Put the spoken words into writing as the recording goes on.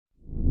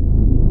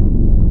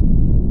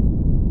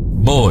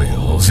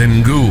boils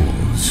and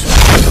ghouls.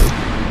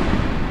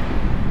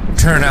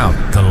 Turn out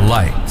the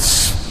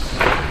lights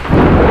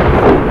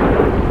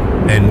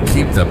and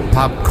keep the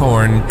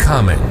popcorn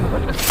coming,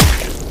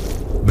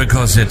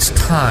 because it's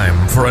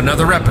time for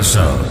another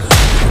episode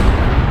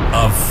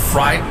of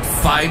Fright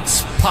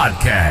Fights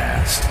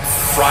Podcast.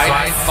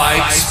 Fright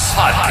Fights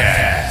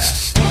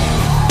Podcast.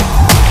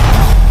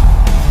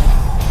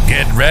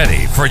 Get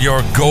ready for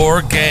your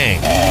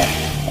gore-gang.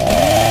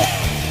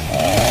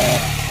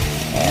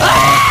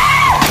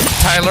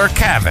 Tyler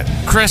Cavan,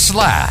 Chris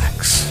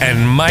Lax,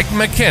 and Mike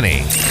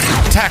McKinney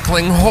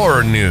tackling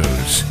horror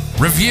news,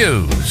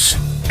 reviews,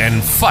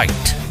 and fight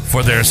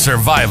for their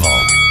survival.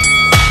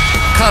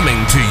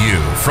 Coming to you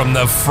from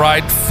the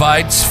Fright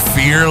Fights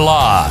Fear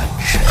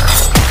Lodge.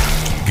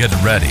 Get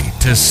ready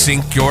to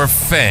sink your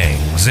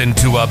fangs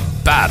into a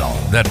battle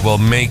that will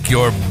make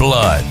your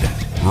blood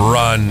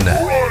run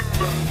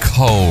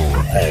cold.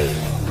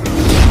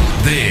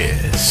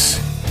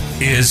 This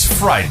is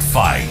Fright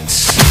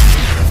Fights.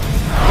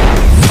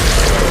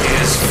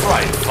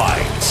 Fright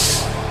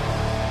Fights.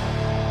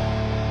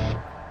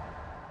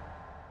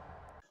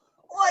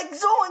 Like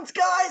Zoinks,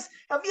 guys!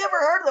 Have you ever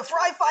heard of the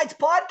Fright Fights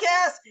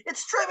Podcast?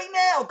 It's streaming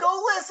now.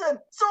 Go listen.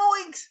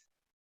 Zoinks!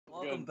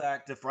 Welcome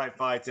back to Fright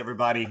Fights,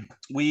 everybody.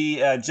 We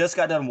just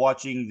got done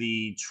watching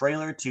the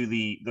trailer to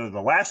the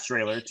last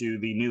trailer to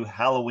the new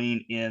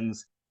Halloween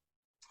Ends.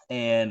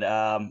 And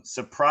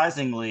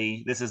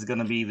surprisingly, this is going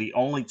to be the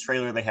only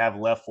trailer they have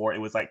left for it.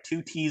 It was like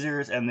 2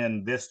 teasers and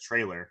then this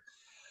trailer.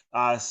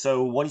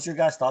 So what is your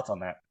guys' thoughts on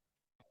that?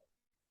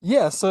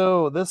 Yeah,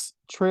 so this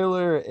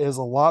trailer is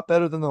a lot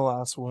better than the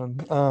last one.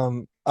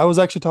 I was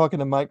actually talking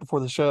to Mike before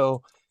the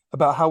show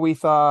about how we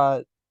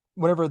thought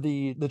whenever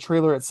the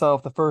trailer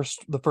itself, the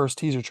first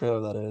teaser trailer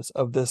that is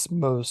of this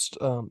most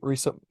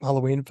recent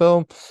Halloween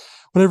film,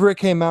 whenever it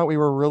came out, we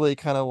were really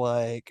kind of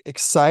like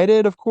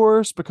excited, of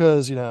course,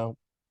 because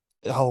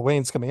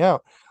Halloween's coming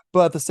out.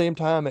 But at the same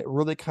time, it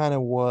really kind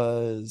of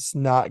was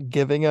not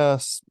giving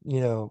us,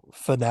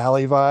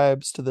 finale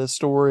vibes to this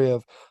story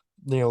of,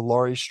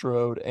 Laurie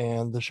Strode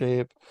and The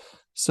Shape.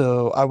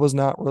 So I was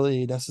not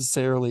really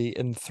necessarily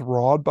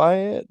enthralled by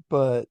it.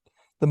 But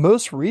the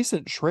most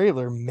recent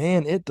trailer,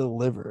 man, it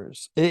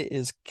delivers. It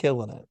is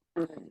killing it.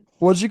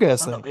 What did you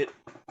guys think?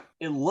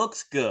 It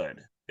looks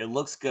good. It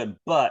looks good.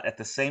 But at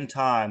the same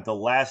time, the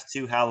last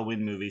 2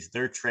 Halloween movies,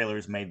 their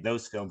trailers made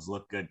those films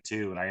look good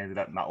too. And I ended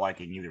up not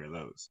liking either of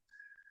those.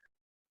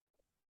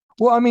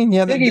 Well, I mean,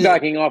 yeah.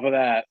 Piggybacking off of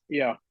that,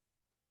 yeah.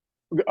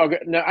 Okay,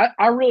 no,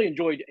 I really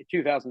enjoyed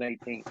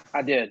 2018.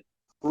 I did.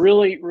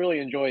 Really, really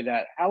enjoyed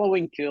that.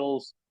 Halloween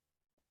Kills,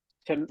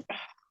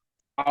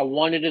 I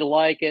wanted to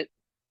like it,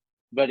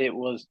 but it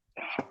was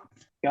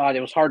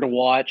hard to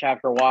watch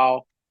after a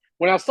while.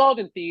 When I saw it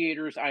in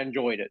theaters, I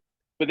enjoyed it.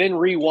 But then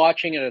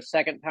rewatching it a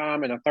second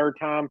time and a third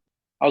time,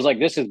 I was like,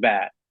 this is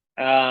bad.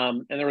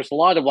 And there was a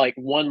lot of like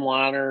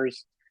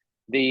one-liners.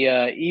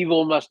 The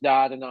evil must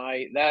die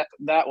tonight. That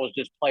was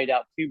just played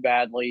out too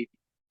badly.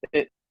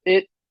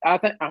 I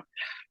think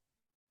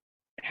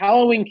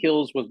Halloween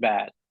Kills was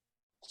bad.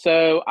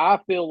 So I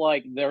feel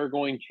like they're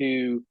going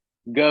to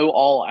go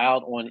all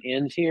out on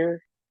Ends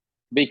here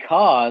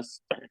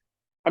because,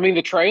 I mean,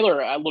 the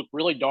trailer looked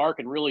really dark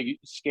and really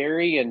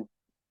scary, and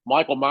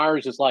Michael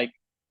Myers is like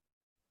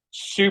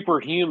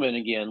superhuman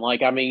again.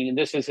 Like, I mean,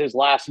 this is his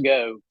last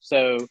go.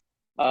 So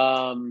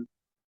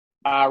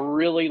I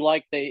really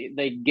like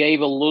they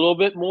gave a little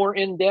bit more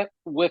in depth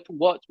with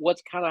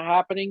what's kind of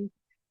happening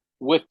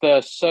with the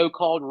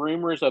so-called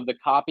rumors of the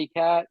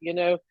copycat.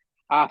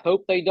 I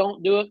hope they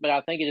don't do it, but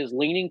I think it is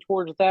leaning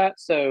towards that.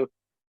 So,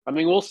 I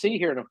mean, we'll see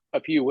here in a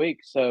few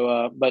weeks.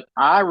 So, but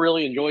I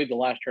really enjoyed the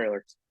last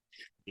trailer.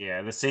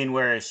 Yeah, the scene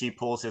where she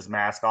pulls his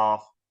mask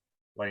off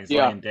when he's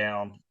laying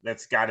down.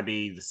 That's got to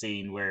be the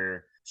scene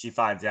where she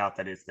finds out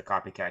that it's the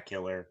copycat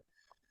killer.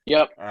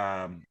 Yep.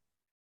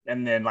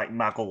 And then, like,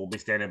 Michael will be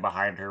standing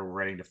behind her,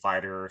 ready to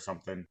fight her or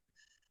something.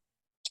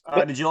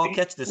 Did you all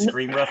catch the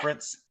Scream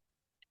reference?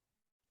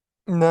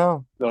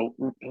 No.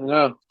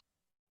 No.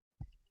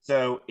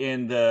 So,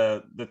 in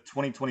the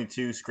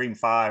 2022 Scream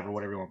 5, or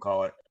whatever you want to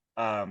call it,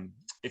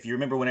 if you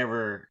remember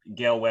whenever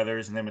Gail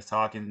Weathers and them was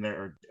talking,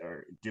 or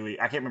Dewey,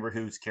 I can't remember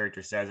whose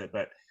character says it,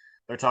 but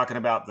they're talking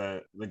about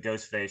the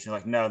ghost face. And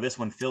like, no, this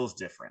one feels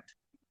different.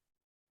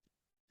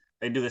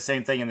 They do the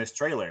same thing in this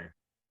trailer,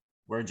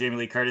 where Jamie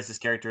Lee Curtis's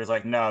character is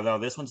like, no,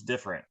 this one's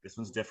different. This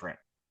one's different.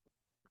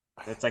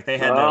 It's like they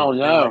had they were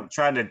like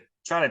trying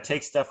to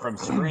take stuff from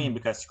Scream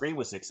because Scream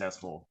was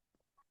successful.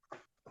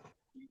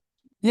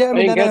 Yeah, I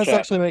mean, that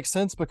actually makes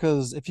sense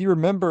because if you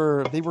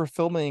remember, they were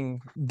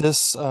filming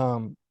this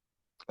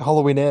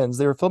Halloween Ends.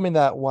 They were filming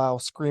that while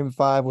Scream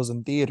 5 was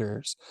in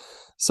theaters.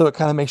 So it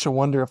kind of makes you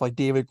wonder if like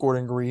David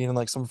Gordon Green and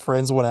like some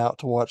friends went out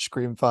to watch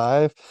Scream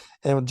 5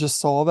 and just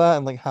saw that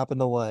and like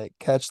happened to like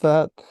catch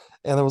that.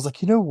 And I was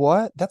like, you know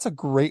what? That's a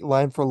great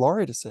line for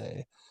Laurie to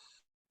say.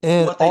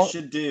 And what they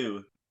should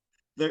do,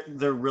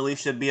 there really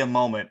should be a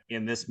moment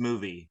in this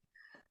movie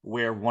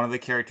where one of the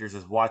characters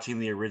is watching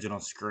the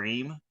original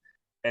Scream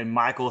and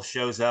Michael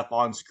shows up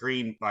on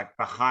screen, like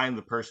behind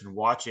the person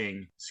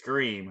watching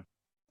Scream,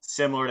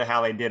 similar to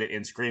how they did it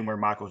in Scream, where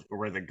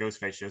the ghost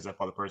face shows up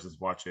while the person's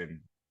watching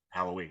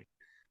Halloween.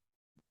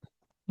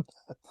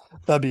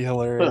 That'd be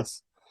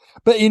hilarious.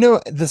 But you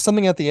know, there's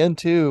something at the end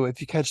too.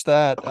 If you catch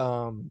that,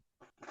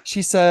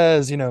 she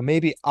says, you know,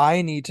 maybe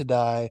I need to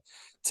die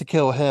to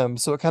kill him.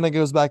 So it kind of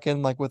goes back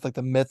in like with like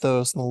the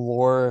mythos and the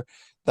lore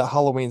that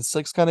Halloween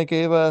 6 kind of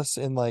gave us.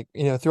 And like,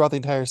 you know, throughout the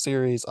entire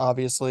series,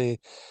 obviously,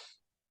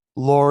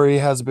 Laurie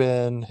has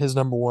been his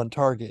number one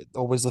target,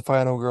 always the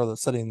final girl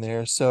that's sitting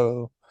there.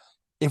 So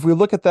if we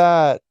look at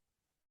that,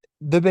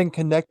 they've been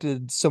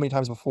connected so many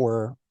times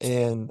before.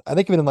 And I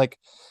think even in like,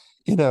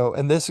 you know,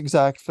 in this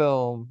exact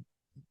film,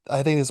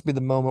 I think this would be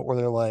the moment where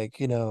they're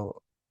like, you know,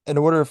 in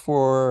order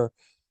for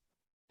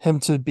him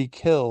to be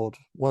killed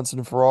once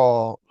and for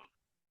all,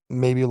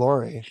 maybe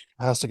Laurie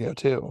has to go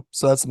too.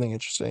 So that's something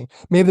interesting.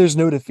 Maybe there's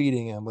no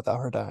defeating him without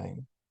her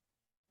dying.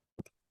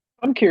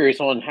 I'm curious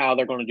on how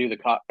they're going to do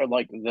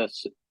like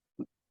this,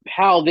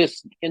 how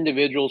this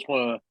individual's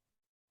going to.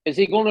 Is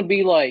he going to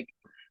be like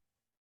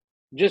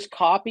just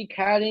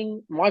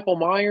copycatting Michael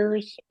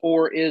Myers,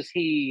 or is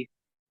he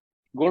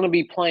going to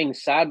be playing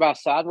side by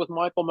side with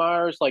Michael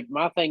Myers? Like,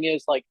 my thing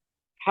is, like,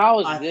 how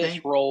is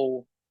this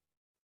role?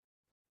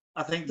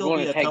 I think there'll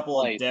be a couple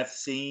place? Of death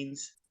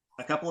scenes,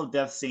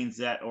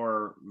 that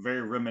are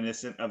very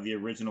reminiscent of the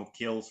original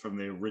kills from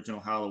the original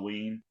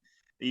Halloween.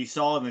 You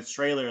saw in the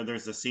trailer,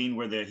 there's a scene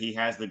where he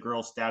has the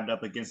girl stabbed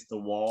up against the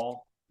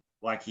wall,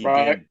 like he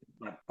did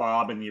like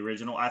Bob in the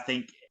original. I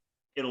think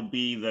it'll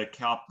be the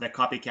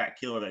copycat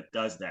killer that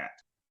does that.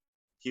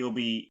 He'll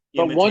be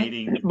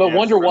imitating. But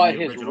wonder what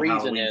his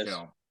reason is.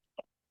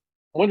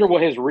 Wonder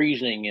what his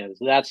reasoning is.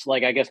 That's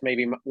like, I guess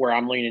maybe where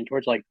I'm leaning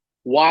towards. Like,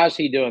 why is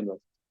he doing this?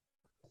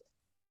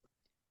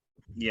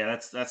 Yeah,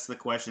 that's the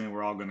question that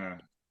we're all gonna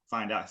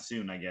find out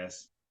soon, I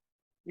guess.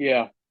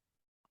 Yeah.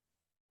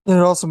 And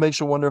it also makes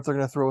you wonder if they're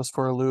going to throw us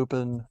for a loop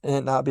and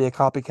it not be a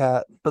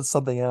copycat, but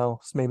something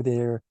else. Maybe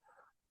they're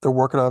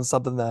working on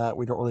something that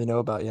we don't really know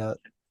about yet.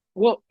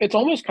 Well, it's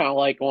almost kind of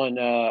like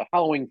on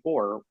Halloween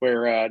 4,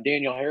 where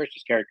Danielle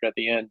Harris's character at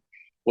the end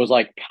was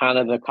like kind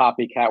of the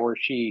copycat, where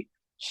she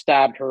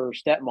stabbed her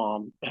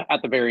stepmom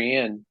at the very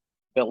end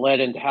that led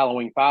into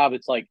Halloween 5.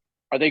 It's like,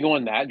 are they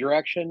going that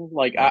direction?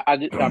 Like,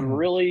 I'm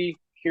really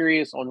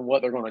curious on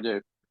what they're going to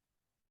do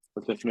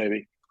with this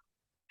movie.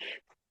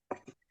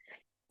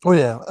 Oh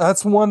yeah,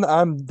 that's one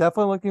I'm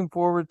definitely looking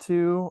forward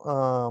to.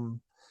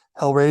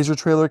 Hellraiser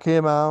trailer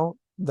came out.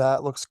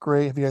 That looks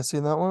great. Have you guys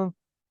seen that one?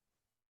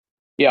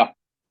 Yeah.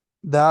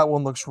 That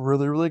one looks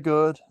really, really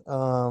good.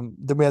 Then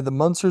we had the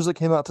Monsters that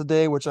came out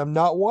today, which I've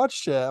not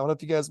watched yet. I don't know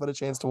if you guys have had a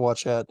chance to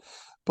watch yet,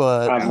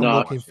 but I'm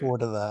looking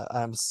forward to that.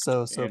 I'm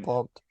so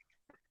pumped.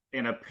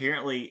 And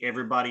apparently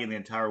everybody in the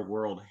entire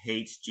world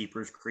hates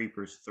Jeepers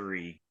Creepers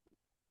 3.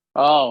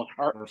 Oh,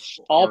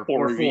 all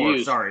four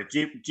reviews. Sorry,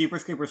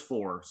 Jeepers Creepers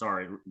 4.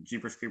 Sorry,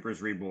 Jeepers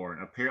Creepers Reborn.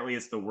 Apparently,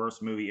 it's the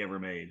worst movie ever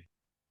made.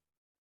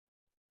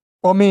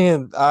 Well, I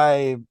mean,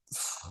 I've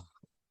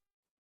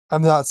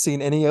not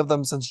seen any of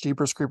them since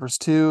Jeepers Creepers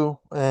 2,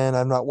 and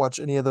I've not watched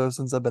any of those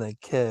since I've been a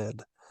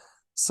kid.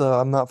 So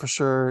I'm not for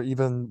sure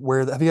even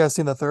where. Have you guys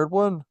seen the third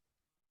one?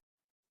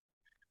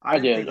 I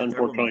did.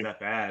 Unfortunately, that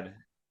bad.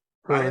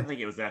 Really? I didn't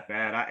think it was that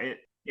bad.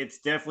 It's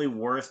definitely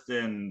worse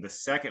than the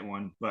second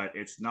one, but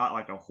it's not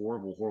like a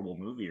horrible, horrible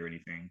movie or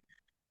anything.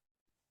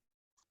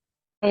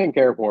 I didn't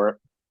care for it.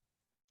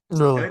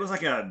 Really? It was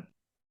like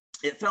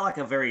it felt like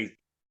a very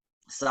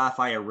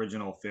sci-fi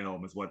original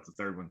film is what the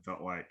third one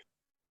felt like.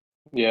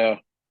 Yeah.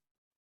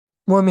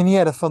 Well, I mean, he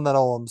had to fund that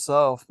all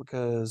himself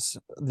because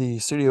the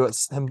studio,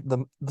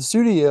 the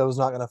studio is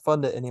not going to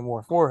fund it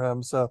anymore for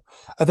him. So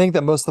I think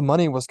that most of the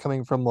money was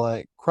coming from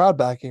like crowd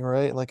backing,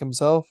 right? Like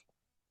himself.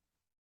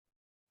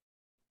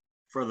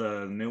 For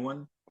the new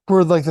one?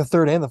 For like the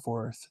third and the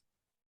fourth.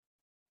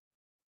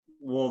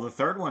 Well, the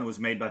third one was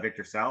made by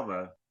Victor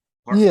Salva.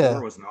 Part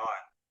 4 was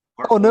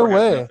not. Oh, no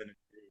way.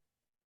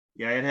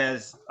 Yeah, it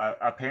has.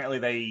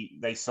 Apparently,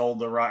 they sold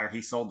the right, or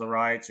he sold the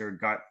rights, or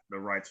got the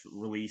rights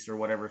released, or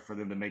whatever, for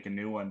them to make a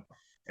new one.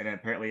 And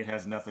apparently, it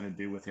has nothing to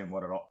do with him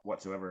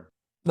whatsoever.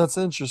 That's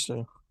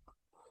interesting.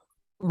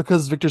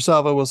 Because Victor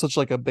Salva was such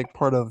like a big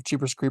part of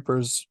Jeepers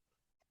Creepers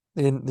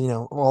in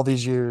all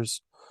these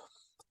years.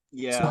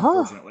 Yeah,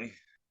 unfortunately.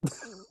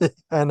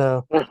 I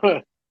know.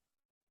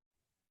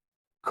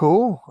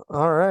 Cool.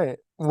 All right.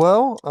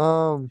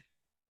 Well,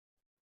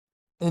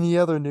 any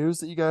other news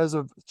that you guys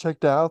have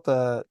checked out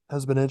that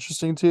has been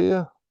interesting to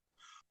you?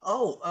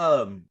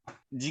 Oh,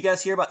 did you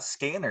guys hear about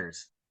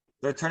Scanners?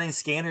 They're turning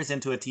Scanners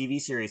into a TV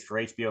series for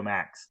HBO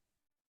Max.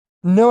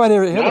 No, I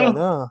never heard that.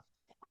 No.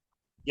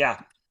 Yeah,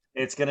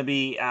 it's gonna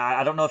be.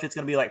 I don't know if it's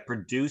gonna be like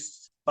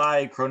produced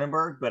by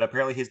Cronenberg, but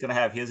apparently he's gonna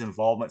have his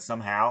involvement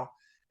somehow.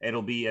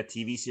 It'll be a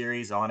TV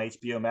series on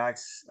HBO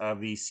Max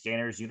of the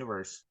Scanners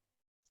universe.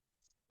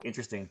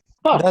 Interesting.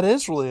 That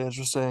is really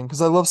interesting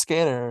because I love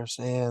Scanners,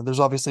 and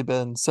there's obviously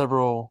been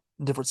several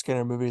different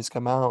Scanner movies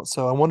come out.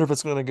 So I wonder if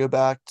it's going to go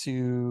back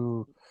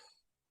to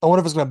I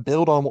wonder if it's gonna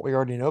build on what we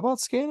already know about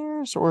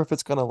scanners, or if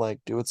it's gonna like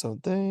do its own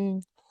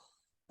thing.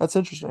 That's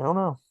interesting. I don't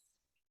know.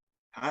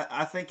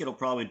 I think it'll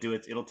probably do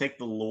it. It'll take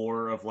the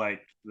lore of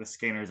like the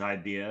scanner's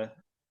idea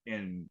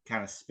and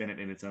kind of spin it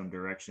in its own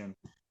direction.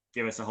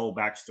 Give us a whole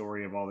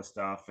backstory of all the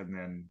stuff and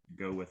then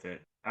go with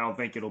it. I don't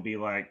think it'll be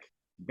like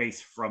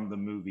based from the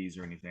movies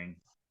or anything.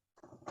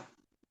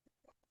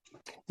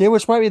 Yeah,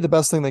 which might be the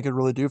best thing they could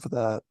really do for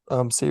that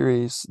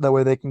series. That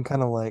way they can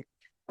kind of like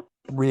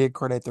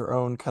reincarnate their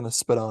own kind of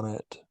spit on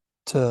it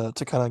to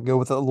kind of go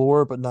with the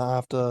lore, but not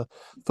have to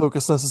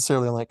focus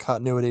necessarily on like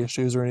continuity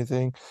issues or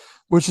anything,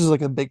 which is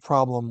like a big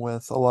problem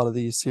with a lot of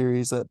these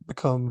series that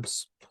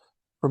becomes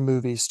from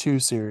movies to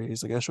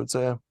series, I guess I would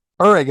say.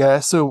 All right,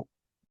 guys. So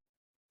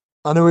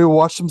I know we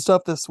watched some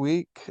stuff this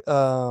week.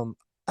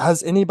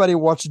 Has anybody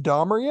watched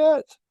Dahmer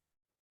yet?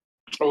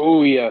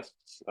 Oh yes.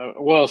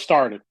 Well,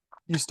 started.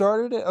 You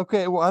started it?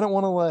 Okay. Well, I don't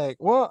want to like.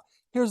 Well,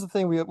 here's the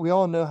thing. We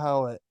all know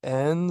how it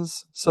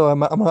ends, so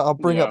I'll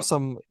bring Yeah. up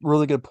some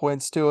really good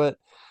points to it.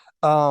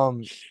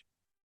 Um,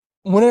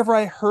 Whenever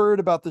I heard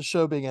about the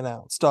show being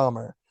announced,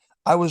 Dahmer,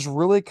 I was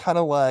really kind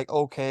of like,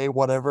 okay,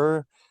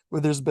 whatever.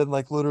 Where there's been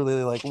like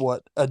literally like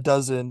what a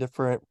dozen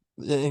different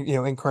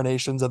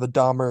incarnations of a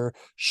Dahmer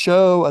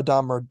show, a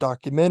Dahmer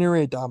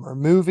documentary, a Dahmer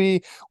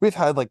movie. We've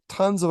had like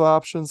tons of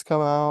options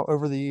come out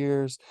over the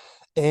years,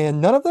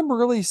 and none of them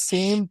really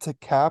seem to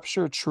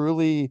capture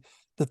truly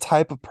the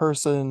type of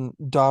person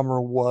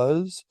Dahmer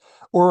was.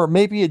 Or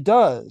maybe it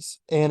does,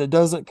 and it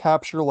doesn't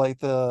capture like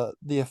the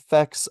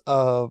effects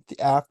of the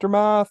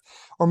aftermath,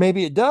 or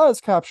maybe it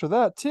does capture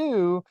that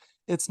too.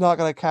 It's not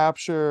going to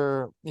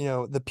capture,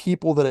 the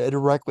people that it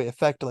directly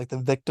affected, like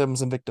the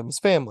victims and victims'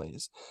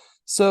 families.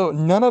 So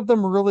none of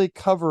them really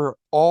cover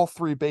all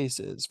three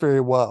bases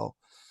very well.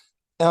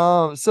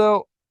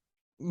 So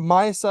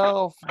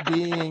myself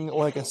being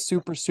like a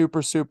super,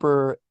 super,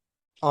 super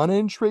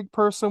unintrigued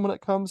person when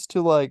it comes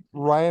to like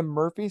Ryan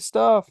Murphy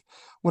stuff,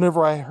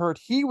 whenever I heard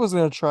he was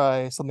going to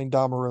try something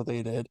Dahmer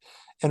related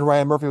and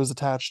Ryan Murphy was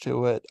attached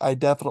to it, I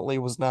definitely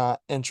was not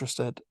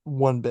interested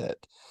one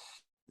bit.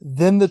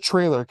 Then the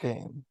trailer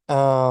came. I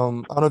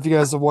don't know if you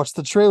guys have watched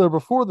the trailer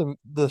before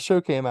the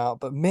show came out,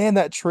 but man,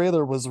 that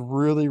trailer was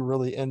really,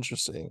 really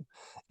interesting.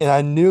 And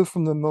I knew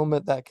from the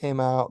moment that came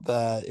out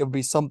that it would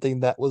be something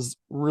that was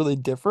really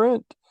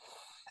different.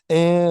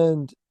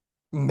 And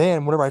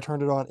man, whenever I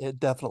turned it on, it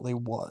definitely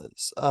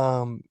was.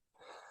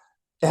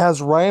 It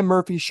has Ryan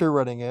Murphy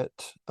running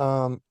it.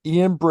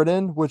 Ian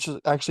Britton, which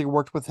actually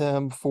worked with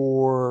him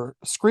for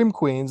Scream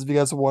Queens. If you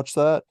guys have watched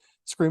that,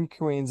 Scream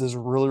Queens is a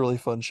really, really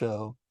fun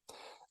show.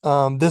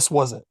 This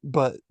wasn't,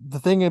 but the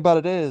thing about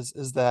it is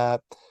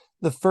that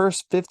the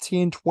first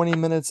 15-20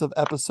 minutes of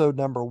episode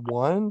number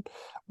one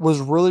was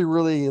really,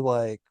 really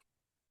like,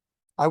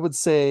 I would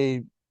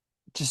say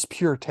just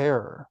pure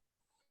terror.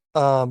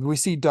 We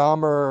see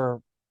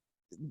Dahmer,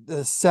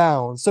 the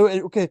sound.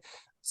 Okay,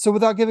 so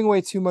without giving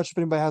away too much, if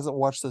anybody hasn't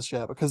watched this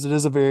yet, because it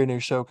is a very new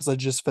show, because I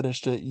just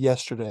finished it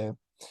yesterday.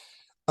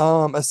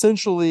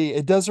 Essentially,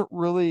 it doesn't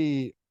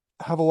really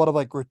have a lot of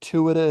like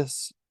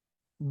gratuitous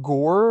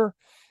gore.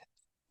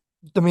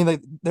 I mean,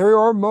 like there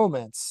are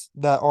moments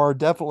that are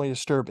definitely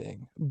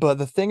disturbing, but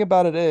the thing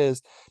about it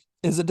is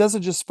it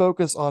doesn't just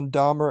focus on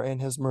Dahmer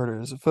and his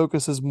murders. It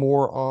focuses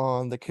more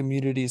on the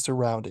community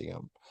surrounding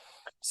him.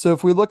 So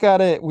if we look at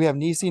it, we have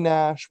Niecy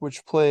Nash,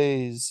 which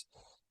plays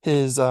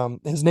his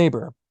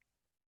neighbor.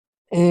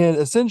 And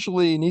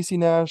essentially Niecy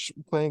Nash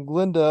playing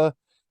Glinda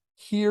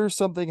hears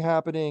something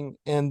happening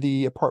in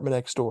the apartment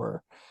next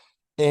door.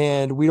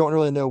 And we don't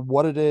really know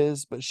what it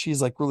is, but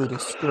she's like really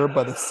disturbed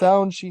by the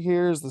sound she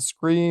hears, the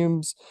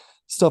screams,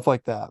 stuff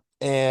like that.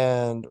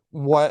 And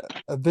what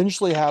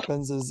eventually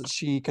happens is that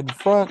she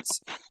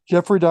confronts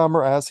Jeffrey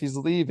Dahmer as he's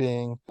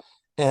leaving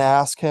and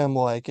asks him,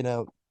 like,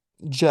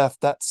 Jeff,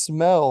 that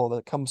smell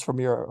that comes from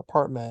your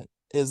apartment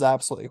is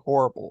absolutely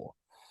horrible.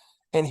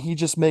 And he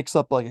just makes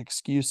up like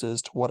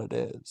excuses to what it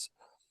is.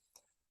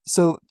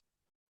 So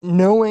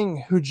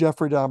knowing who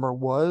Jeffrey Dahmer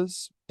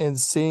was and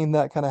seeing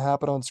that kind of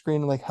happen on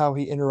screen, like how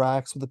he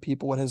interacts with the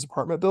people in his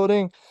apartment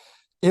building,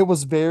 it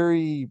was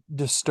very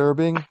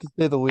disturbing to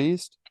say the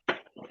least.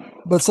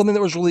 But something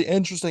that was really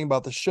interesting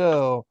about the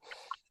show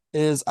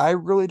is I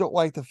really don't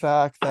like the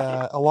fact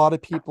that a lot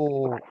of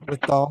people with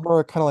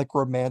Dahmer kind of like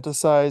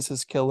romanticize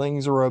his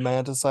killings or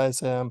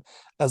romanticize him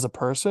as a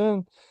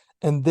person.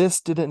 And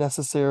this didn't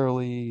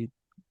necessarily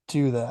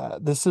do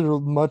that. This did a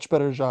much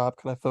better job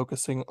kind of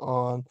focusing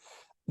on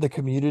the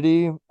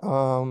community.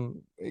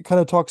 It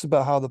kind of talks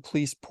about how the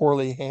police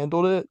poorly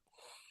handled it.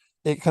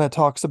 It kind of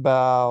talks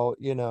about,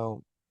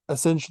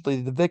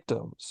 essentially the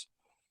victims.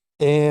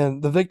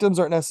 And the victims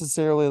aren't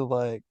necessarily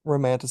like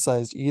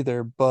romanticized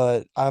either,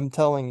 but I'm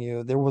telling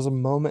you, there was a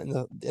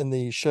moment in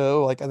the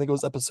show, like I think it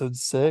was episode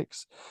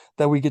 6,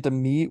 that we get to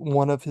meet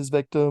one of his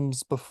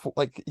victims before,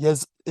 like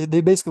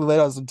they basically laid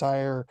out his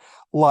entire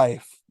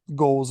life,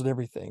 goals and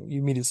everything.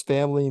 You meet his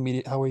family, you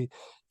meet how he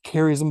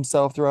carries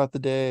himself throughout the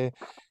day,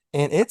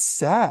 and it's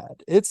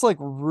sad. It's like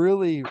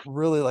really,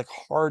 really like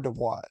hard to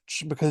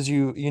watch because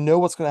you know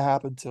what's going to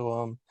happen to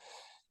him,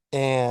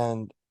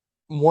 And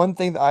one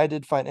thing that I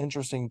did find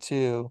interesting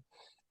too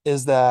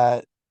is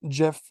that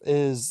Jeff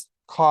is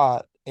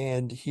caught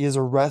and he is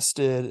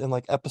arrested in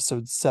like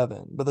episode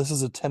 7, but this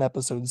is a 10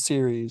 episode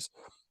series.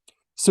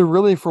 So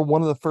really for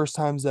one of the first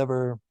times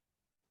ever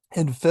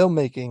in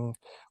filmmaking,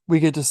 we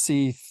get to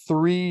see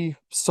 3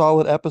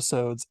 solid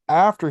episodes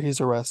after he's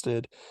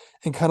arrested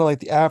and kind of like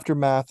the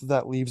aftermath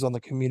that leaves on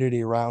the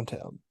community around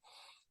him.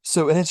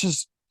 So, and it's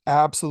just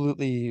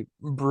absolutely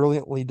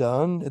brilliantly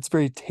done. It's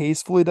very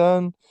tastefully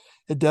done.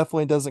 It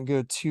definitely doesn't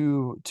go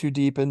too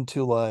deep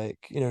into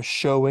like,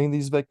 showing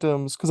these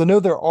victims, because I know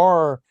there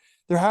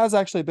has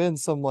actually been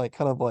some like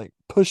kind of like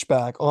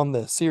pushback on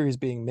this series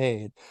being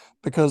made,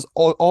 because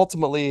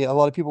ultimately a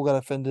lot of people got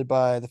offended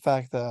by the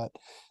fact that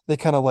they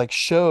kind of like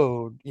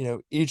showed,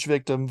 each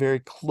victim very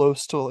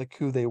close to like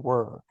who they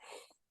were.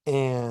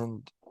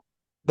 And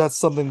that's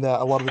something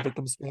that a lot of the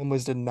victims'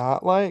 families did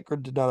not like or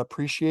did not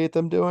appreciate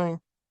them doing.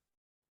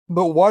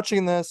 But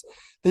watching this,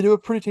 they do a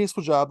pretty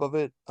tasteful job of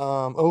it.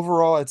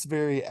 Overall, it's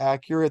very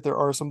accurate. There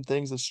are some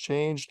things that's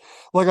changed.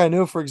 Like I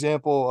know, for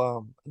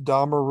example,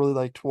 Dahmer really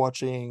liked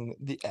watching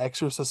The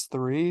Exorcist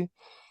 3.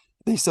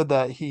 They said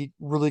that he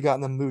really got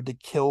in the mood to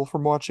kill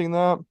from watching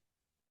that.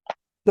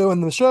 So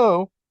in the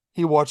show,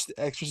 he watched The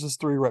Exorcist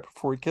 3 right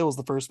before he kills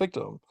the first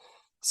victim.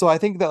 So I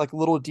think that like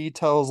little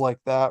details like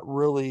that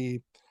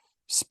really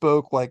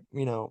spoke like,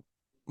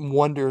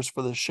 wonders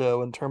for the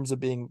show in terms of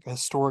being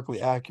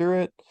historically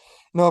accurate.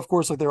 Now, of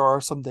course, like there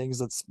are some things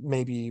that's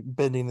maybe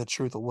bending the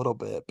truth a little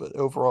bit, but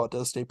overall it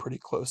does stay pretty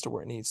close to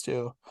where it needs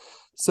to.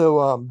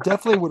 So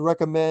definitely would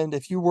recommend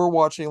if you were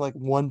watching like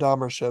one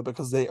Dahmer show,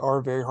 because they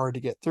are very hard to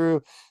get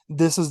through.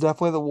 This is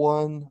definitely the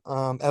one.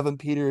 Evan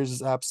Peters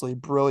is absolutely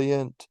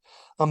brilliant.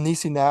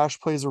 Niecy Nash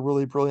plays a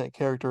really brilliant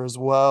character as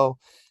well.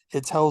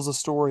 It tells the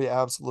story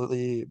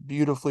absolutely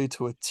beautifully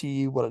to a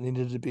T, what it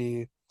needed to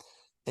be,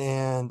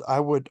 and I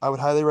would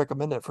highly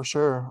recommend it for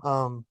sure.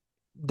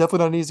 Definitely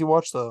not an easy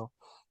watch though,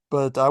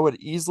 but I would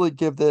easily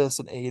give this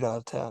an 8 out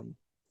of 10.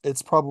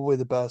 It's probably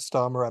the best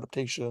Dahmer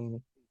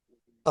adaptation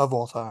of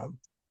all time.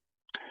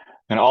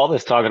 And all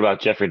this talking about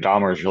Jeffrey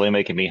Dahmer is really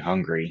making me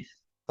hungry.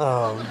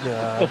 Oh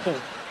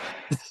God.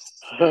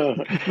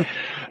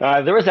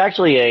 There was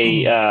actually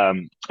a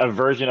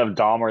version of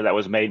Dahmer that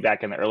was made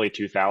back in the early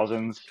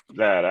 2000s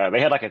that they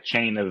had like a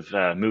chain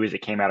of movies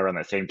that came out around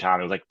that same time.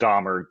 It was like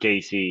Dahmer,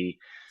 Gacy,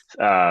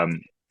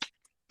 um,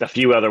 a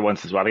few other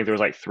ones as well. I think there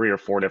was like 3 or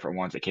 4 different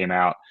ones that came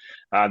out.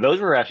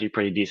 Those were actually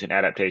pretty decent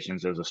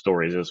adaptations of the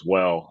stories as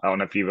well. I don't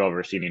know if you've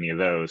ever seen any of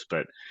those,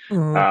 but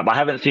Mhm. I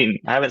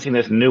haven't seen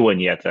this new one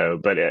yet though.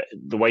 But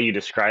the way you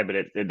describe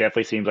it, it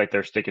definitely seems like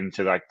they're sticking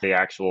to like the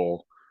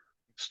actual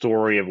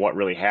story of what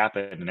really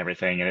happened and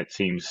everything, and it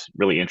seems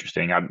really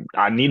interesting.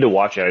 I need to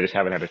watch it. I just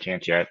haven't had a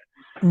chance yet.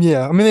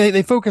 Yeah, I mean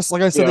they focus,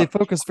 like I said, Yeah. they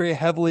focus very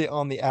heavily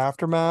on the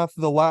aftermath.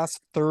 The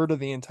last third of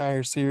the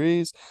entire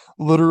series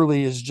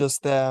literally is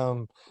just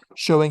them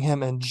showing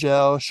him in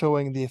jail,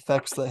 showing the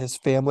effects that his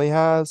family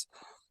has.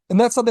 And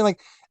that's something like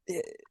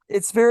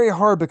it's very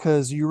hard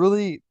because you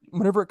really,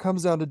 whenever it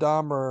comes down to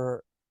Dahmer,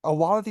 a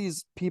lot of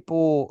these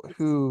people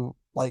who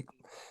like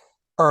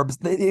are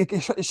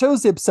it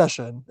shows the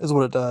obsession is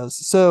what it does.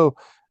 So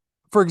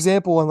for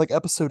example, in like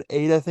episode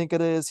 8, I think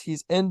it is,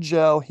 he's in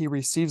jail. He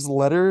receives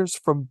letters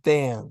from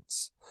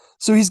fans.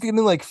 So he's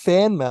getting like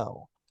fan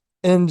mail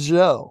in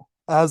jail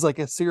as like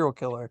a serial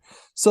killer.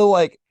 So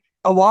like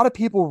a lot of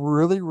people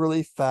really,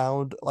 really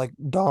found like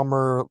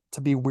Dahmer to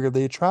be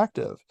weirdly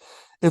attractive.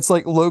 It's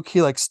like low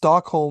key, like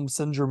Stockholm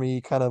syndrome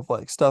kind of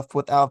like stuff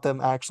without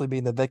them actually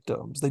being the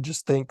victims. They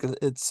just think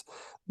that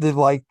they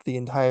like the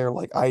entire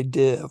like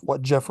idea of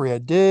what Jeffrey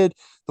had did,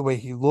 the way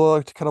he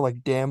looked, kind of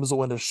like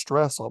damsel in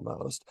distress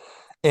almost.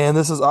 And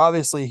this is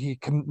obviously he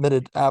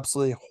committed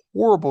absolutely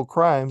horrible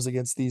crimes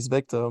against these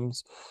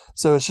victims.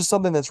 So it's just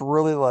something that's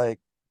really like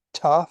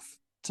tough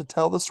to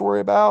tell the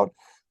story about,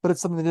 but it's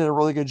something they did a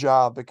really good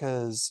job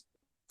because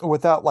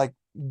without like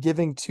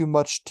giving too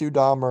much to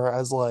Dahmer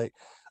as like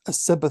a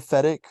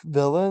sympathetic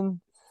villain,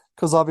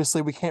 because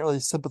obviously we can't really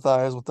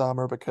sympathize with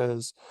Dahmer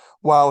because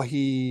while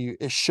he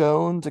is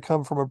shown to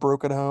come from a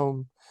broken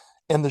home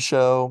in the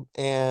show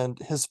and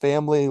his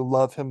family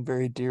love him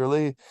very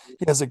dearly,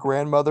 he has a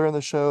grandmother in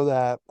the show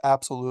that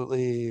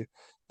absolutely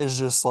is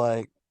just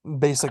like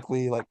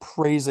basically like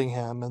praising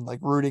him and like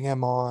rooting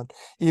him on,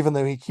 even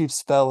though he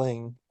keeps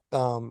failing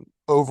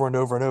over and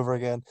over and over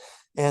again.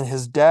 And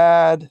his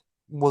dad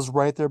was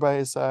right there by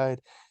his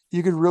side.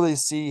 You could really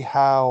see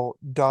how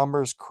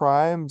Dahmer's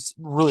crimes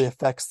really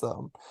affects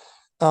them.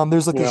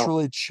 There's like this Yeah.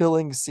 really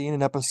chilling scene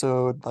in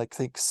episode like I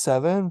think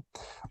 7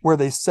 where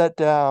they set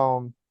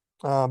down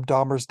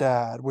Dahmer's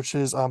dad, which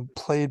is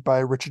played by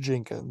Richard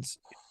Jenkins.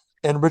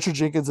 And Richard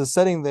Jenkins is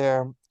sitting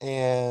there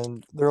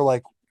and they're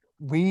like,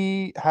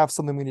 we have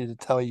something we need to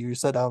tell you. You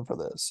sat down for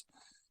this.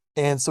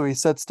 And so he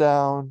sits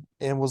down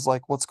and was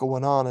like, what's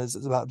going on? Is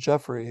it's about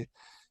Jeffrey.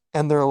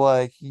 And they're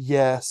like,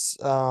 yes,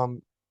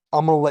 I'm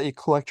going to let you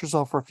collect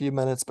yourself for a few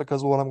minutes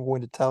because what I'm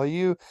going to tell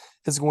you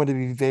is going to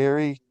be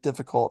very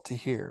difficult to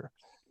hear.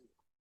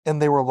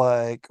 and they were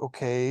like,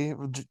 okay,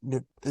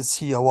 is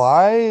he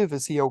alive?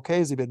 Is he okay?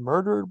 Has he been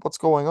murdered? What's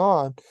going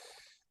on?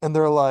 And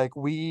they're like,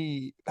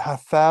 we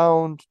have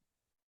found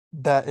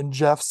that in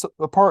Jeff's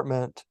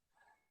apartment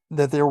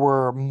that there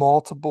were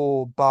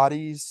multiple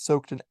bodies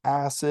soaked in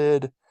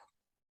acid.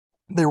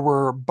 There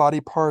were body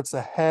parts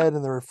ahead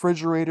in the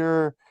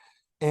refrigerator,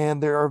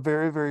 and there are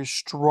very, very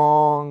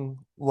strong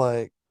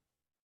like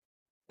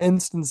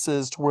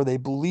instances to where they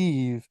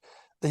believe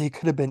that he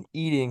could have been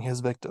eating his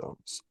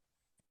victims.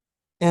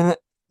 And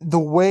the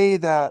way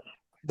that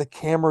the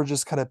camera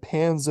just kind of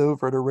pans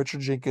over to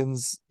Richard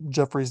Jenkins,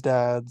 Jeffrey's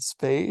dad's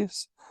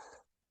face,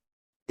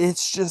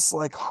 it's just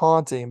like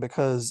haunting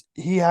because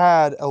he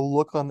had a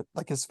look on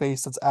like his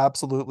face that's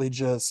absolutely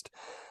just,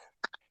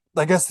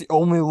 I guess, the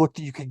only look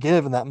that you could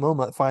give in that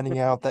moment, finding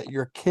out that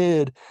your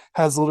kid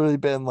has literally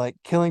been like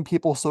killing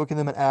people, soaking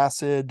them in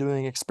acid,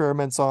 doing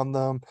experiments on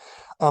them,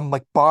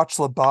 like botched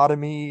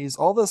lobotomies,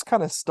 all this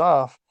kind of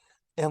stuff.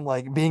 And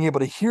like being able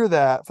to hear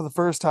that for the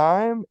first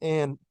time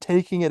and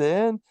taking it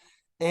in.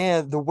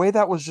 And the way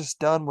that was just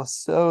done was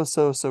so,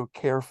 so, so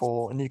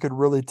careful. And you could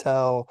really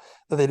tell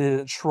that they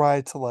didn't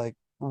try to like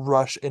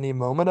rush any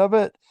moment of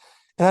it.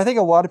 And I think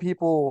a lot of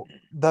people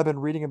that I've been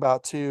reading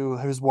about too,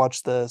 who's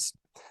watched this,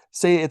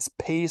 say it's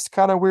paced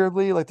kind of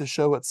weirdly. Like the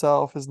show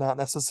itself is not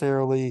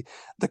necessarily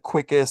the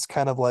quickest,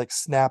 kind of like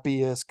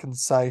snappiest,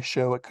 concise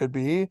show it could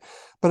be.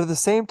 But at the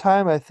same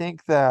time, I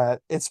think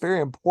that it's very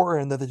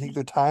important that they take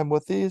their time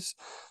with these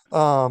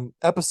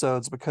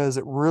episodes because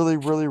it really,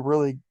 really,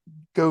 really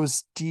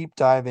goes deep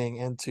diving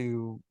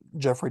into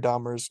Jeffrey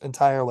Dahmer's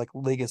entire like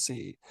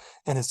legacy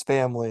and his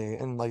family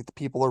and like the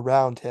people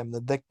around him,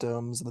 the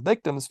victims, the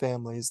victims'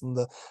 families, and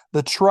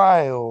the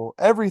trial.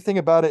 Everything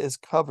about it is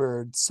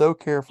covered so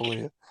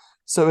carefully.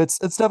 So it's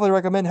definitely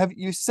recommend. Have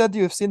you said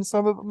you have seen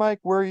some of it, Mike?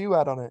 Where are you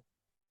at on it?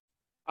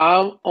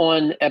 I'm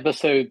on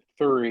episode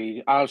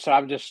 3. So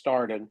I've just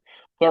started.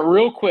 But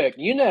real quick,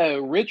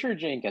 Richard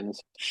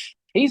Jenkins,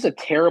 he's a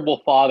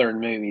terrible father in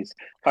movies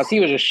because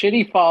he was a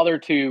shitty father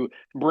to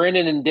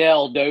Brennan and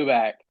Dell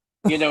Doback,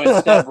 in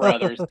Step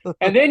Brothers.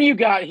 And then you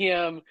got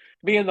him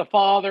being the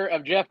father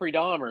of Jeffrey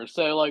Dahmer.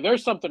 So, like,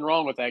 there's something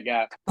wrong with that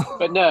guy.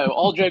 But no,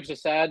 all jokes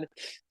aside,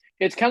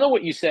 it's kind of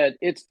what you said.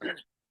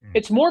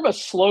 It's more of a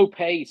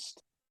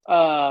slow-paced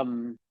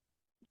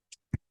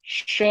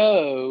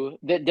show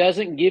that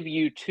doesn't give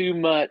you too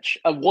much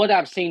of what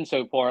I've seen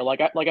so far.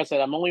 Like I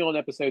said, I'm only on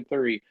episode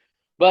 3,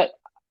 but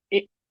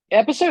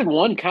episode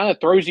 1 kind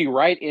of throws you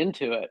right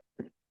into it.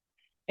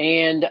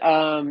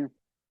 And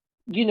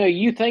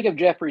you think of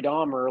Jeffrey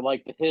Dahmer,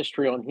 like the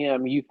history on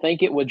him, you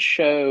think it would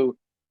show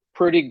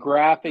pretty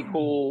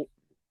graphical,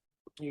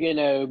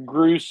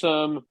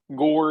 gruesome,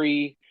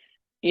 gory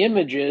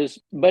images,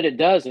 but it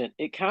doesn't.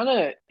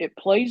 It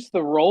plays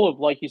the role of,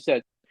 like you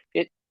said,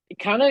 it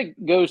kind of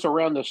goes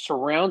around the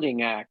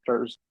surrounding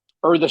actors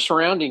or the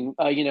surrounding,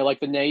 like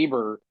the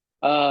neighbor,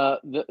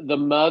 the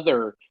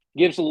mother,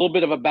 gives a little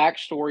bit of a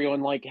backstory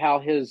on like how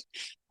his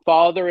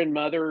father and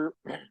mother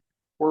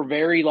were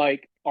very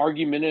like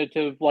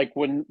argumentative, like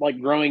when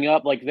like growing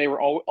up, like they were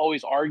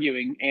always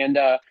arguing, and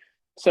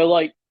so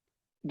like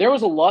there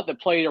was a lot that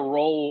played a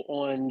role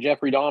on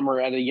Jeffrey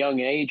Dahmer at a young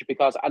age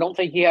because I don't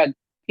think he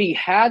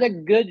had a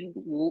good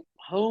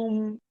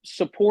home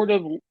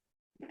supportive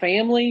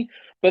family,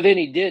 but then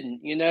he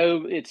didn't.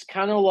 It's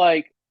kind of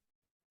like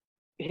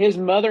his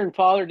mother and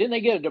father, didn't they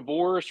get a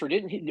divorce, or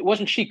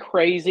wasn't she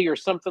crazy or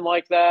something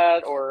like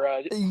that?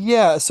 Or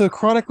Yeah, so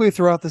chronically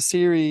throughout the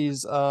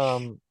series,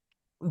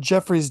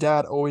 Jeffrey's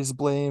dad always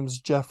blames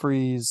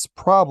Jeffrey's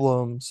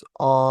problems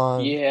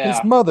on his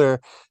yeah, mother,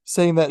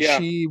 saying that yeah,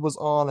 she was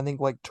on, I think,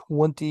 like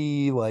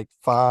 20, like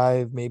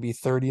 5, maybe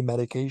 30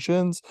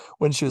 medications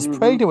when she was mm-hmm,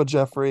 pregnant with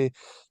Jeffrey.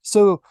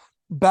 So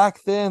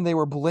back then they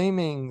were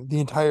blaming the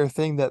entire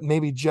thing that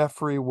maybe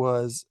Jeffrey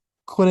was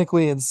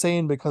clinically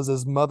insane because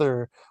his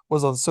mother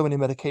was on so many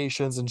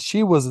medications and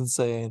she was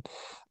insane.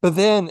 But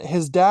then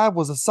his dad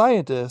was a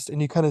scientist, and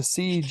you kind of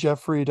see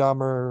Jeffrey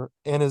Dahmer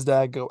and his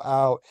dad go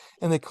out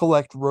and they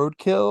collect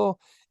roadkill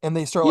and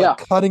they start like yeah,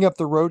 cutting up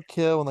the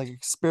roadkill and like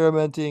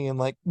experimenting and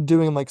like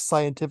doing like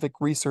scientific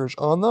research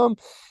on them.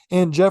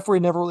 And Jeffrey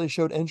never really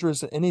showed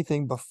interest in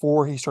anything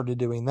before he started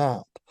doing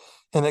that.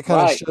 And it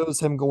kind of right.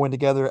 shows him going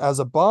together as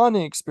a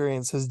bonding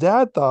experience his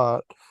dad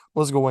thought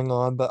was going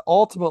on, but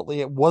ultimately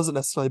it wasn't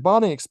necessarily a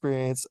bonding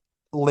experience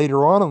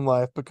later on in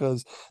life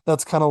because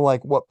that's kind of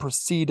like what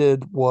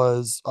preceded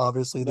was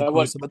obviously the That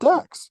what gruesome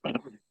attacks.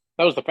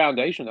 that was the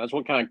foundation. That's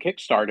what kind of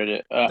kick-started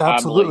it, I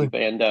Absolutely.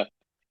 believe. And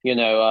you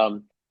know,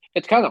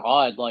 it's kind of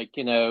odd. Like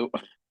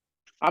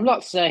I'm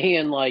not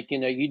saying like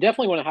you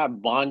definitely want to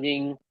have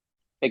bonding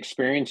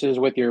experiences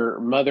with your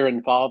mother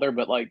and father,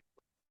 but like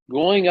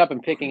going up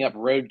and picking up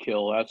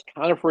roadkill, that's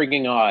kind of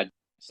freaking odd.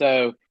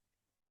 So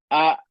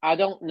I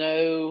don't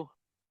know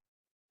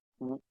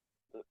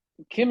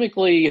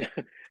chemically.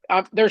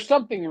 There's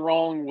something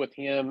wrong with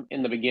him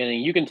in the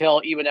beginning. You can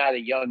tell even at a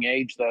young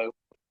age, though.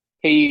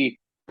 He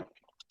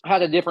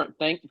had a different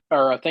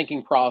a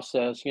thinking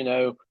process.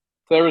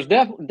 There was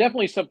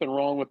definitely something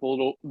wrong with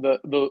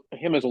the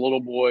him as a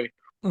little boy.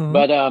 Mhm.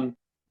 But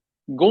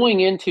going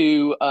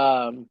into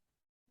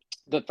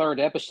the third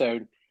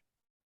episode,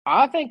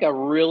 I think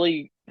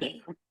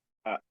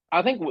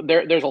I think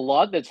there's a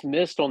lot that's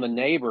missed on the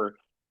neighbor,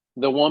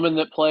 the woman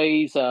that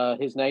plays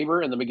his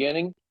neighbor in the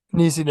beginning.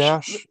 Niecy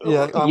Nash.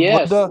 Yeah,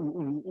 Yes,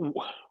 Glenda.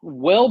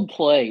 well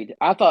played.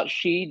 I thought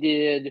she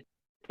did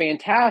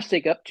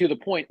fantastic up to the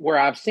point where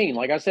I've seen.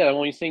 Like I said, I've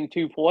only seen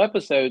 2 full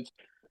episodes,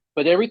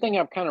 but everything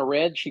I've kind of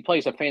read, she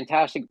plays a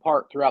fantastic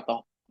part throughout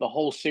the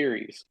whole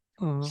series.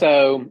 Mhm.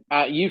 So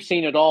you've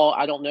seen it all.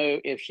 I don't know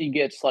if she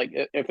gets like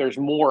if there's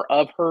more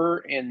of her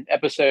in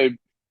episode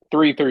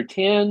 3 through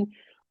 10,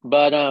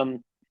 but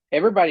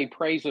everybody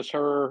praises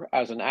her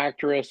as an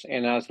actress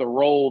and as the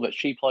role that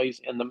she plays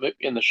in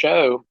the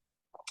show.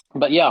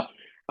 But yeah,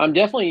 I'm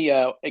definitely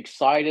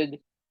excited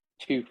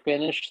to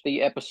finish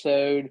the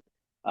episode.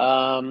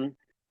 Um,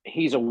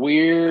 he's a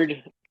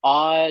weird,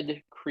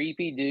 odd,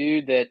 creepy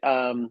dude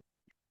that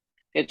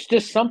it's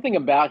just something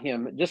about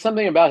him, just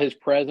something about his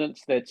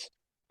presence that's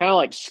kind of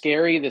like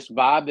scary, this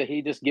vibe that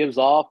he just gives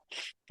off.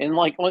 And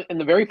like in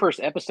the very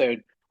first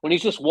episode, when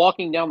he's just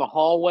walking down the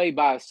hallway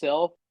by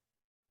himself,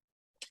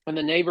 and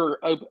the neighbor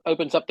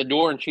opens up the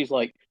door and she's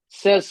like,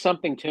 says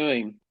something to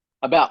him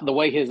about the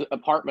way his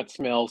apartment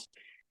smells.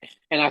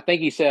 And I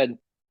think he said,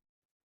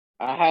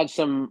 I had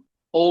some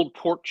old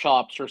pork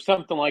chops or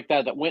something like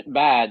that that went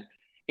bad.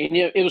 And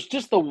it was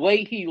just the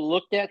way he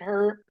looked at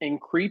her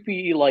and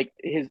creepy, like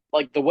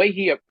the way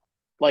he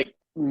like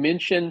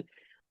mentioned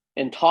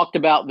and talked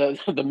about the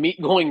the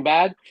meat going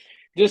bad.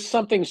 Just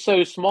something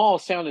so small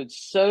sounded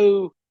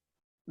so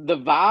the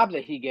vibe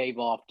that he gave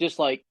off. Just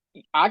like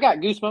I got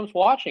goosebumps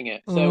watching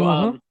it. So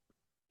Mhm.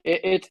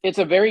 it's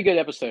a very good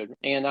episode,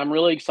 and I'm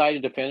really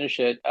excited to finish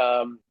it.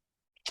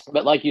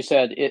 But like you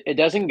said, it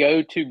doesn't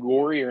go too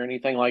gory or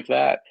anything like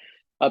that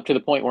up to the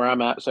point where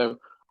I'm at. So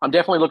I'm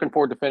definitely looking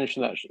forward to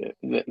finishing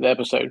the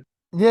episode.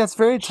 Yeah, it's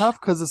very tough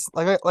because it's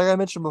like I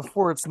mentioned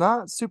before, it's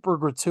not super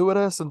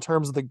gratuitous in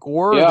terms of the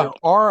gore. Yeah, There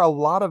are a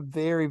lot of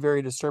very,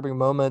 very disturbing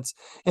moments,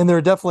 and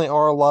there definitely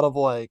are a lot of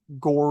like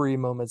gory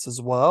moments as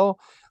well.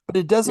 But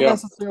it doesn't yeah,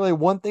 necessarily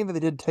one thing that they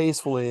did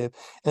tastefully,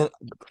 and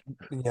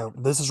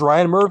this is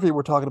Ryan Murphy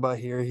we're talking about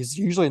here. He's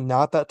usually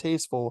not that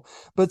tasteful,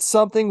 but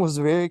something was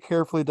very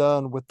carefully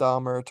done with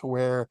Dahmer to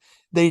where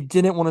they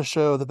didn't want to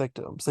show the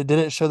victims. They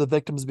didn't show the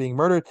victims being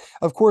murdered.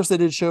 Of course, they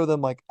did show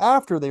them like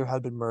after they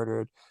had been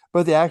murdered,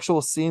 but the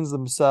actual scenes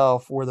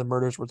themselves where the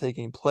murders were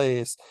taking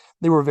place,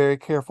 they were very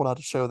careful not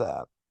to show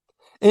that.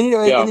 And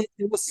yeah.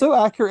 it was so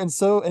accurate and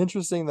so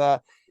interesting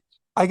that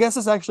I guess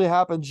this actually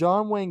happened.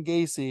 John Wayne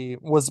Gacy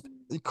was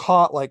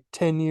caught like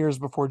 10 years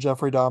before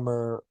Jeffrey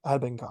Dahmer had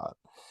been caught.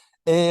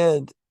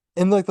 And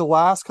in like the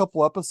last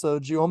couple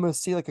episodes, you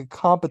almost see like a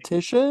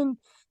competition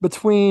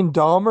between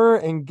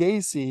Dahmer and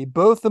Gacy,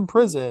 both in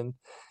prison.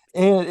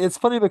 And it's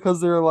funny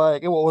because they're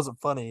like, well, it wasn't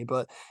funny,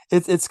 but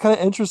it's kind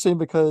of interesting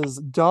because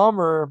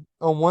Dahmer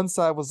on one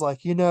side was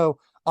like,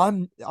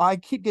 I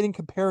keep getting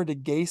compared to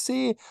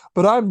Gacy,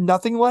 but I'm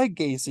nothing like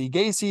Gacy.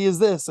 Gacy is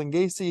this, and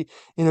Gacy,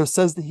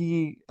 says that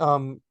he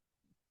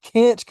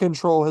can't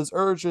control his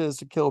urges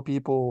to kill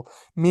people.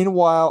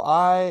 Meanwhile,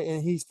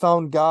 and he's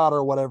found God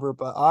or whatever,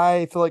 but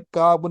I feel like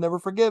God would never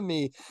forgive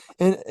me.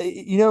 And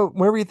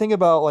whenever you think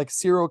about like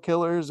serial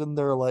killers and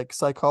their like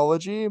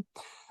psychology,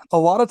 a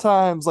lot of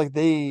times like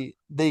they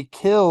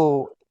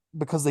kill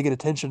because they get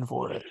attention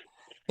for it.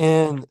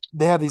 And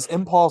they have these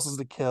impulses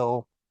to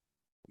kill.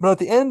 But at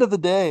the end of the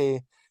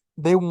day,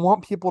 they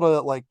want people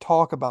to like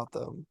talk about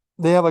them.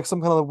 They have like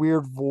some kind of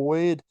weird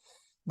void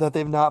that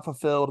they've not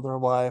fulfilled in their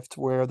life to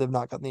where they've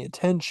not gotten the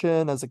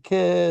attention as a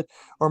kid,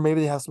 or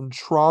maybe they have some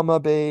trauma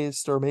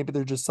based, or maybe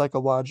they're just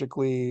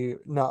psychologically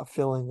not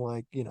feeling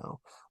like,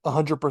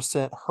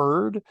 100%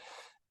 heard.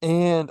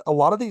 And a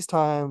lot of these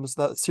times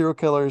that serial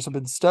killers have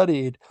been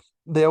studied,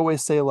 they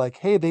always say, like,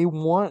 hey, they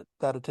want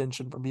that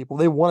attention from people.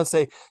 They want to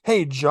say,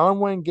 hey, John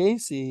Wayne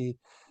Gacy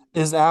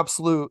is an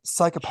absolute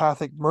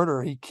psychopathic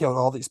murderer. He killed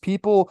all these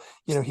people.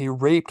 He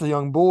raped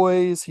young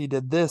boys. He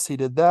did this. He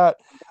did that.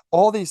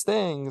 All these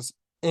things.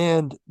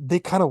 And they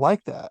kind of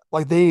like that.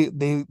 Like they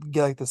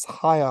get like this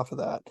high off of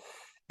that.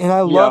 And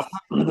I love Yeah.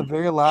 how in the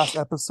very last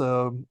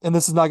episode, and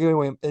this is not giving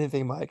away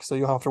anything, Mike, so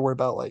you don't have to worry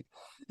about like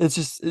this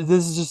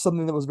is just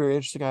something that was very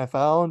interesting I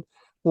found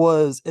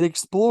was it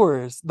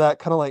explores that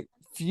kind of like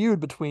feud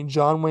between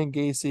John Wayne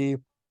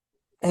Gacy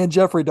and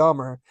Jeffrey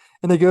Dahmer.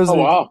 And it goes Oh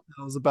into wow.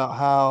 details about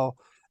how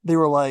they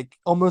were like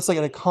almost like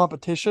in a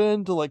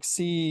competition to like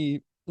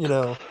see,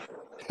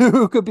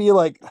 who could be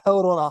like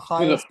held on a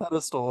highest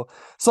pedestal.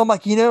 So I'm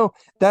like,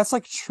 that's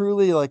like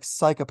truly like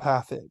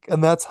psychopathic.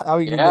 And that's how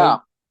you know Yeah.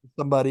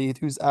 somebody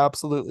who's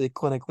absolutely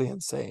clinically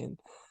insane.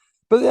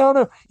 But I don't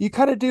know. You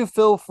kind of do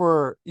feel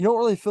for, you don't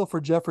really feel for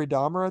Jeffrey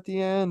Dahmer at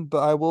the end, but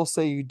I will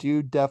say you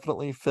do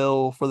definitely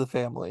feel for the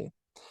family.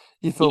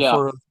 You feel Yeah.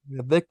 for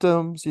the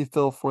victims, you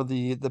feel for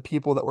the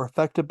people that were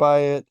affected by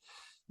it,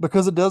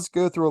 because it does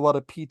go through a lot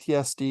of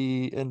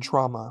PTSD and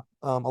trauma.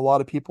 A lot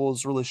of people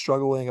is really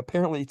struggling,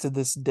 apparently to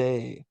this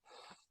day,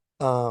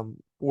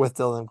 with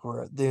Dylan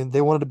Court.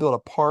 They wanted to build a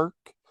park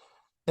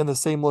in the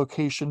same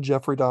location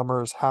Jeffrey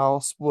Dahmer's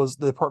house was,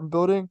 the apartment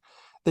building.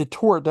 They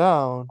tore it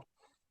down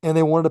and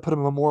they wanted to put a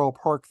memorial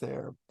park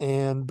there.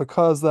 And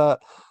because that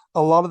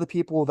a lot of the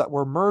people that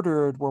were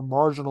murdered were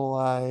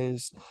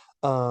marginalized,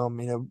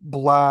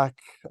 black,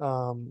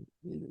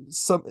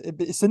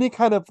 it's any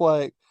kind of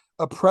like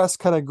oppressed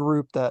kind of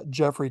group that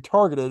Jeffrey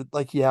targeted,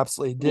 like he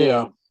absolutely did.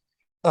 Yeah.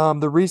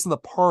 The reason the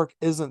park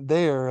isn't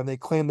there, and they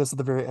claim this at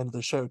the very end of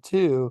the show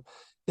too,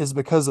 is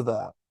because of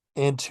that.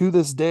 And to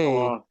this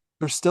day,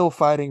 they're still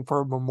fighting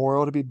for a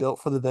memorial to be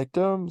built for the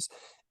victims.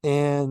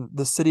 And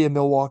the city of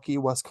Milwaukee,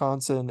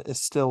 Wisconsin,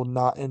 is still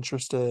not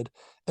interested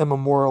in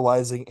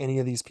memorializing any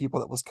of these people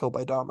that was killed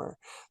by Dahmer.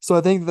 So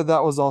I think that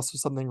that was also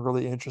something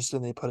really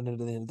interesting they put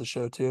into the end of the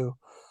show too.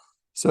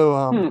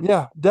 So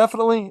yeah,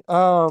 definitely.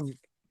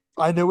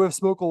 I know we've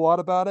spoke a lot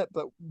about it,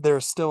 but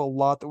there's still a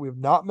lot that we've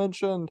not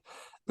mentioned.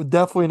 But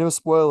definitely no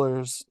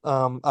spoilers at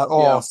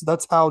all. Yeah. So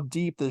that's how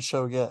deep this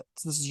show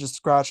gets. This is just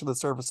scratching the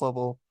surface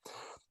level.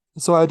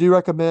 So I do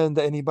recommend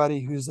that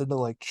anybody who's into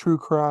like true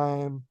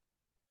crime,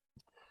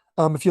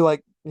 if you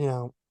like,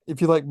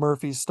 if you like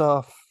Murphy's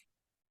stuff,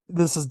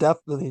 this is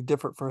definitely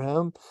different for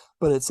him,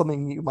 but it's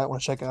something you might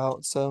want to check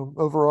out. So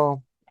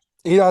overall,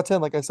 8 out of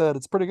 10, like I said,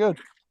 it's pretty good.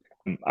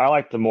 I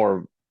like the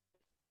more.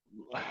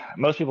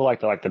 Most people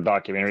like the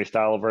documentary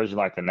style version,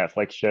 like the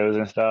Netflix shows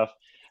and stuff.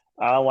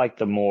 I like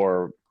the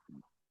more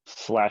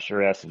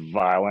slasher-esque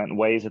violent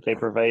ways that they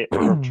portray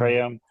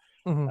them.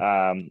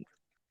 Mhm.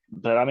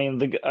 But I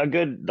mean, a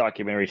good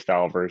documentary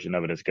style version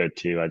of it is good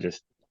too.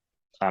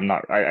 I'm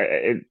not.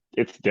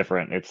 It's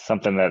different. It's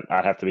something that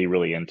I'd have to be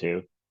really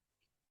into.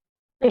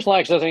 Chris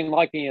Lax doesn't even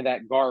like any of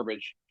that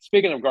garbage.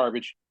 Speaking of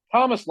garbage,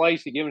 Thomas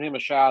Lacey giving him a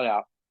shout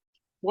out.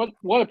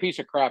 What a piece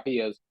of crap he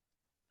is.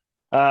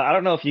 I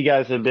don't know if you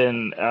guys have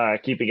been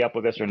keeping up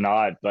with this or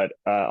not, but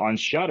on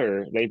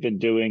Shudder, they've been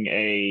doing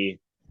a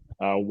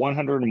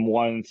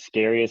 101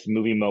 scariest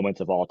movie moments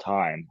of all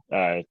time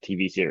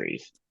TV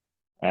series.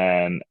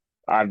 And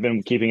I've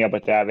been keeping up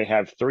with that. They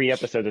have 3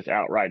 episodes that's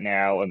out right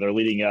now, and they're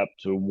leading up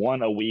to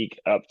one a week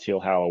up till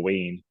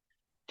Halloween,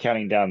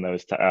 counting down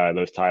those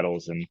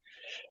titles. And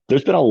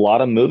there's been a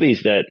lot of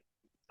movies that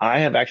I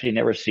have actually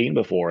never seen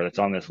before that's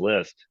on this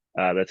list.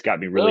 That's got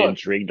me really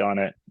intrigued on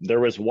it. There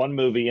was one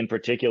movie in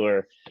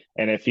particular,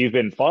 and if you've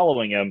been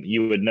following them,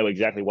 you would know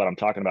exactly what I'm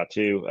talking about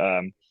too.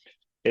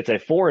 It's a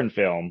foreign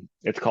film.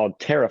 It's called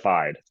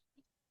Terrified.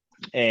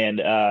 And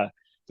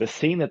the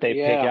scene that they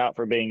pick out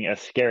for being a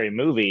scary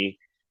movie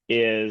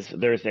is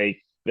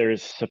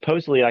there's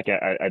supposedly like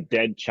a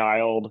dead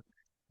child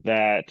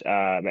that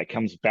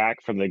comes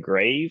back from the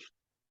grave,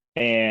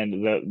 and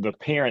the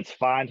parents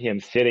find him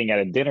sitting at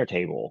a dinner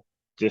table,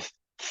 just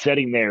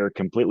sitting there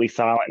completely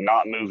silent,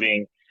 not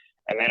moving,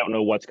 and they don't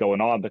know what's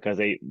going on because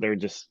they're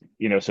just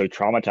so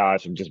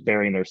traumatized from just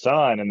burying their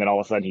son, and then all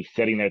of a sudden he's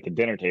sitting there at the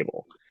dinner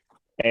table,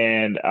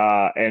 and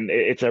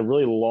it's a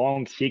really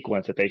long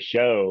sequence that they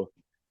show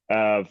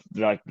of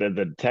like the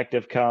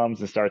detective comes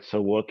and starts to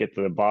look at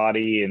the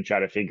body and try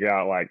to figure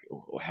out like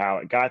how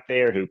it got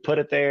there, who put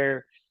it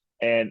there,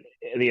 and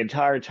the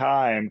entire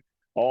time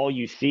all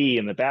you see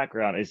in the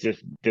background is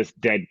just this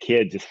dead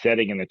kid just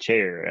sitting in the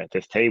chair at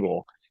this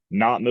table,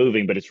 not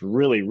moving, but it's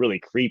really, really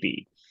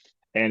creepy.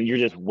 And you're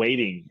just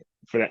waiting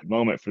for that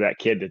moment for that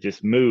kid to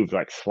just move,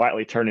 like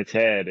slightly turn its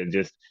head and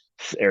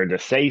or to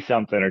say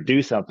something or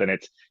do something.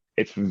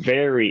 It's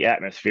very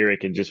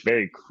atmospheric and just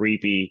very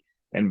creepy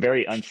and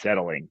very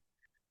unsettling.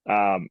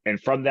 And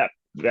from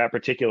that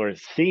particular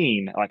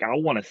scene, like I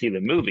want to see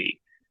the movie.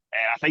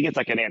 And I think it's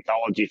like an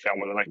anthology film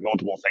where like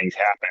multiple things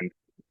happen.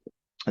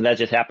 And that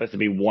just happens to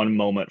be one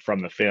moment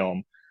from the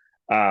film.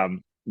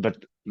 But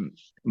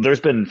there's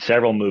been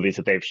several movies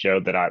that they've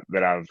showed that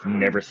I've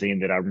never seen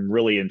that I'm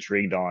really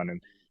intrigued on,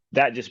 and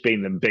that just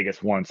being the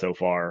biggest one so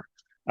far.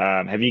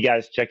 Have you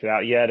guys checked it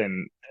out yet?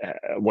 And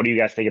what do you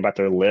guys think about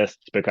their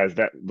lists? Because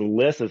the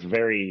list is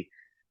very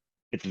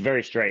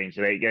strange.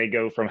 They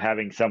go from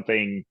having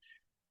something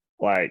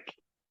like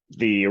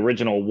the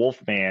original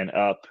Wolfman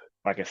up,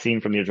 like a scene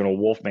from the original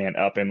Wolfman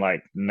up in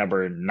like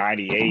number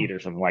 98 or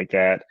something like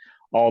that,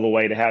 all the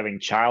way to having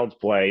Child's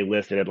Play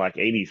listed at like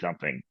 80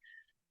 something.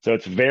 So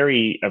it's a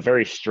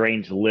very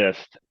strange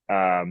list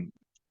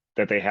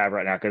that they have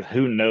right now, because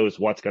who knows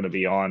what's going to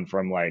be on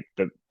from like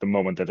the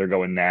moment that they're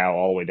going now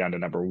all the way down to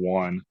number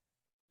 1.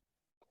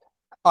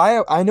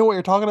 I know what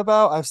you're talking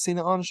about. I've seen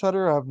it on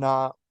Shudder. I've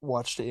not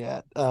watched it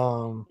yet.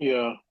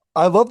 Yeah.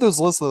 I love those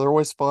lists though. They're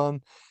always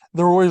fun.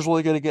 They're always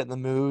really good to get in the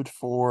mood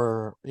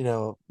for,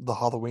 the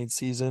Halloween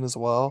season as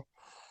well.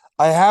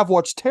 I have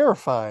watched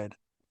Terrified,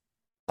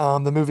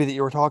 the movie that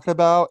you were talking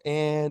about,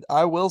 and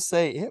I will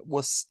say it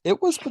was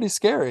pretty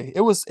scary.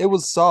 It was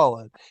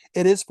solid.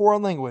 It is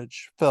foreign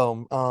language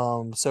film.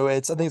 So I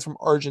think it's from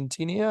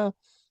Argentina.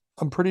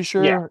 I'm pretty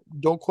sure. Yeah.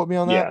 Don't quote me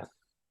on that.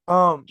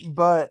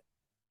 But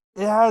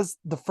it has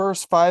the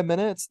first 5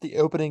 minutes, the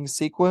opening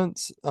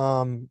sequence,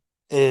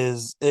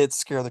 it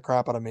scared the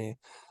crap out of me.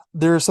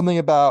 There's something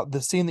about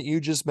the scene that you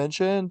just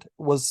mentioned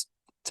was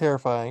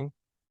terrifying.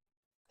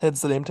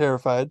 Hence the name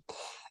Terrified.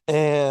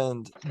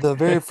 And the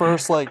very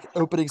first like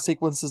opening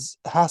sequences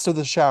has to do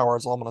the shower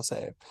is all I'm gonna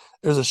say.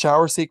 There's a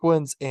shower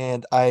sequence,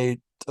 and oh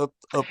my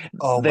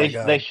They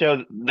god. show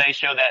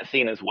that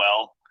scene as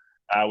well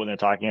when they're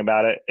talking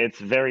about it. It's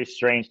very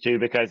strange too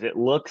because it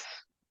looks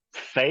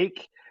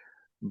fake,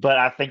 but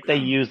I think they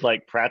use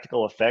like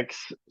practical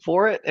effects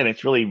for it, and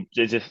it's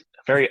just a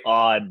very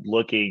odd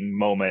looking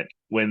moment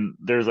when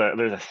there's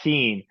a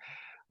scene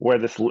where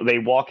they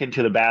walk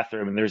into the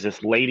bathroom and there's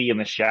this lady in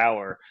the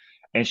shower,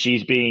 and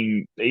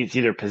it's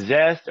either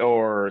possessed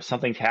or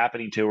something's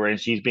happening to her, and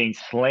she's being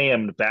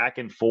slammed back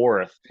and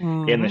forth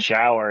in the Mhm.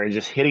 shower and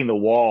just hitting the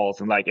walls,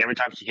 and like every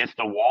time she hits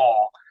the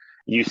wall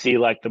you see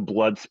like the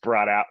blood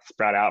sprout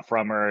out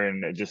from her,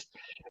 and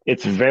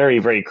it's very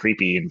very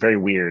creepy and very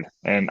weird,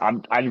 and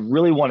I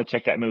really want to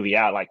check that movie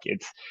out. Like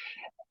it's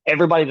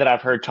everybody that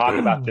I've heard talk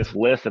about this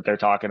list that they're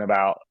talking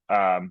about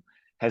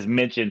has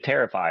mentioned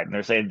Terrified, and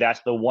they're saying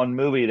that's the one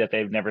movie that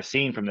they've never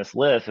seen from this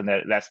list, and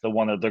that's the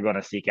one that they're going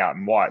to seek out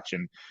and watch.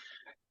 And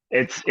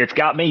it's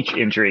got me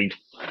intrigued.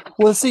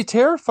 Well, see,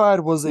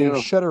 Terrified was a Yeah.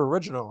 Shudder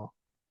original.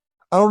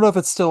 I don't know if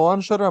it's still on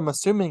Shudder. I'm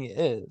assuming it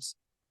is.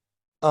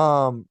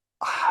 Um,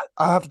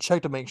 I have to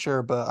check to make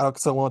sure, but I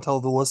don't want to tell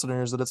the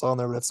listeners that it's on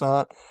there, but it's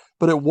not.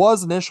 But it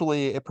was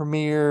initially, it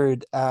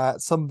premiered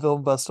at some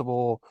film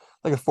festival,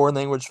 like a foreign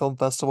language film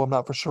festival. I'm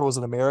not for sure it was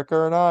in America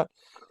or not.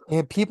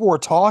 And people were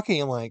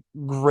talking like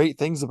great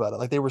things about it.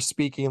 Like they were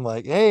speaking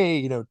like,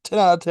 hey, 10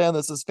 out of 10,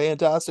 this is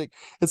fantastic.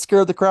 It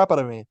scared the crap out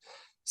of me.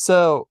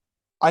 So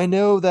I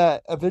know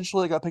that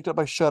eventually it got picked up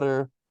by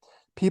Shudder.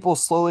 People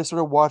slowly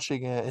started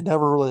watching it. It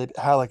never really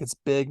had like its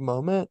big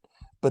moment,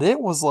 but it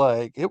was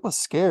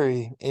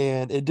scary,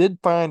 and it did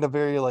find a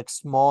very like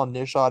small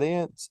niche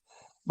audience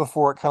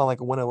before it kind of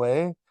like went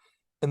away.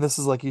 And this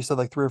is like you said,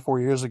 like 3 or 4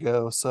 years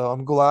ago. So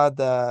I'm glad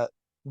that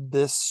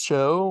this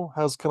show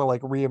has kind of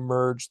like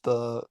reemerged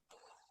the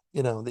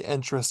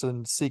interest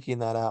in seeking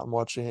that out and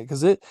watching it,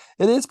 because it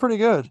is pretty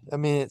good. I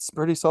mean, it's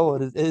pretty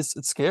solid. It's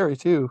scary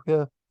too.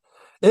 Yeah.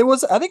 I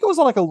think it was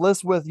on like a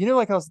list with,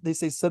 like how they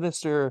say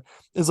Sinister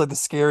is like the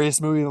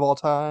scariest movie of all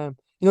time.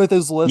 Like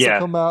those lists that Yeah,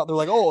 come out, they're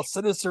like, oh,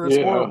 Sinister is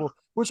Yeah. horrible.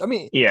 Which I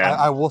mean, yeah,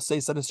 I will say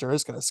Sinister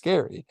is kind of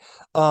scary.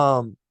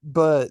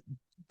 But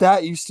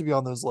that used to be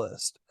on those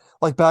lists.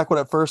 Like back when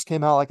it first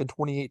came out, like in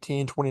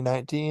 2018,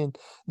 2019,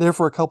 there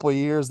for a couple of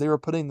years, they were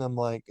putting them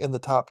like in the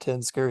top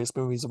 10 scariest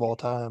movies of all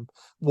time.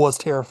 Was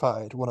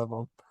Terrified one of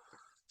them.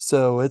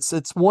 So it's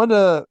one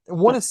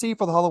to see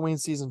for the Halloween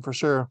season for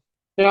sure.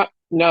 Yeah.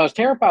 No, is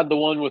Terrified the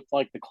one with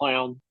like the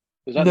clown?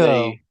 Is that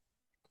No.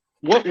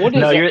 what is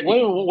no, that?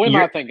 What am I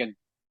you're thinking?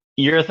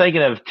 you're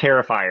thinking of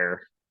Terrifier.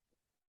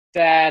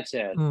 That's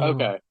it.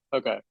 Mhm.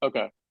 Okay.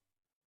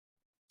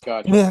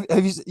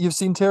 Gotcha. You've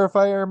seen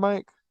Terrifier,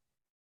 Mike?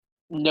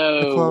 The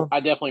No, clone? I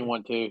definitely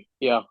want to.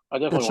 Yeah, I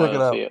Go definitely check want it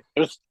to see out. it.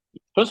 It's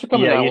supposed to be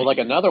coming Yeah, out with like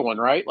another one,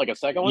 right? Like a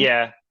second one?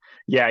 yeah,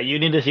 yeah. You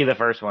need to see the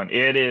first one.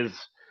 It is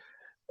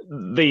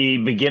the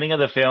beginning of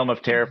the film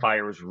of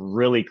Terrifier was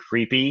really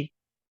creepy,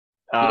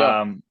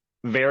 Yeah. um,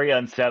 very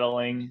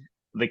unsettling.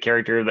 The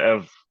character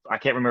of I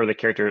can't remember the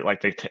character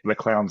like the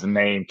clown's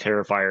name,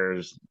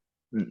 Terrifier's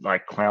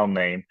like clown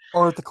name,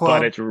 Or the but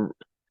clone? it's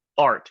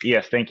Art.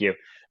 Yes, thank you.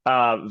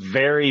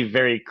 Very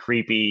very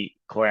creepy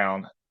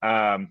clown.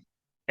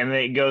 And then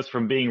it goes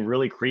from being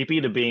really creepy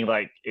to being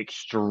like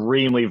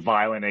extremely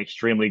violent,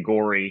 extremely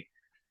gory,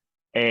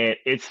 and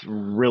it's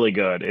really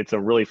good. It's a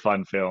really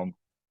fun film.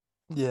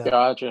 Yeah,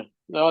 Gotcha.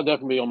 That'll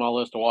definitely be on my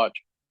list to watch.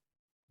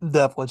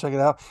 definitely check it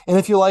out. And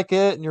if you like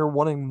it and you're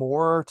wanting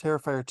more,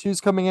 Terrifier 2 is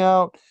coming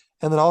out.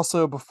 And then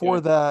also before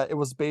Okay. that, it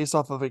was based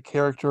off of a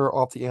character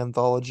off the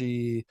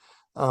anthology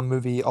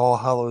movie All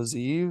Hallows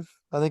Eve,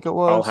 I think it All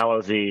was.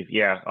 Hallows Eve,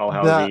 yeah, All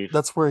Hallows Eve.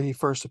 That's where he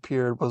first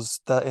appeared, was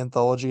that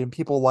anthology, and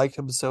people liked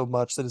him so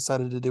much they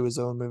decided to do his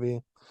own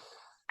movie.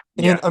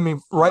 And Yeah, I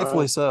mean,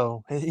 rightfully Right.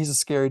 so. He's a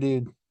scary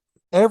dude.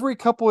 Every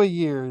couple of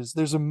years,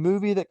 there's a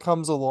movie that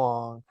comes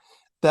along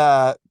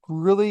that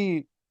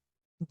really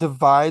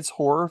divides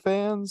horror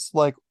fans.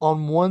 Like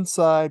on one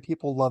side,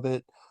 people love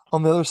it.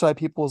 On the other side,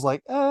 people is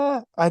like,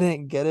 I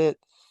didn't get it.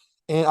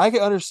 And I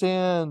can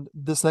understand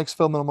this next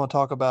film that I'm going to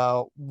talk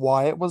about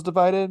why it was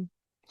divided.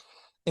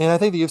 And I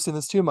think that you've seen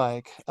this too,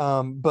 Mike.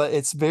 But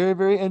it's very,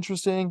 very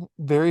interesting,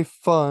 very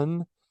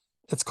fun.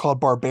 It's called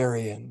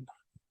Barbarian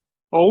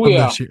Oh from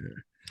yeah. this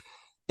year.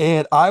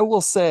 And I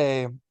will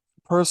say,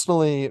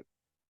 personally,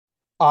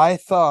 I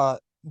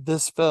thought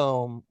this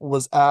film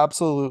was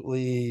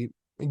absolutely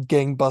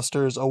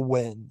gangbusters, a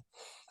win.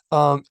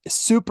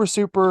 Super,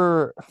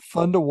 super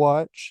fun to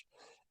watch.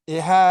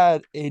 It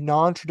had a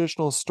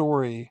non-traditional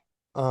story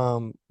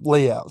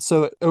layout.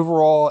 So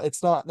overall,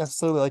 it's not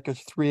necessarily like a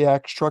 3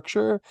 act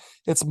structure.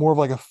 It's more of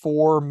like a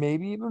 4,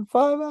 maybe even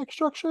 5 act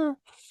structure.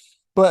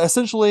 But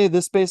essentially,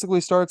 this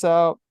basically starts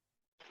out.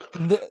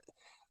 th-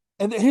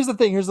 and here's the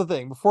thing. Here's the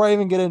thing. Before I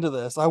even get into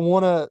this, I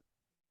want to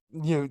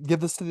give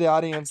this to the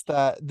audience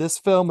that this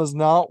film is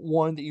not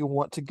one that you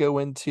want to go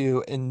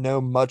into and know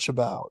much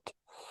about.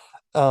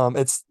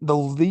 It's the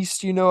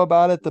least you know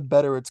about it, the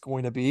better it's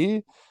going to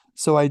be.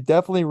 So I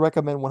definitely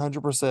recommend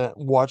 100%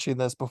 watching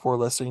this before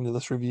listening to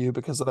this review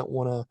because I don't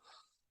want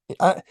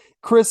to.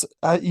 Chris,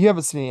 you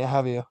haven't seen it,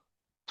 have you?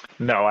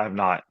 No, I have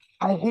not.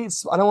 I don't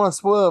want to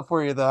spoil it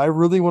for you though. I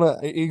really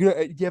want to.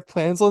 You have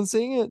plans on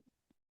seeing it?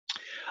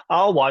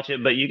 I'll watch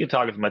it, but you can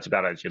talk as much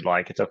about it as you'd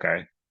like. It's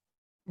okay.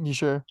 You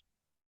sure?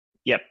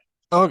 Yep.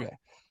 Okay.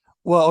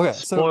 Well, okay.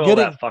 So Spoil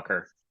that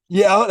fucker.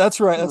 yeah, oh,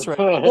 that's right. That's right.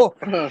 Well,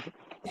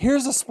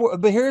 here's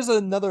but here's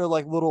another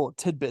like little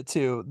tidbit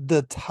too.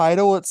 The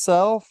title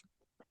itself,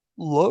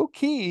 low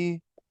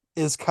key,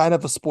 is kind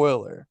of a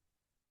spoiler.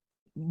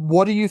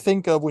 What do you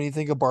think of when you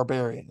think of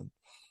Barbarian?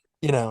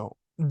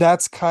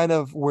 That's kind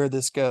of where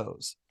this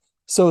goes.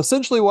 So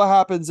essentially what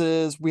happens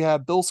is we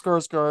have Bill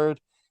Skarsgård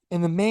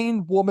and the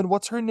main woman,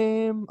 what's her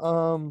name?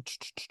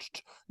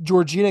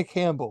 Georgina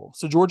Campbell.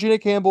 So Georgina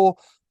Campbell,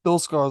 Bill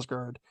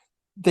Skarsgård.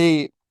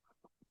 They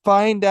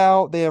find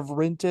out they have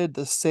rented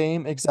the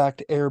same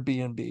exact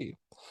Airbnb.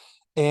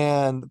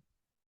 And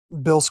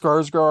Bill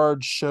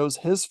Skarsgård shows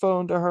his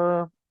phone to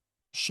her.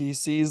 She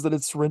sees that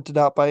it's rented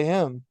out by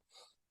him.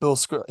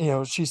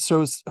 She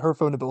shows her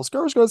phone to Bill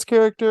Skarsgård's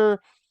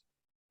character.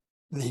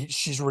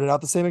 She's rented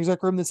out the same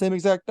exact room the same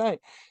exact night.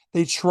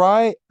 They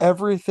try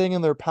everything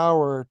in their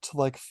power to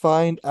like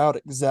find out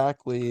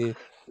exactly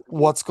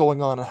what's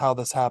going on and how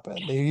this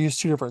happened. They use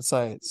two different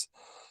sites.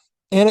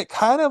 And it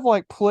kind of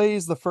like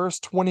plays the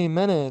first 20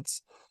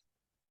 minutes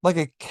like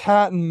a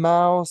cat and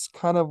mouse,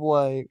 kind of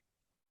like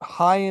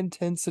high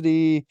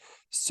intensity,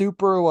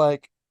 super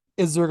like,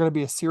 is there going to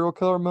be a serial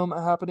killer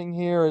moment happening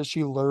here? Is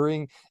he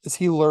luring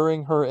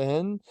her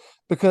in?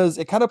 Because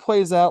it kind of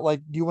plays out like,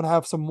 do you want to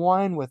have some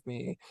wine with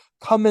me?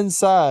 Come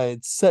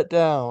inside, sit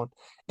down.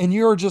 And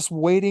you're just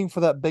waiting for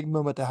that big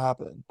moment to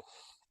happen.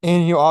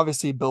 And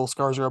obviously Bill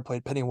Skarsgård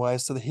played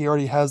Pennywise, so that he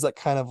already has that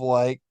kind of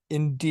like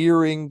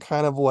endearing,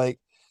 kind of like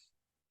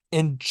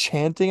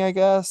enchanting, I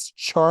guess,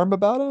 charm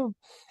about him.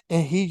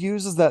 And he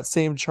uses that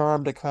same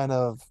charm to kind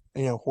of,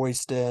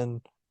 hoist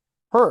in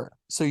her.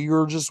 So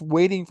you're just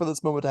waiting for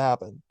this moment to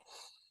happen.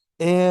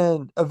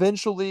 And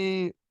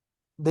eventually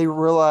they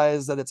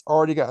realize that it's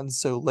already gotten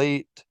so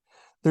late.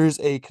 There's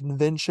a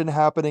convention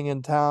happening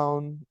in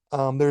town.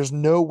 There's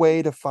no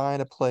way to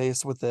find a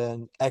place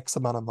within X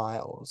amount of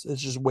miles.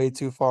 It's just way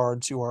too far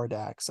and too hard to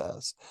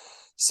access.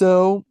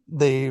 So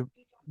they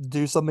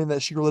do something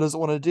that she really doesn't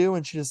want to do,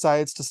 and she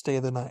decides to stay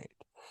the night.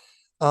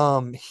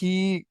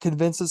 He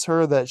convinces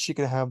her that she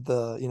can have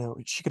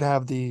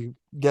the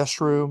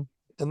guest room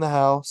in the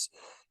house.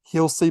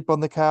 He'll sleep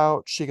on the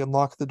couch. She can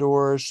lock the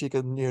door. She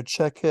can,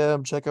 check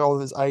all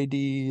of his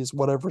IDs,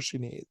 whatever she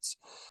needs.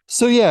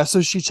 So yeah,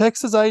 so she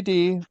checks his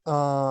ID.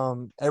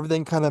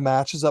 Everything kind of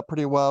matches up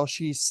pretty well.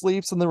 She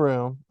sleeps in the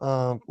room,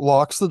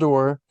 locks the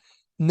door.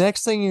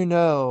 Next thing you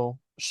know,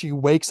 she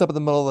wakes up in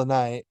the middle of the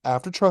night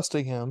after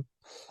trusting him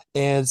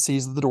and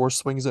sees that the door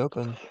swings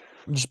open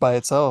just by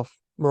itself,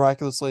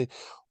 miraculously.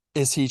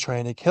 Is he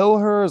trying to kill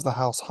her? Is the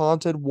house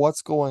haunted?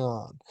 What's going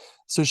on?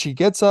 So she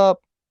gets up,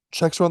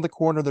 checks around the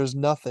corner. There's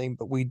nothing,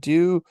 but we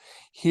do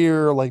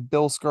hear like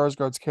Bill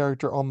Skarsgård's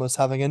character almost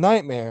having a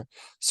nightmare.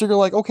 So you're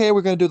like, okay,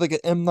 we're gonna do like an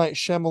M. Night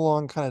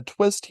Shyamalan kind of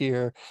twist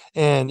here,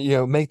 and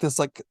make this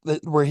like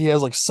where he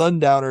has like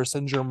sundowner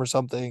syndrome or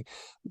something.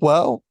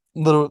 Well,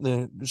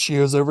 she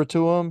goes over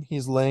to him.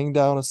 He's laying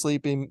down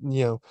asleep,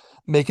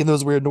 making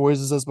those weird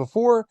noises as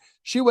before.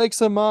 She wakes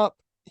him up.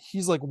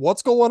 He's like,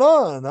 what's going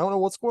on? I don't know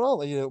what's going on.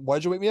 Like,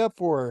 why'd you wake me up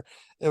for?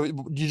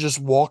 You just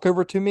walk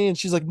over to me? And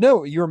she's like,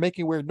 no, you're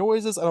making weird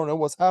noises. I don't know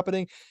what's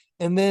happening.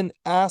 And then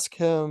ask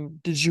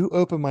him, did you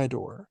open my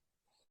door?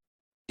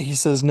 He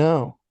says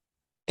no.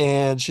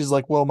 And she's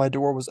like, well, my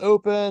door was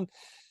open.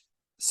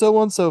 So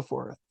on and so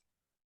forth.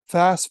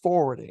 Fast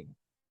forwarding.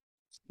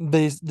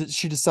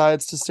 She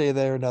decides to stay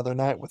there another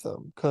night with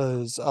him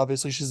because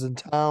obviously she's in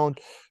town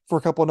for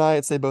a couple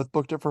nights. They both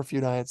booked it for a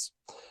few nights.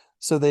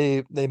 So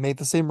they make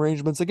the same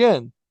arrangements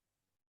again.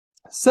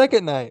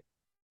 Second night,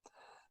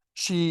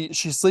 she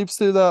sleeps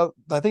through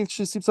I think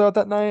she sleeps out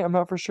that night. I'm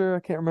not for sure. I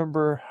can't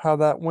remember how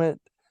that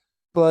went,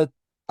 but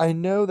I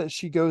know that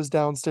she goes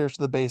downstairs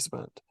to the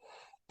basement.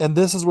 And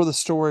this is where the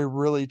story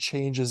really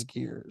changes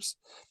gears.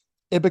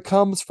 It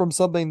becomes from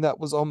something that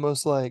was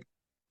almost like,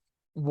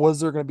 was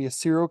there going to be a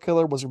serial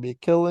killer? Was there going to be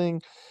a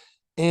killing?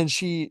 And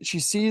she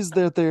sees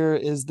that there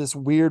is this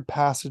weird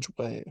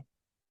passageway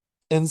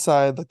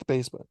inside like the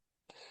basement.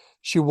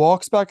 She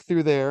walks back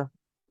through there,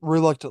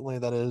 reluctantly,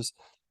 that is,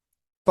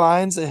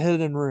 finds a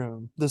hidden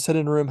room. This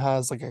hidden room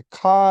has like a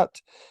cot.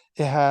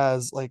 It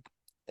has like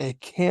a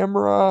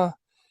camera.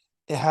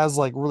 It has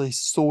like really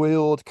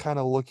soiled, kind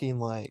of looking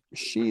like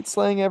sheets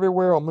laying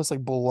everywhere, almost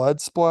like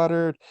blood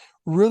splattered.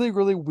 Really,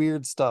 really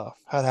weird stuff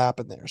had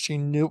happened there. She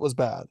knew it was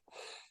bad.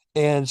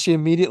 And she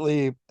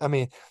immediately,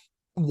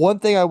 one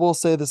thing I will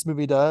say this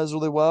movie does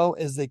really well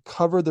is they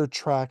cover their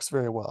tracks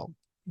very well.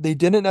 They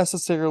didn't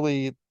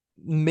necessarily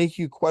make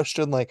you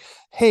question like,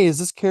 hey, is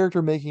this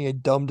character making a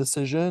dumb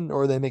decision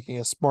or are they making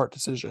a smart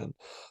decision?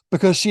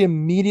 Because she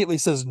immediately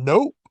says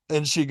nope,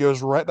 and she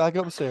goes right back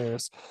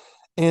upstairs.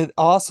 And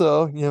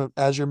also,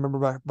 as you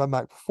remember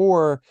back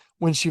before,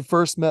 when she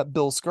first met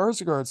Bill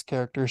Skarsgård's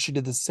character, she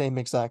did the same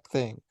exact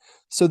thing.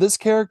 So this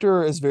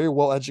character is very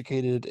well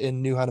educated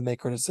and knew how to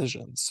make her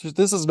decisions. So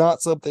this is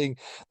not something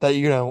that,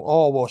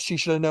 oh, well, she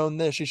should have known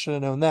this, she should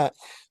have known that,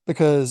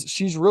 because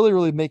she's really,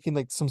 really making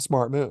like some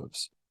smart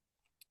moves.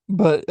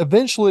 But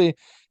eventually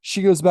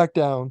she goes back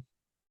down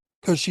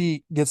because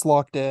she gets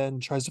locked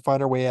in, tries to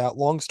find her way out.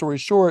 Long story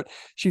short,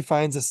 she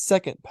finds a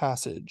second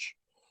passage.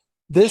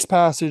 This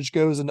passage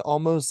goes into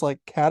almost like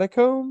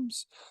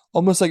catacombs,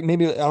 almost like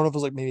maybe, I don't know if it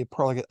was like maybe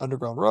probably like an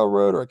underground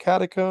railroad or a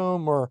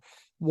catacomb or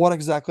what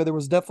exactly. There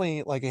was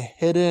definitely like a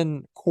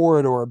hidden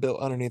corridor built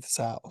underneath this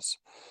house.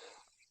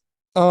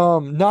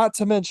 Not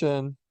to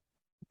mention,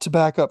 to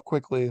back up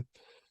quickly,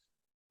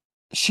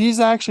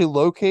 she's actually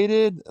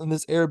located in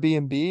this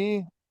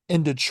Airbnb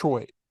in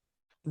Detroit.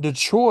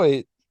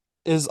 Detroit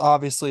is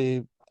obviously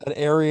an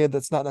area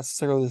that's not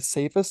necessarily the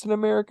safest in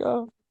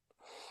America.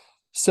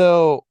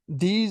 So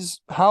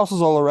these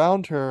houses all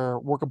around her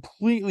were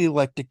completely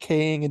like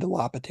decaying and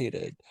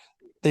dilapidated.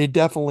 They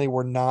definitely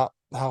were not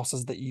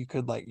houses that you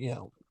could like,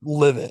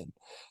 live in.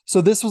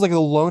 So this was like a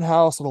lone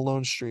house on a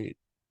lone street.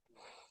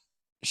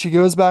 She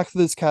goes back to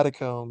these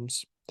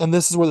catacombs, and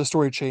this is where the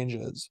story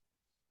changes.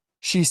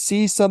 She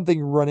sees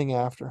something running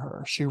after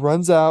her. She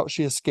runs out,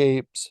 she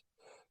escapes,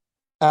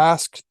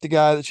 asks the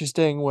guy that she's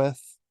staying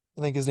with,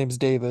 I think his name's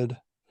David,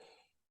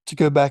 to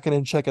go back in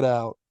and check it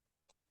out.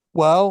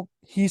 Well,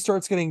 he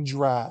starts getting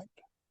dragged.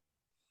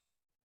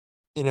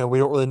 We don't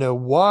really know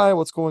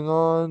what's going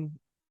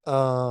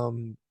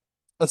on.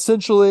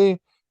 Essentially,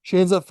 she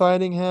ends up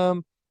finding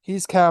him.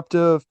 He's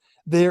captive.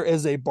 There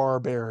is a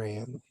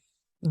barbarian.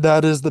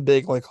 That is the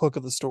big like hook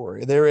of the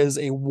story. There is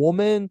a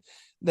woman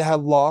that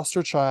had lost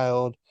her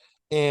child,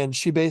 and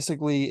she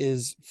basically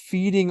is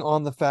feeding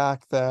on the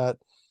fact that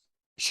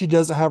she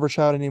doesn't have her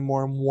child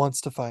anymore and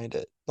wants to find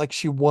it. Like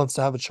she wants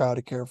to have a child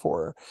to care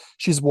for her.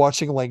 She's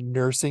watching like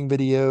nursing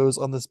videos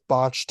on this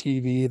botched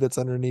TV that's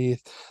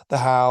underneath the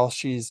house.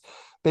 She's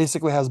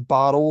basically has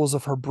bottles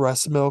of her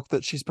breast milk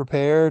that she's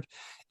prepared.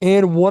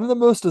 And one of the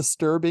most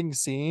disturbing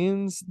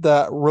scenes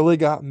that really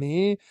got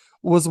me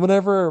was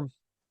whenever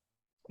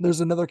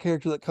there's another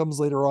character that comes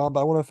later on,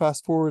 but I want to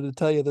fast forward to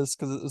tell you this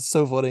because it was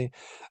so funny.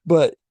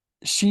 But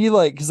he's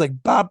like,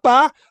 ba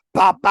ba,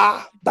 ba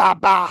ba, ba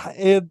ba.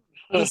 And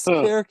this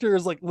character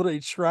is like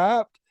literally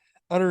trapped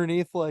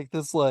underneath like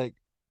this, like,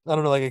 I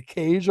don't know, like a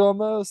cage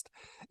almost.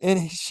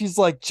 And she's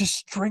like,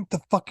 just drink the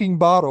fucking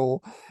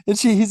bottle. And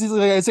he's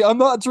like, I say, I'm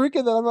not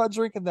drinking that. I'm not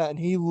drinking that.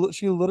 And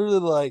she literally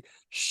like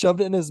shoved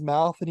it in his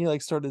mouth, and he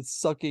like started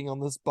sucking on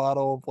this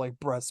bottle of like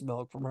breast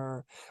milk from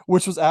her,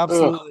 which was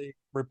absolutely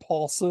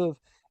repulsive.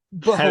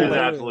 But That is hilarious.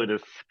 absolutely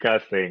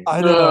disgusting.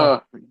 I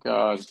know. Oh,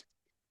 God.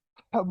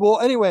 Well,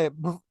 anyway,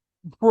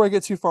 before I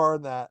get too far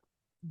on that,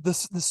 the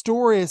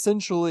story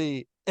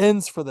essentially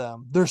ends for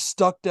them. They're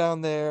stuck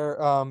down there.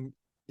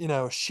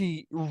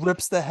 She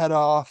rips the head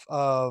off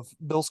of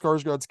Bill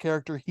Skarsgård's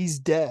character. He's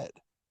dead,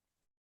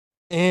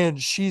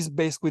 and she's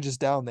basically just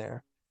down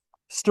there.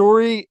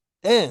 Story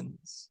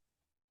ends.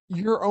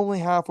 You're only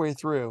halfway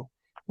through.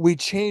 We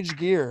change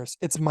gears.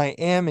 It's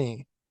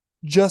Miami.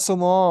 Justin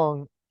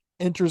Long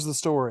enters the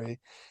story.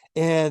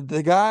 And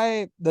the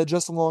guy that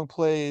Justin Long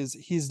plays,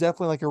 he's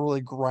definitely like a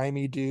really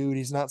grimy dude.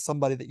 He's not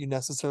somebody that you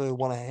necessarily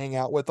want to hang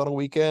out with on a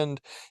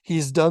weekend.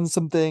 He's done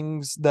some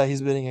things that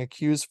he's been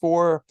accused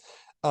for.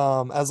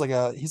 He's like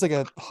a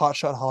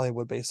hotshot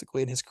Hollywood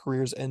basically, and his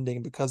career's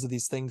ending because of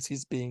these things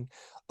he's being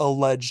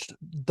alleged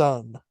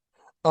done.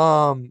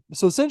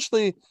 So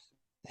essentially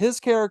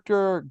his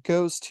character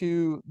goes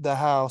to the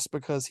house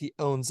because he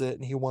owns it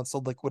and he wants to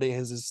liquidate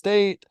his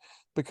estate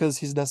because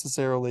he's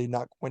necessarily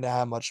not going to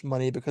have much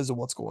money because of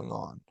what's going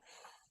on.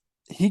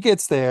 He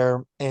gets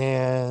there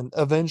and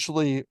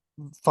eventually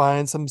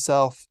finds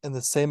himself in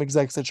the same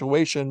exact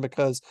situation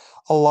because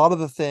a lot of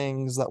the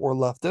things that were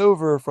left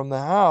over from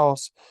the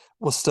house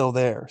was still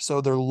there. So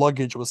their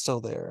luggage was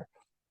still there.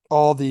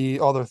 All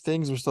their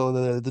things were still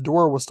there. The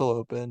door was still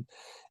open.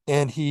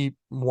 And he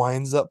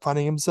winds up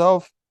finding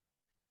himself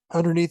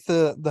underneath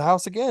the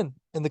house again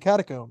in the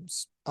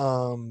catacombs.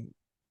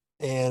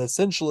 And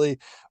essentially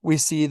we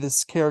see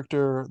this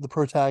character, the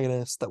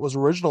protagonist that was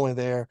originally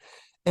there,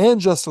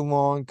 and Justin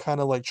Long kind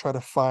of like try to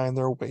find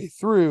their way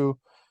through.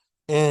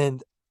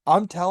 And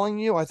I'm telling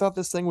you, I thought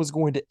this thing was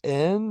going to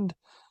end,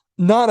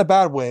 not in a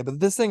bad way, but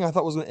this thing I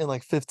thought was going to end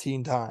like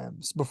 15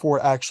 times before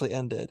it actually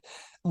ended.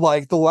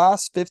 Like the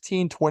last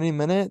 15-20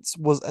 minutes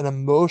was an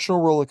emotional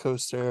roller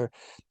coaster.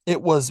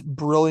 It was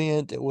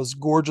brilliant. It was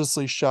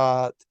gorgeously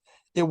shot.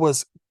 It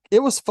was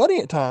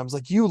funny at times.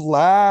 Like you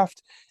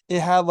laughed. It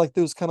had like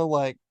those kind of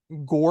like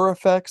gore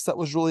effects that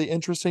was really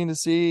interesting to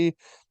see.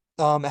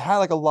 It had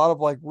like a lot of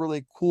like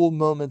really cool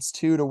moments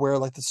too, to where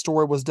like the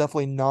story was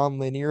definitely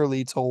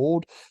non-linearly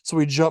told. So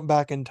we jump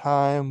back in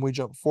time, we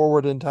jump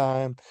forward in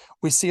time,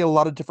 We see a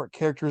lot of different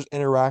characters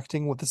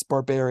interacting with this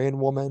barbarian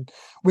woman.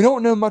 We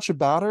don't know much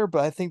about her,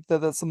 but I think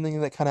that that's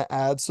something that kind of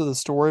adds to the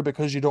story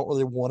because you don't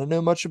really want to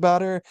know much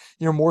about her.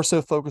 You're more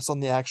so focused on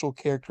the actual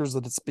characters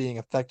that it's being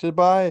affected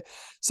by.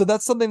 So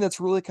that's something that's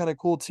really kind of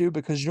cool too,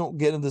 because you don't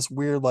get in this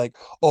weird, like,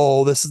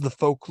 oh, this is the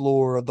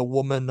folklore of the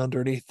woman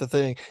underneath the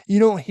thing. You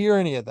don't hear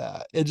any of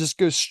that. It just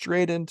goes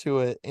straight into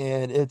it,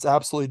 and it's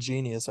absolutely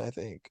genius, I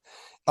think.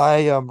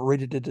 I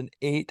rated it an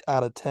 8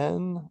 out of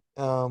 10.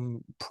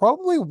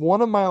 Probably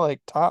one of my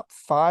like top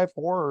 5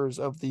 horrors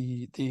of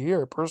the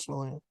year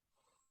personally.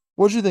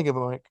 What'd you think of it,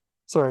 Mike?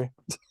 Sorry.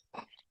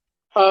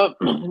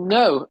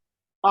 No,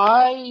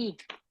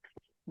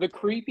 the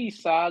creepy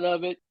side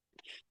of it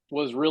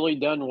was really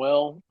done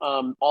well.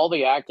 All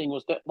the acting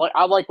was like,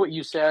 I like what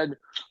you said.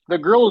 The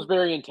girl is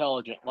very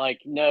intelligent.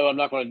 Like, no, I'm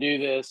not going to do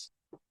this.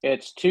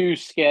 It's too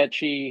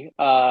sketchy.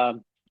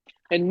 And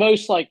in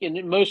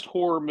most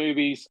horror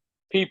movies,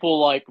 people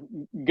like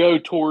go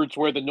towards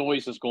where the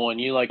noise is going.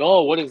 You're like,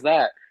 oh, what is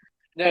that?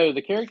 No,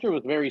 the character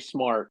was very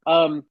smart.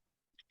 I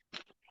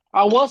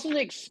wasn't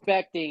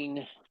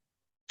expecting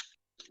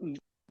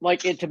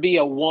like it to be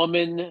a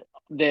woman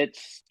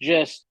that's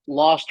just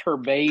lost her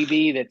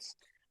baby, that's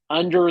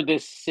under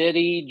this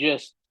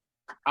city.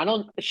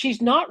 She's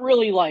not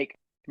really like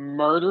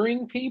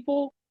murdering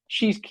people.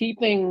 She's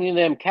keeping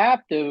them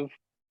captive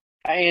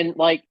and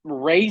like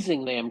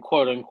raising them,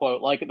 quote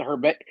unquote, like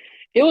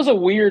it was a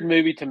weird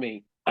movie to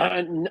me.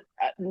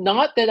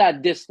 Not that I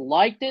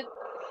disliked it,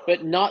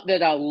 but not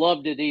that I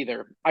loved it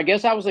either. I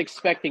guess I was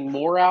expecting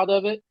more out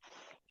of it,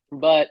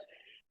 but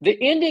the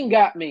ending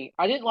got me.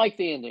 I didn't like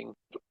the ending.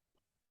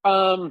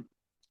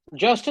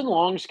 Justin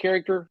Long's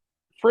character,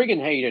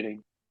 friggin' hated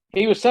him.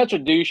 He was such a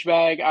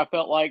douchebag, I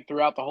felt like,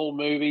 throughout the whole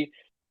movie.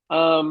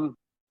 I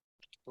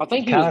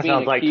think he Kind was of being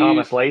sounds like accused.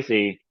 Thomas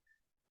Lacey.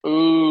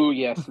 Ooh,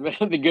 yes,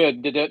 the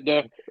good.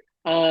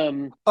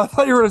 I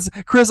thought you were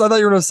gonna, Chris. I thought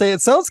you were going to say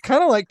it sounds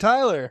kind of like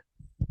Tyler.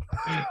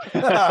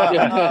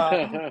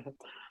 It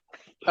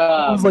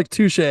was like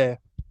touche.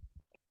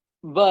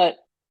 But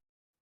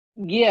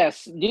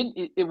yes,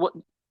 didn't it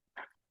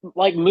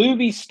like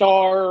movie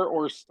star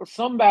or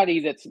somebody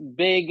that's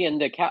big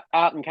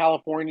out in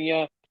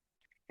California,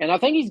 and I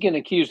think he's getting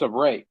accused of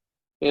rape,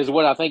 is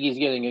what I think he's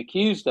getting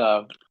accused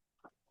of.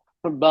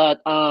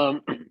 But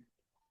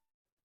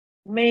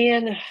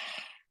man,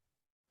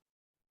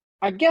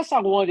 I guess I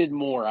wanted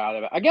more out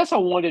of it. I guess I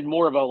wanted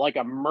more of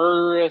a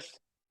murderous,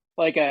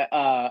 like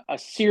a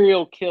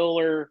serial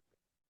killer.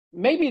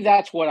 Maybe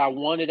that's what I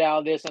wanted out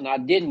of this, and I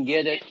didn't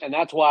get it, and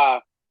that's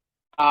why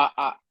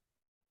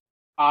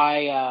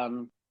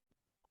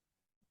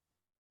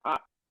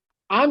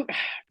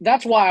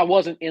that's why I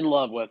wasn't in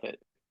love with it.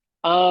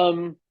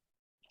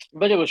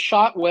 But it was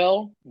shot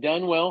well,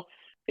 done well.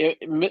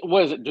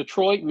 What is it?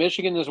 Detroit,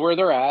 Michigan is where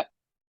they're at.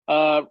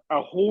 A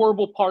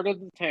horrible part of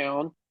the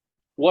town.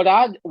 What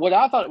I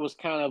thought was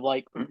kind of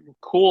like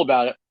cool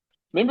about it.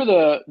 Remember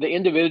the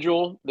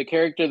individual, the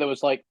character that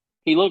was like,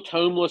 he looked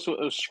homeless,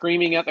 was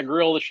screaming at the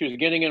girl that she was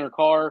getting in her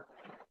car,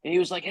 and he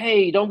was like,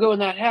 "Hey, don't go in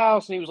that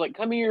house." And he was like,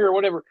 "Come here," or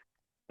whatever.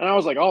 And I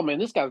was like, "Oh man,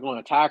 this guy's going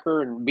to attack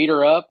her and beat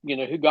her up." You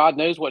know, who God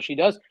knows what she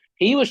does.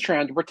 He was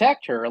trying to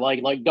protect her,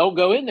 like don't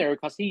go in there,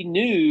 because he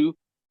knew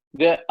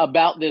that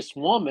about this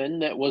woman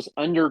that was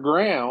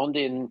underground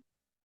in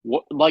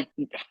what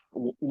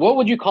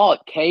would you call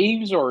it,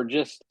 caves or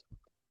just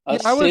a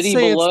I would city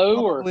say it's below,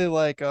 or probably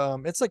like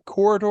it's like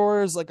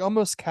corridors, like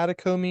almost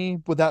catacomby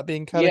without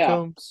being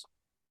catacombs.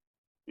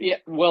 yeah,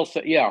 well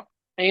said, yeah.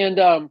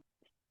 And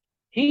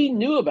he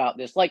knew about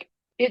this. Like,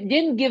 it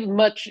didn't give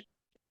much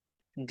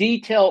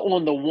detail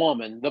on the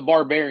woman, the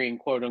barbarian,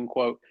 quote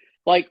unquote.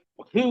 Like,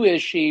 who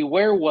is she?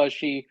 Where was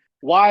she?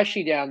 Why is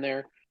she down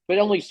there? But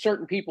only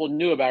certain people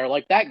knew about her.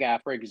 Like that guy,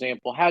 for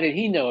example. How did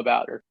he know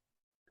about her?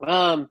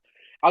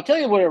 I'll tell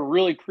you what a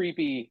really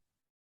creepy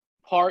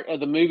part of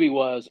the movie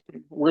was,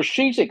 where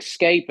she's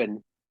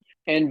escaping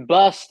and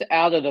busts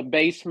out of the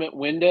basement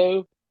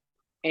window,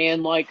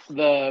 and like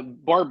the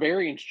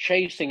barbarian's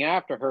chasing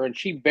after her, and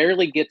she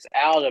barely gets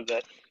out of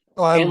it.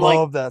 Oh, I And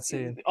love that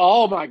scene.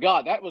 Oh my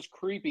God, that was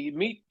creepy.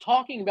 Me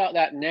talking about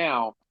that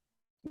now,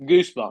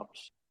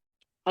 goosebumps.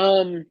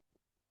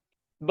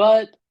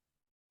 But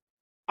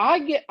I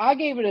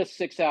gave it a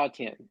 6 out of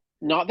 10.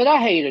 Not that I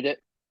hated it.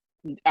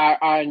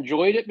 I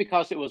enjoyed it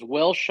because it was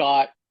well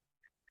shot.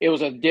 It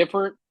was a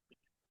different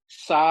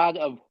side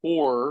of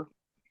horror,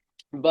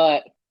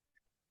 but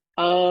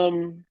I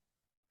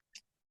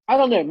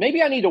don't know.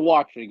 Maybe I need to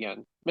watch it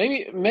again.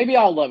 Maybe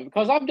I'll love it,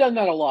 because I've done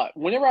that a lot.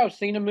 Whenever I've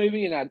seen a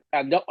movie and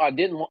I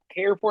didn't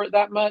care for it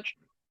that much,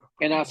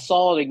 and I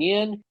saw it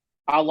again,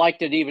 I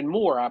liked it even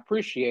more. I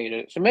appreciated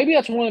it. So maybe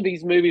that's one of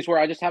these movies where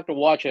I just have to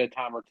watch it a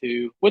time or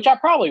two, which I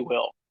probably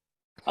will.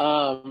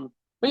 But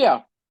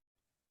yeah.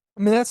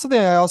 I mean, that's something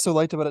I also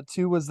liked about it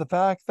too, was the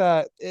fact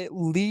that it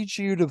leads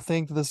you to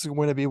think that this is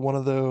going to be one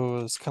of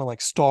those kind of like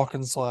stalk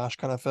and slash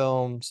kind of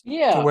films, to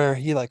Yeah. where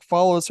he like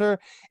follows her,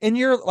 and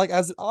you're like,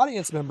 as an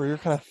audience member, you're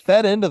kind of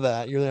fed into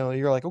that.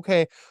 You're like,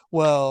 okay,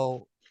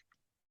 well,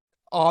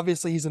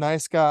 obviously he's a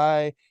nice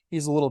guy.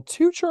 he's a little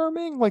too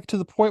charming, like to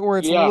the point where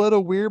it's a Yeah.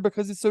 little weird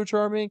because he's so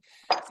charming.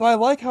 So I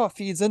like how it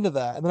feeds into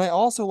that. And then I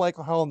also like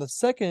how on the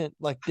second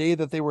like day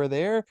that they were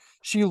there,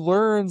 she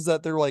learns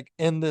that they're like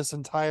in this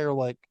entire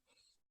like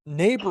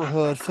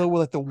neighborhood filled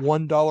with like the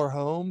 $1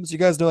 homes. You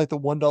guys know like the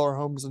 $1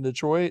 homes in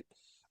Detroit.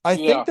 I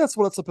Yeah. think that's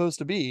what it's supposed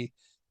to be.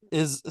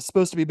 Is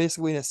supposed to be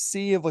basically in a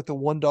sea of like the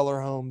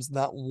 $1 homes,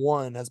 not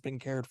one has been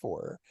cared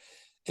for.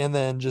 And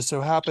then just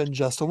so happened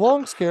Justin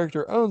Long's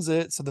character owns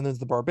it. So then there's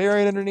the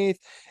Barbarian underneath.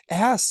 It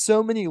has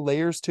so many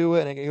layers to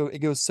it and it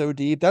goes so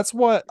deep. That's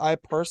what I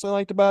personally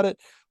liked about it,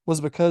 was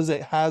because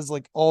it has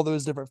like all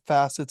those different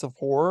facets of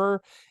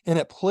horror and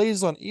it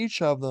plays on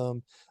each of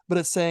them, but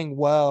it's saying,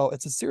 well,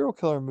 it's a serial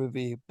killer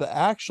movie, but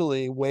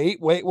actually, wait,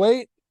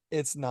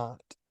 it's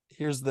not.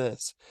 Here's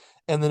this.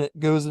 And then it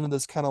goes into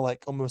this kind of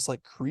like almost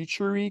like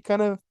creature-y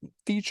kind of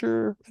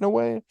feature in a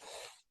way.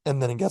 And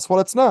then guess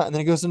what? It's not. And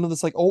then it goes into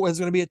this like, oh, it's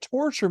going to be a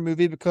torture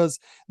movie because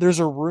there's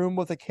a room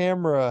with a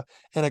camera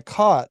and a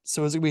cot.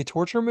 So is it going to be a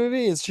torture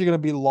movie? Is she going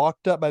to be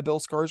locked up by Bill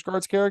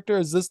Skarsgård's character?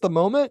 Is this the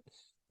moment?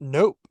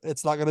 Nope,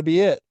 it's not going to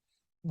be it.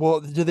 Well,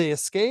 did they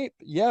escape?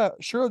 Yeah,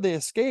 sure they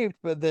escaped,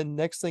 but then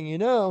next thing you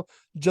know,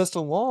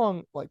 Justin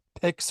Long like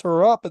picks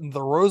her up and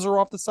throws her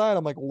off the side.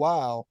 I'm like,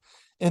 wow.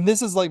 And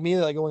this is like me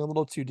like going a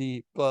little too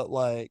deep, but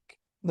like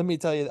let me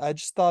tell you, I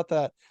just thought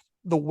that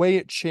the way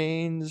it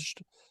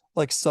changed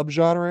like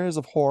subgenres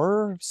of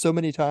horror so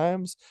many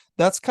times,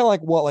 that's kind of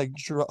like what like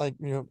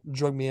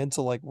drug me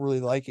into like really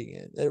liking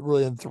it. It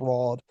really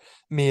enthralled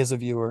me as a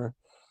viewer.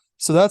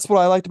 So that's what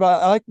I liked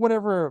about it. I like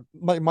whenever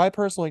my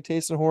personal like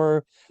taste in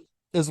horror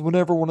is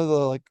whenever one of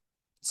the like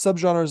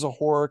subgenres of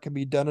horror can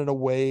be done in a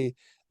way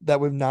that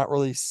we've not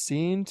really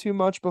seen too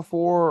much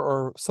before,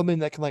 or something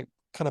that can like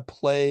kind of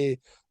play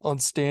on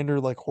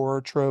standard like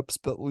horror tropes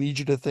but lead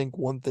you to think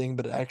one thing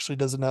but it actually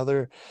does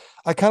another.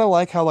 I kind of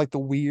like how like the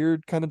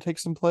weird kind of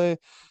takes in play.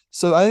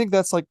 So I think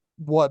that's like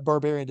what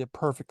Barbarian did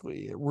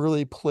perfectly. It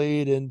really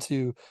played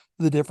into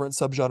the different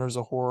subgenres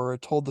of horror.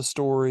 It told the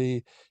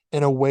story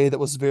in a way that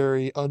was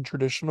very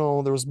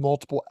untraditional. There was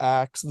multiple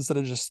acts instead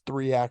of just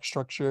 3-act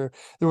structure.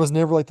 There was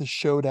never like the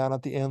showdown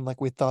at the end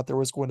like we thought there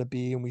was going to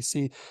be, and we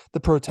see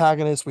the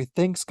protagonist we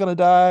think's gonna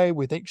die,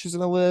 we think she's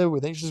gonna live, we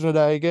think she's gonna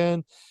die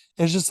again.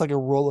 It's just like a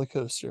roller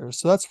coaster.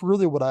 So that's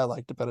really what I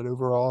liked about it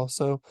overall.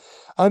 So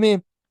I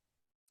mean,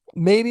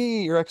 maybe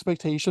your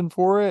expectation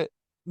for it,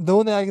 the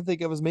only thing I can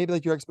think of is maybe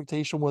like your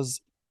expectation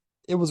was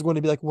it was going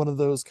to be like one of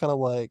those kind of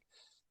like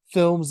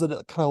films that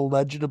it kind of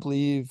led you to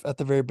believe at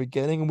the very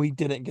beginning, and we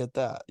didn't get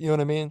that. You know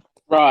what I mean?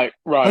 Right.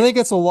 I Right. think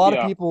it's Yeah. a lot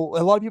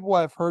of people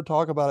I've heard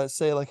talk about it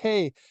say like,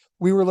 hey,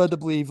 we were led to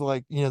believe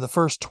like, the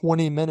first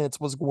 20 minutes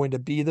was going to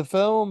be the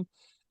film.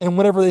 And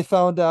whenever they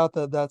found out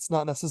that that's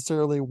not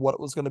necessarily what it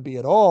was going to be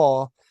at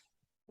all,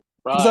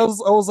 because I Right.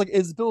 was I was like,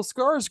 is Bill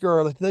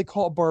Skarsgård, like, do they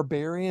call it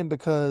Barbarian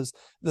because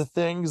the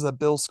things that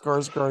Bill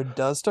Skarsgård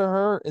does to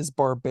her is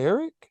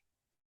barbaric?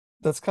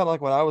 That's kind of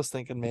like what I was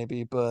thinking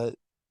maybe, but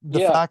the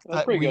Yeah. fact That's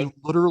that pretty we good.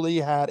 literally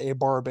had a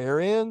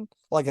barbarian,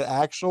 like an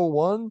actual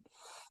one,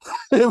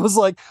 it was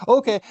like,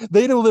 okay,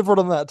 they delivered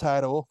on that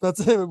title. That's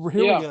it. Here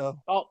we Yeah. go.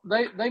 Oh,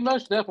 they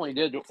most definitely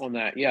did on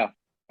that. Yeah.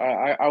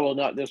 I will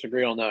not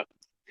disagree on that.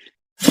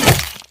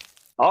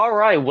 All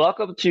right,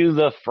 welcome to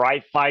the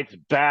Fright Fights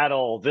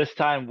battle. This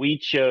time we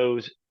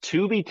chose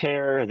Tubi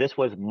Terror. This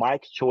was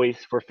Mike's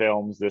choice for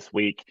films this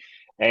week.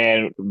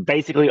 And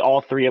basically,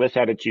 all three of us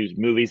had to choose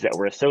movies that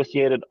were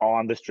associated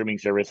on the streaming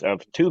service of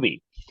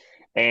Tubi.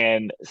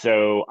 And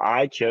so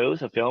I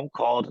chose a film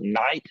called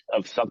Night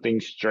of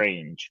Something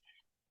Strange.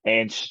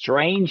 And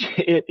strange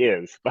it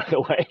is, by the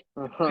way.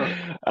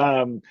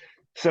 Um,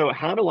 so,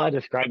 how do I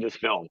describe this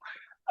film?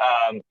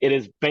 It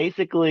is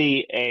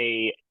basically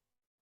a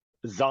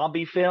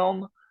zombie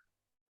film,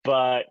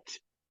 but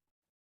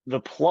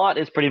the plot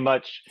is pretty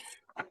much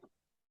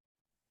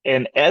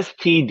an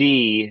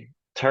STD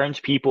turns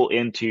people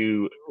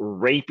into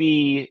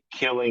rapey,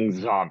 killing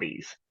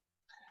zombies.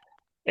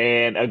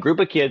 And a group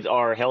of kids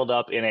are held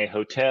up in a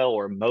hotel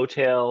or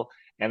motel,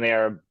 and they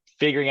are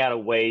figuring out a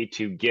way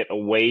to get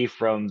away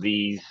from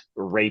these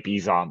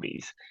rapey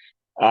zombies.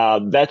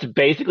 That's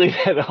basically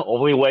the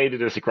only way to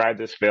describe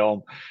this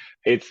film.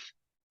 It's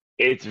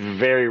it's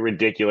very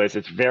ridiculous.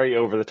 It's very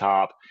over the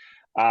top.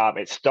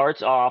 It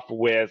starts off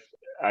with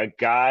a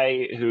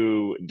guy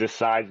who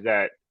decides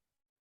that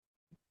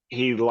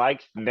he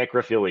likes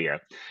necrophilia.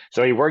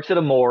 So he works at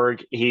a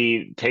morgue.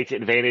 He takes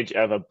advantage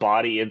of a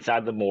body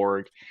inside the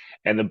morgue,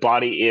 and the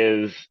body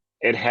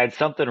it had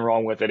something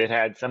wrong with it. It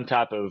had some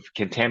type of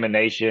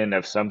contamination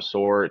of some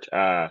sort.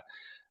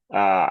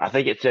 I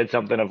think it said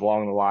something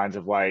along the lines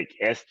of like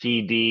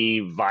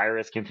STD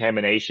virus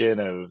contamination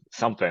of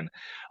something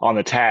on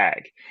the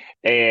tag.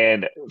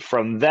 And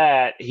from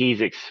that,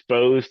 he's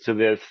exposed to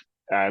this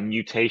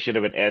mutation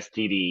of an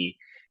STD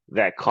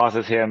that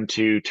causes him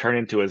to turn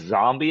into a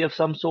zombie of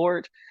some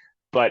sort,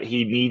 but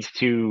he needs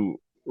to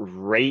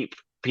rape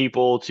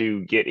people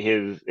to get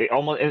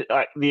almost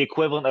the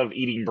equivalent of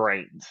eating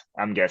brains,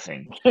 I'm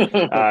guessing.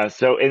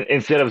 So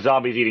instead of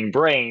zombies eating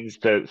brains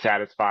to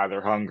satisfy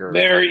their hunger,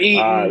 They're uh,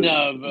 eating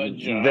a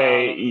vagina.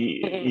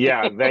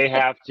 they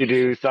have to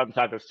do some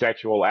type of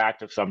sexual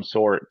act of some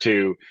sort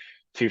to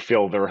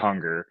fill their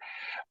hunger.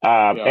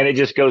 And it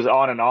just goes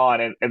on and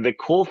on. And the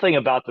cool thing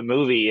about the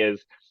movie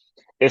is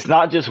it's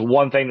not just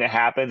one thing that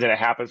happens and it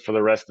happens for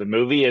the rest of the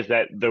movie, is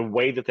that the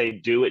way that they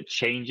do it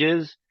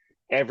changes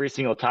every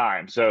single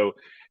time. So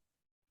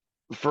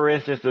for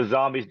instance, the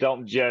zombies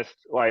don't just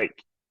like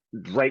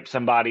rape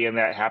somebody and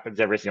that happens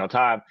every single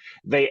time.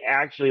 They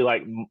actually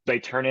they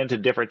turn into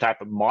different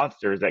type of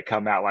monsters that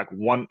come out, like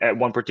one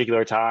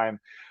particular time.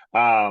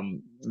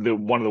 The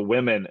one of the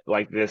women,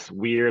 like this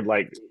weird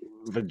like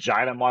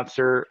vagina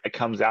monster, it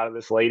comes out of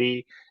this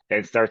lady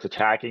and starts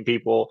attacking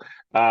people.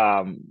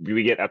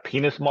 We get a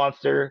penis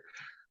monster.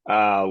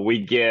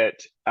 We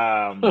get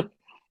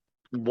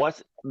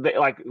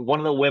like one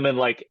of the women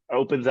like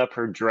opens up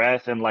her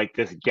dress and like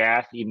this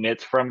gas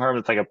emits from her.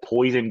 It's like a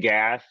poison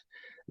gas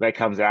that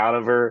comes out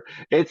of her.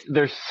 I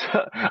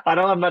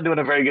know I'm not doing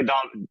a very good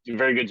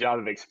job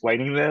of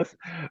explaining this,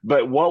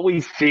 but what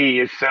we see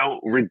is so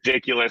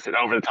ridiculous and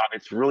over the top.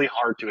 It's really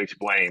hard to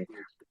explain.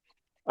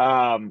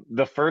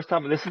 The first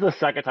time, this is the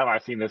second time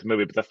I've seen this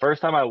movie, but the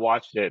first time I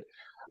watched it,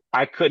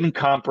 I couldn't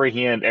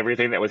comprehend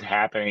everything that was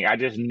happening. I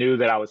just knew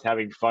that I was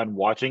having fun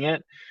watching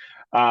it.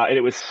 And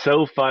it was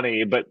so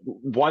funny, but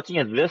watching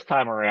it this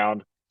time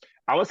around,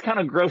 I was kind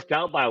of grossed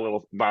out by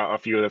a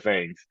few of the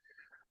things.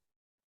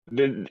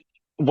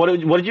 What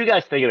did you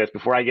guys think of this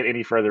before I get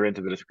any further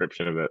into the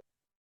description of it?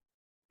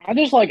 I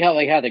just like how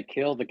they had to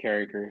kill the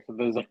characters,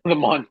 the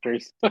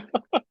monsters.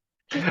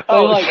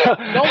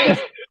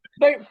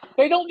 They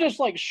don't just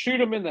like shoot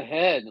them in the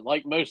head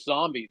like most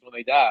zombies when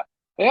they die.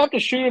 They have to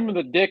shoot them in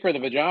the dick or the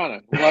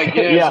vagina. Like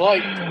it's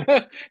like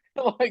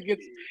like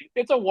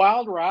it's a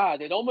wild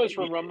ride. It almost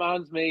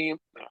reminds me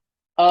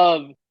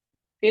of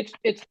it's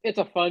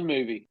a fun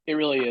movie. It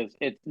really is.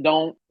 It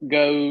don't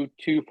go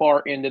too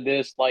far into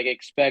this like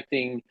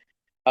expecting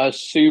a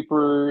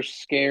super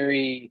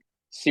scary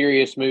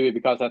serious movie,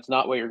 because that's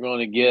not what you're going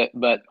to get.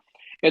 But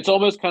it's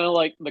almost kind of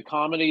like the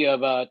comedy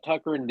of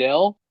Tucker and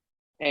Dale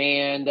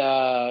and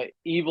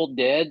Evil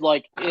Dead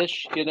like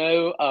ish,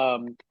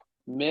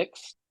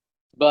 mixed.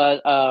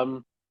 But I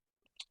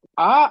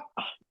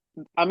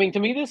mean, to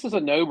me, this is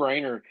a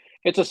no-brainer.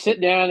 It's a sit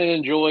down and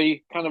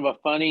enjoy, kind of a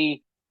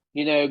funny,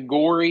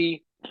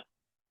 gory.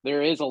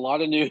 There is a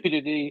lot of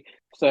nudity,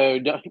 so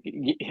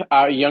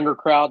our younger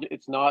crowd,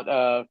 it's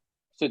not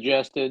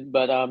suggested.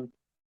 But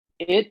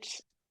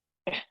it's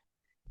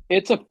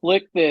a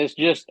flick that is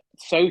just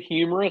so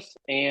humorous,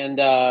 and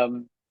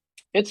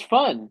it's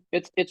fun.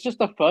 It's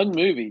just a fun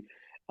movie.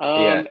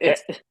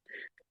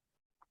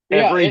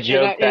 Every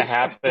joke that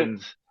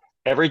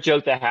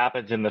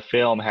happens in the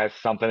film has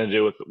something to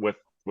do with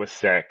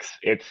sex.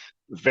 It's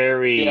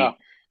very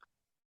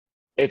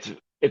it's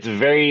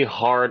very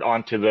hard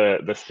onto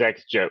the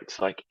sex jokes,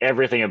 like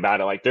everything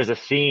about it. Like there's a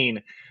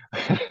scene,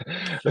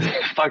 this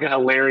fucking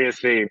hilarious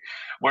scene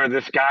where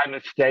this guy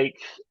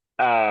mistakes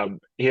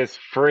his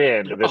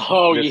friend, this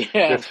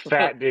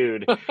fat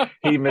dude,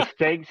 he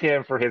mistakes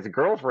him for his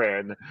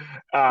girlfriend.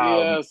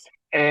 And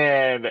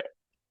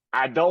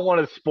I don't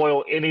want to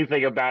spoil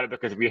anything about it,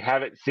 because if you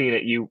haven't seen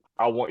it,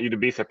 I want you to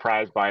be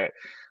surprised by it.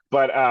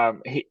 But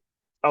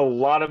a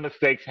lot of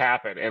mistakes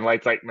happen, and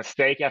it's like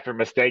mistake after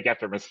mistake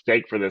after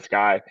mistake for this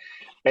guy.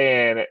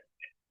 And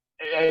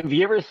have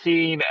you ever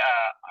seen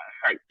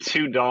like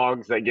two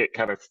dogs that get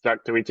kind of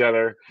stuck to each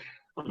other?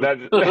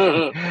 That's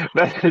what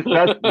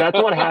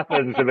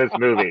happens in this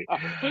movie.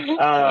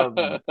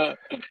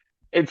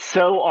 It's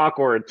so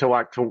awkward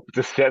to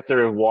sit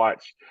through and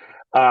watch.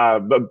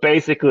 But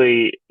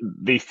basically,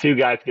 these two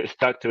guys get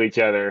stuck to each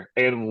other,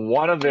 and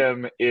one of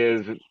them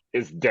is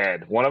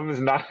dead. One of them is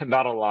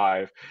not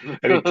alive,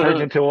 and he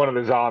turns into one of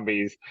the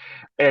zombies.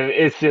 And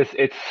it's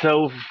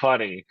so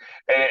funny.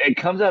 And it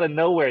comes out of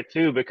nowhere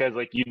too, because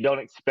like you don't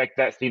expect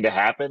that scene to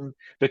happen,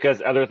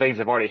 because other things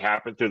have already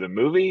happened through the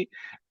movie,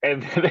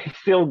 and they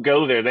still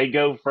go there. They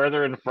go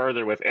further and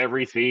further with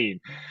every scene,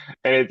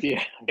 and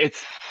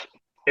it's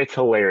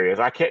hilarious.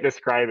 I can't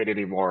describe it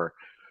anymore.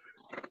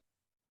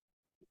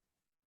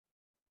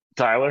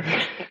 Tyler? He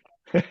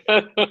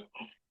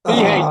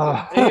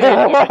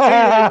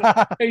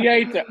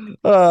hates it.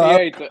 He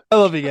hates it. I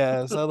love you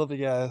guys.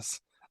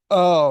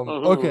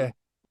 Okay.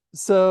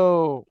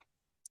 So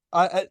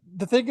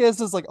the thing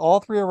is like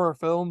all three of our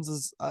films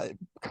is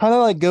kind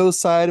of like go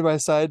side by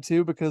side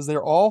too, because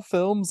they're all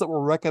films that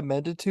were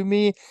recommended to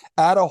me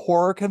at a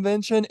horror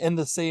convention in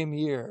the same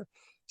year.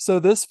 So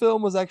this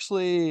film was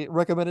actually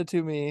recommended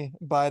to me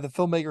by the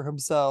filmmaker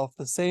himself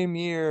the same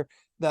year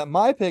that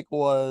my pick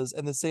was,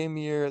 and the same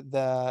year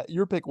that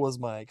your pick was,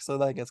 Mike. So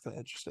that gets kind of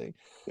interesting.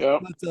 Yeah.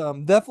 But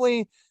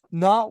definitely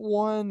not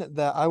one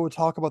that I would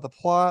talk about the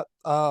plot.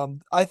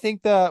 I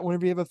think that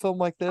whenever you have a film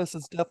like this,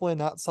 it's definitely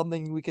not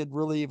something we could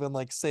really even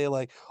like say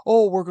like,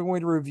 oh, we're going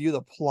to review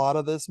the plot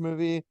of this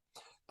movie.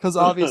 because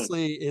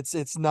obviously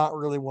it's not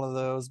really one of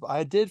those. But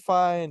I did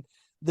find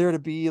there to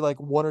be like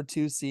one or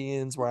two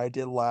scenes where I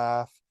did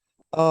laugh.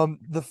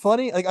 The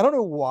funny, like I don't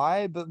know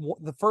why, but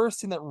the first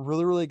thing that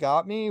really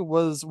got me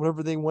was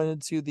whenever they went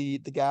into the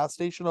gas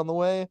station on the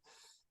way,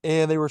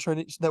 and they were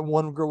trying to that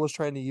one girl was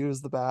trying to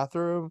use the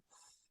bathroom.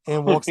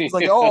 And Wilson's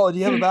like, "Oh, do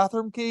you have a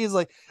bathroom key?" He's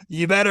like,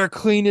 "You better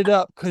clean it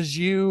up, cause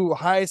you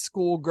high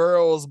school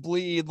girls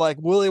bleed like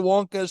Willy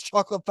Wonka's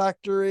chocolate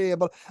factory."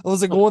 But I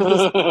was like, going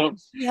through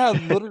this. She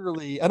had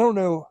literally, I don't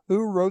know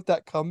who wrote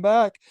that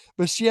comeback,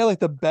 but she had like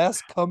the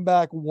best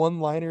comeback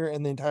one-liner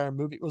in the entire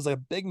movie. It was like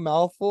a big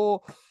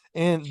mouthful,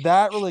 and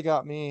that really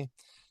got me.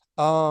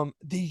 The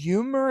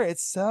humor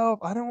itself,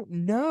 I don't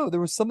know. There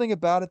was something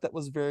about it that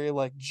was very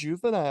like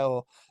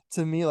juvenile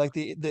to me, like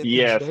the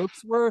Yes.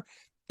 jokes were.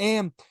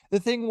 And the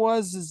thing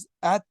was, is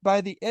at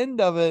by the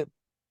end of it,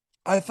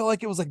 I felt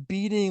like it was like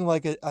beating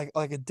like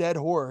a dead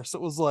horse.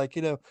 It was like,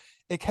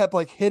 it kept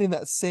like hitting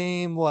that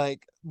same like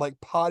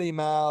potty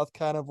mouth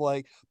kind of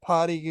like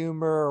potty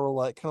humor, or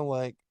like kind of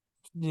like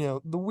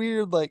the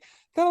weird like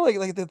kind of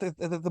like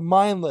the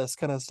mindless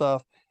kind of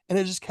stuff. And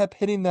it just kept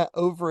hitting that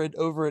over and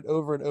over and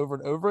over and over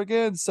and over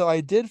again. So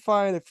I did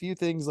find a few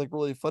things like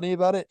really funny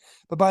about it,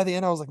 but by the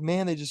end I was like,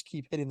 man, they just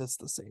keep hitting this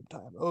at the same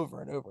time over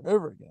and over and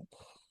over again.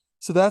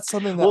 So that's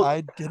something that Well,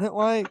 I didn't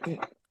like.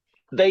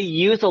 they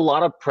used a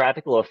lot of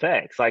practical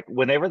effects. Like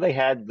whenever they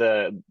had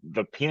the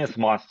penis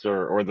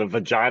monster or the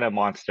vagina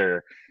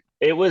monster,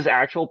 it was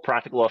actual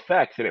practical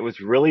effects, and it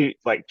was really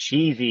like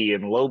cheesy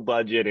and low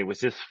budget. It was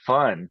just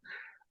fun.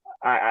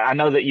 I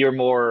know that you're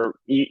more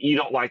you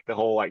don't like the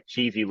whole like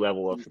cheesy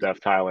level of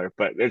stuff, Tyler,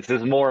 but this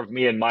is more of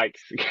me and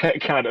Mike's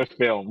kind of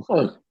film.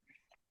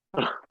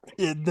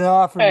 Yeah,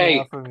 not for me, Hey.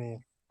 not for me.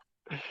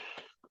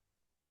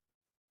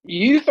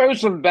 You throw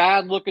some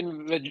bad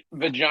looking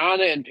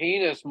vagina and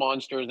penis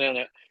monsters in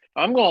it,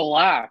 I'm gonna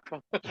laugh.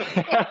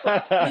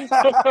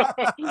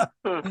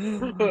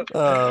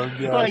 Oh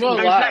I'm gosh.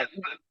 gonna laugh.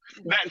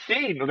 That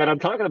scene that I'm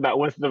talking about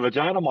with the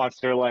vagina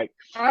monster, like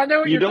I know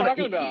what you you're don't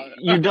talking about.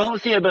 you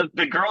don't see it, but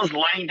the girl's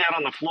laying down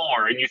on the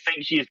floor, and you think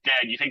she's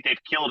dead. You think they've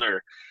killed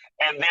her,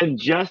 and then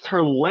just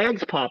her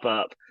legs pop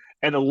up,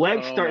 and the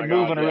legs Oh start my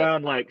moving God, yeah.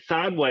 around like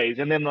sideways,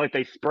 and then like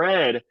they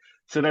spread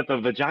so that the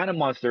vagina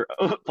monster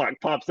like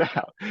pops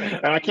out.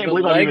 And I can't The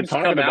believe I'm even legs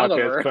talking come about out of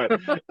this, her.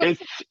 but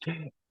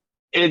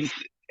it's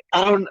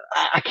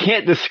I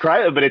can't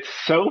describe it, but it's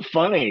so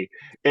funny.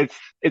 It's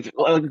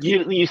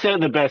you said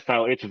it the best,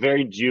 Tyler. It's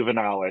very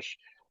juvenile-ish.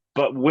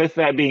 But with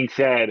that being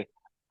said,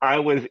 I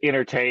was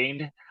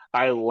entertained.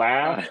 I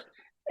laughed,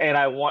 and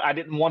I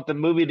didn't want the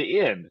movie to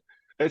end.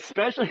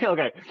 Especially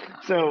okay.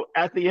 So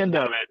at the end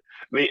of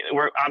it,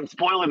 I'm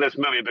spoiling this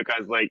movie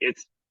because like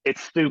it's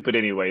stupid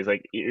anyways.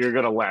 Like you're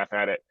gonna laugh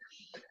at it.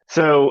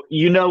 So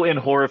in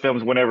horror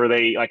films, whenever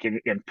they like in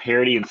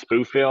parody and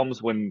spoof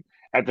films, when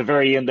at the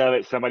very end of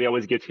it, somebody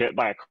always gets hit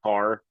by a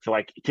car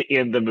to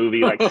end the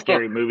movie, like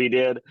Scary Movie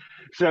did.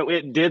 So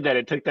it did that.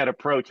 It took that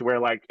approach where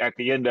like at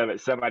the end of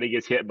it, somebody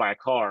gets hit by a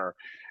car,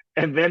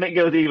 and then it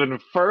goes even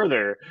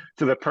further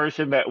to the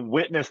person that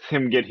witnessed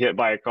him get hit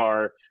by a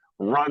car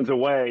runs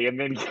away and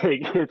then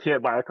gets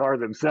hit by a car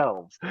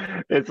themselves.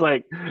 It's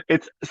like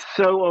it's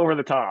so over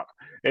the top.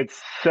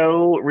 It's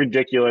so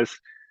ridiculous,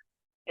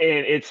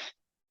 and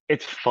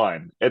it's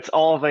fun. It's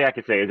all thing I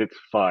can say is it's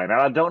fun. And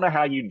I don't know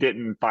how you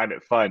didn't find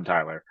it fun,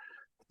 Tyler.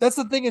 That's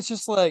the thing. It's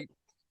just like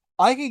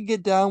I could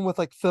get down with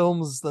like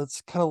films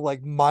that's kind of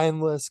like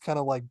mindless, kind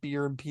of like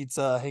beer and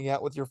pizza, hang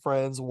out with your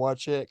friends,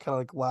 watch it, kind of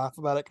like laugh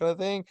about it, kind of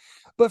thing.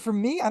 But for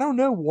me, I don't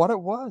know what it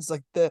was.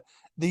 Like the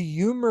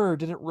humor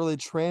didn't really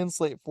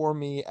translate for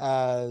me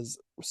as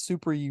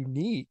super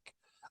unique.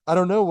 I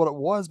don't know what it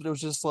was, but it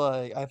was just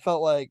like I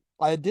felt like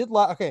I did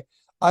laugh. Okay,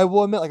 I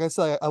will admit, like I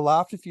said, I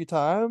laughed a few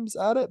times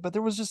at it, but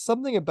there was just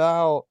something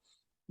about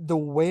the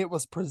way it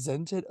was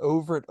presented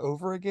over and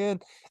over again.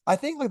 I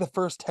think like the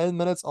first 10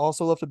 minutes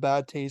also left a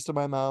bad taste in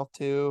my mouth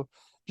too.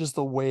 Just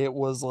the way it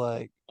was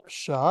like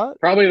shot.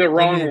 Probably the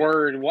wrong mean-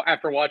 word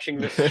after watching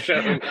this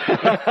show.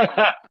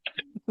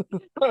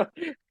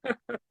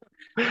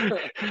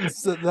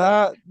 So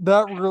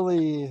that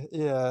really,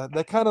 yeah,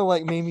 that kind of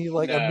like made me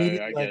like No,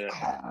 immediately I like get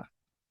it.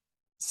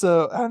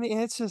 So I mean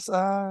it's just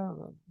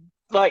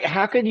Like,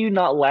 how could you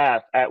not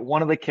laugh at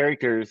one of the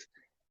characters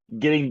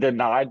getting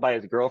denied by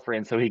his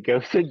girlfriend? So he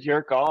goes to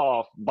jerk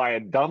off by a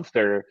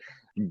dumpster,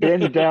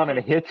 bends down and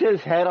hits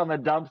his head on the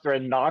dumpster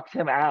and knocks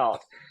him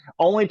out,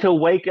 only to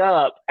wake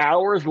up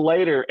hours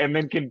later and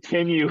then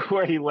continue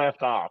where he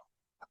left off.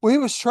 well, he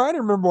was trying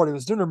to remember what he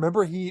was doing.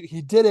 Remember,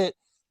 he did it,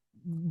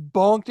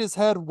 bonked his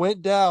head,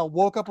 went down,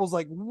 woke up, was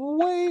like,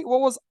 wait, what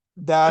was?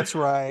 That's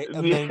right,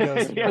 and then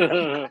goes.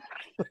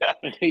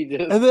 He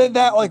just And then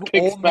that like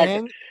picks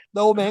back.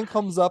 the old man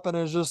comes up and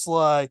is just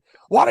like,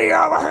 "What are you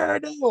over here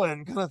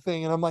doing?" kind of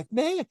thing. And I'm like,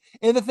 man.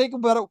 And the thing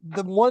about it,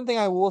 the one thing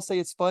I will say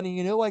it's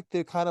funny, like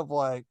the kind of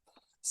like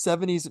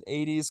 70s and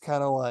 80s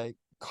kind of like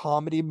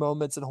comedy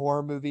moments in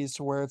horror movies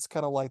to where it's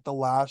kind of like the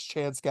last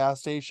chance gas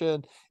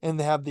station and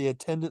they have the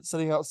attendant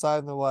sitting outside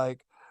and they're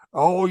like,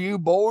 oh, you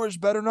boys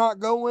better not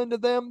go into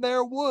them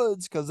there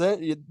woods, because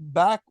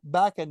back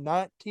in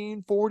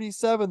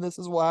 1947, this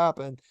is what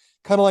happened.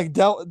 Kind of like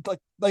Del,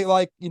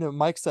 like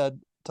Mike said,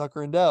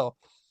 Tucker and Dell,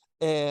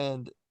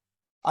 and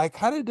I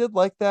kind of did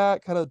like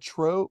that kind of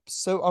trope.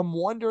 So I'm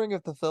wondering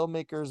if the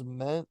filmmakers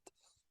meant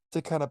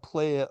to kind of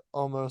play it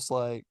almost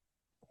like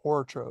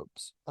horror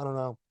tropes. I don't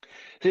know.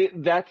 See,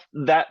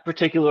 that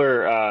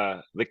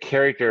particular the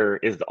character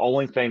is the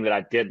only thing that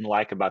I didn't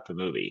like about the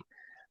movie,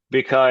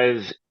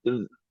 because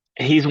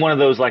he's one of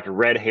those like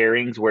red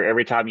herrings where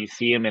every time you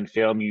see him in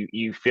film,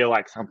 you feel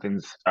like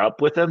something's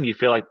up with him. You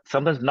feel like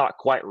something's not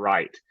quite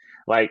right.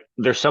 Like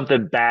there's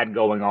something bad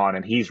going on,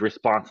 and he's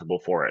responsible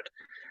for it.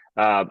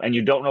 And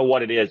you don't know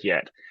what it is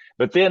yet.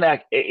 But then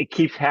it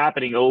keeps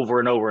happening over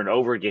and over and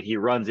over again. He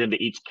runs into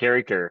each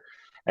character,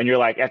 and you're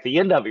like, at the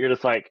end of it, you're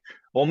just like,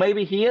 well,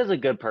 maybe he is a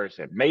good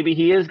person. Maybe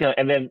he is gonna,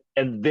 and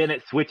then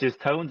it switches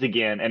tones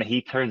again, and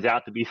he turns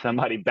out to be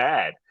somebody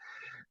bad.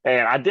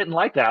 And I didn't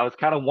like that. I was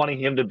kind of wanting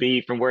him to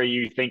be, from where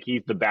you think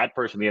he's the bad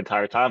person the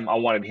entire time, I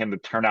wanted him to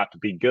turn out to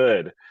be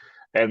good.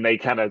 And they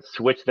kind of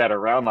switched that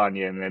around on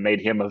you, and they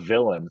made him a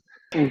villain.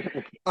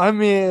 I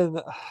mean,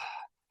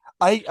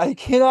 I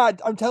cannot.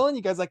 I'm telling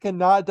you guys, I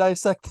cannot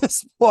dissect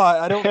this plot.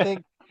 I don't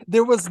think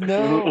there was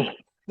no.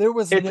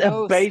 It's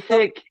a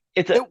basic.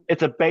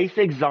 It's a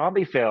basic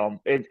zombie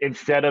film.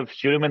 Instead of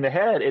shoot him in the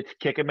head, it's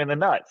kick him in the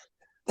nuts.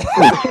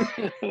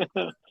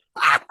 I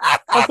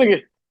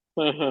think it.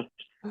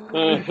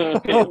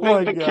 Oh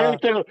my The God.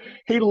 character,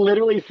 he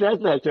literally says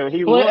that to him.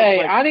 He Well, looks hey,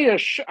 like, I need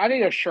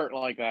a shirt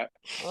like that.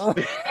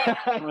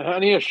 I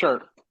need a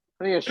shirt.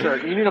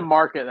 You need to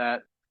market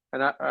that.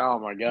 And oh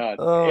my God.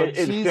 Oh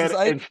instead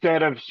Jesus!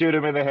 instead of shoot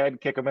him in the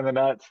head, kick him in the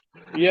nuts.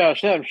 Yeah,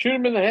 shoot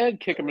him in the head,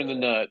 kick him in the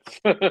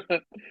nuts.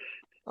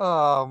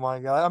 Oh my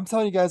God! I'm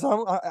telling you guys,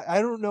 I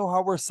don't know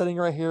how we're sitting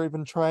right here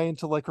even trying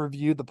to like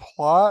review the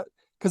plot,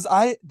 because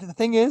the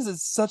thing is,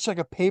 it's such like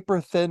a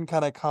paper thin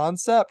kind of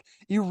concept.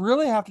 You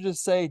really have to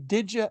just say,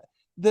 did you?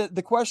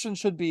 The question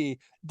should be,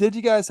 did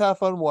you guys have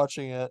fun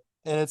watching it?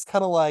 And it's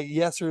kind of like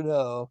yes or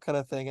no kind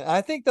of thing. And I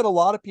think that a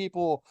lot of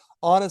people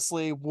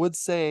honestly would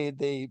say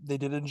they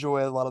did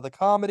enjoy a lot of the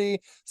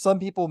comedy. Some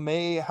people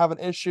may have an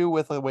issue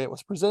with the way it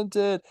was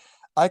presented.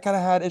 I kind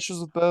of had issues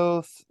with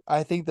both.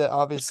 I think that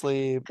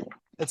obviously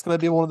it's going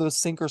to be one of those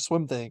sink or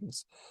swim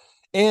things.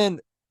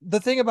 And the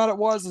thing about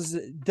it is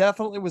it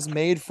definitely was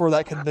made for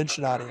that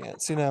convention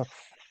audience.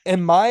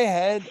 In my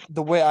head,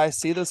 the way I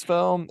see this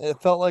film, it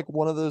felt like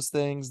one of those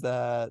things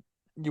that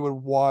you would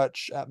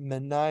watch at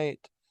midnight,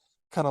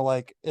 kind of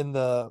like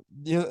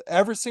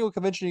every single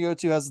convention you go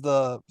to has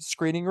the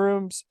screening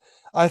rooms.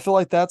 I feel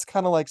like that's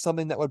kind of like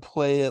something that would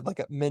play it like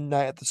at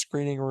midnight at the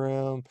screening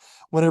room,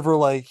 whenever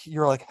like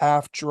you're like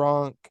half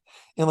drunk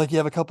and like you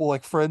have a couple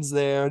like friends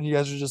there and you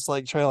guys are just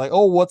like trying to like,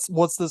 oh, what's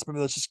this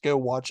movie? Let's just go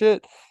watch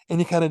it. And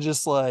you kind of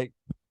just like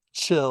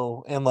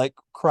chill and like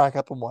crack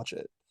up and watch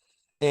it.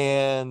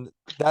 And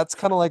that's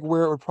kind of like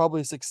where it would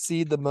probably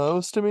succeed the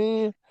most to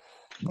me.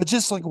 But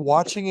just like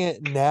watching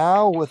it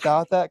now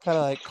without that kind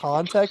of like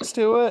context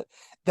to it,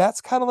 that's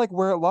kind of like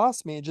where it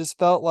lost me. It just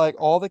felt like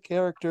all the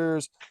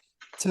characters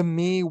to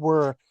me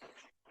were,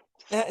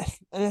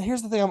 and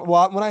here's the thing,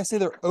 when I say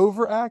they're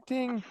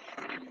overacting,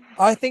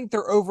 I think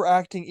they're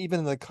overacting even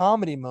in the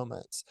comedy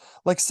moments.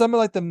 Like some of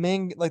like the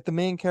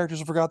main characters,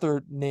 I forgot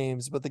their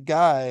names, but the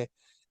guy,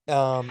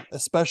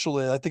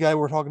 especially like the guy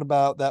we're talking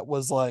about that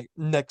was like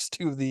next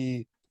to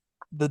the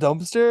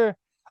dumpster.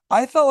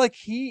 I felt like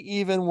he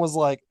even was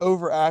like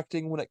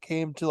overacting when it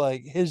came to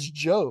like his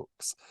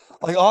jokes.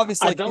 Like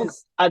obviously, I don't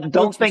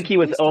jokes were think he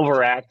was supposed to be-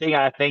 overacting.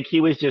 I think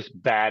he was just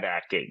bad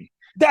acting.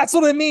 That's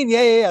what I mean.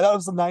 Yeah. That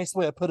was a nice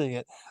way of putting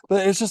it.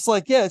 But it's just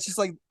like, yeah, it's just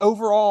like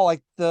overall,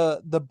 like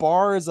the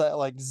bar is at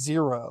like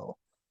 0,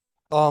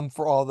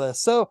 for all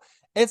this. So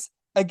it's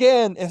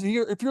again, if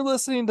you're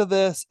listening to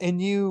this and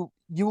you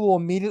will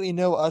immediately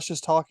know us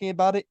just talking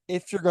about it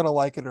if you're gonna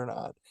like it or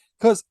not.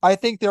 Because I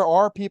think there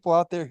are people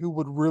out there who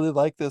would really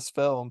like this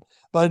film,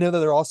 but I know that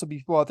there are also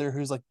people out there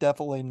who's like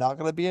definitely not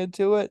gonna be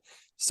into it.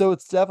 So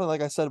it's definitely,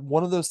 like I said,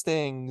 one of those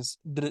things.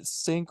 Did it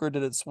sink or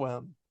did it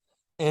swim?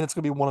 And it's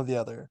gonna be one or the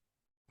other.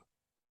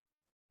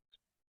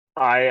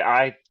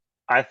 I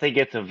think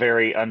it's a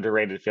very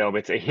underrated film.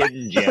 It's a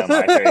hidden gem,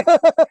 I think.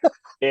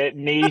 It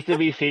needs to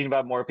be seen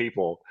by more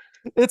people.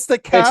 It's the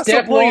definitely a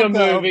Casablanca of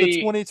the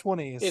movie.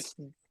 2020s.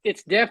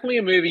 It's definitely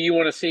a movie you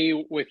want to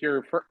see with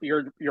your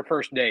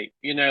first date.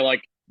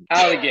 Like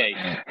out of the gate.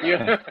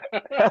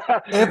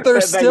 If they're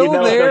That still you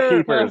know there, they're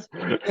keepers.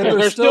 if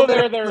they're still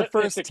there, the it's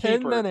first a 10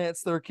 keeper.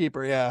 minutes, they're a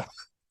keeper. Yeah.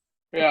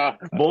 Yeah.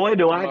 Boy,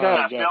 do I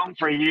got a God. film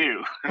for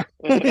you.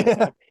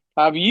 Yeah.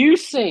 Have you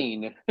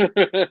seen?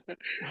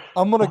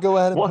 I'm gonna go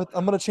ahead and What?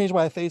 I'm gonna change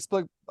my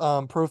Facebook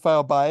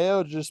profile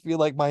bio to just be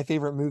like my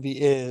favorite movie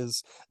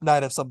is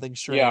Night of Something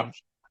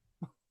Strange.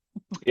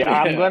 Yeah,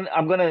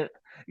 I'm gonna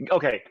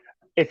okay.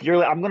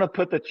 I'm gonna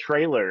put the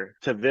trailer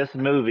to this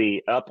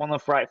movie up on the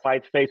Fright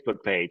Fights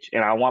Facebook page,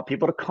 and I want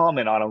people to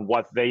comment on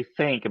what they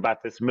think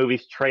about this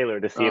movie's trailer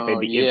to see if they'd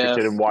be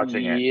interested in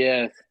watching it.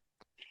 Yes.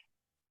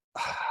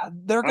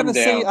 They're I'm gonna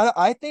say. down.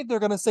 I think they're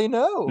gonna say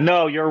no.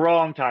 No, you're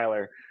wrong,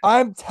 Tyler.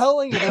 I'm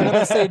telling you, they're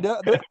gonna say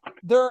no.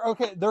 They're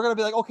okay. They're gonna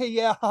be like, okay,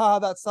 yeah, haha,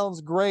 that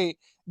sounds great.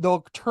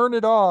 They'll turn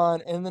it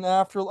on, and then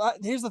after,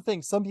 here's the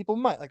thing: some people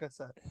might, like I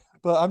said,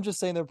 but I'm just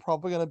saying they're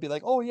probably gonna be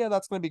like, oh yeah,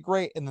 that's gonna be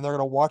great, and then they're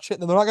gonna watch it,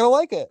 and then they're not gonna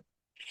like it.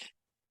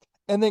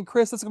 And then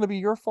Chris, it's gonna be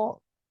your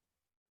fault.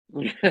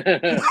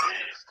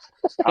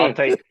 I'll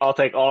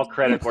take all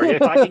credit for it.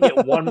 If I can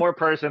get one more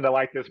person to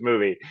like this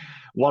movie,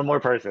 one more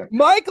person.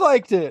 Mike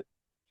liked it.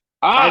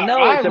 I know,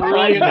 it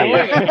really surprised me.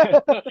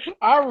 enjoyed it.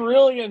 I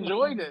really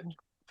enjoyed it.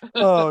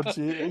 Oh,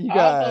 gee, you I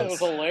thought it guys. was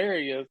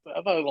hilarious.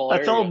 I thought it was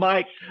hilarious.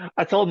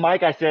 I told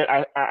Mike, I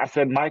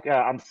said, Mike,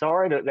 I'm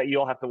sorry that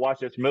you all have to watch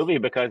this movie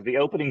because the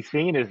opening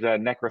scene is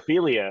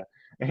necrophilia.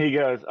 And he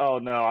goes, oh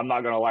no, I'm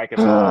not going to like it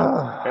at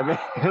all. And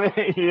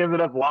then he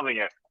ended up loving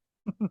it.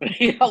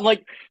 Yeah,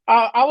 like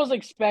I was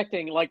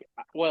expecting, like,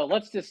 well,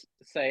 let's just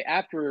say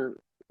after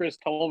Chris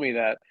told me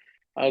that,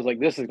 I was like,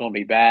 this is going to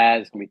be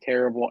bad. It's going to be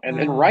terrible. And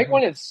then right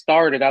when it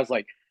started, I was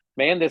like,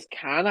 man, this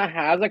kind of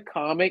has a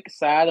comic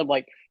side of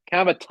like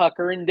kind of a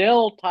Tucker and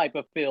Dale type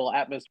of feel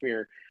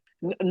atmosphere.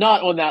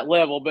 Not on that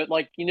level, but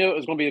like, it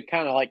was going to be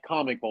kind of like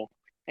comical.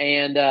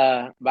 And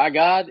by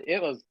God,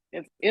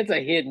 it's a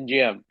hidden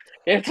gem.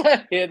 It's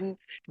a hidden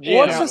gem.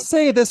 Let's just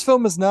say this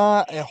film is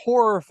not a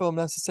horror film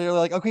necessarily.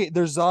 Like, okay,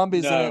 there's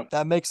zombies in No. it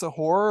that makes it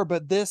horror,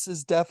 but this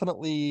is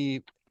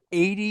definitely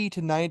 80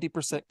 to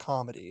 90%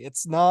 comedy.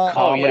 It's not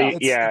Comedy,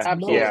 it's, yeah, it's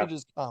absolutely. mostly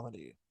just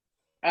comedy.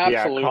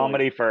 Absolutely. Yeah,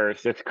 comedy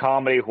first. It's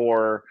comedy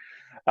horror.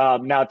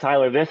 Now,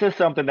 Tyler, this is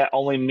something that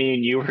only me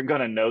and you are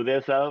going to know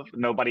this of.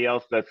 Nobody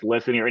else that's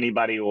listening or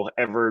anybody will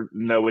ever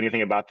know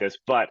anything about this.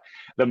 But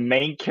the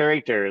main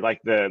character,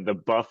 like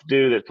the buff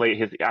dude that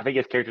played I think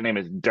his character name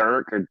is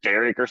Dirk or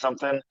Derek or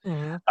something.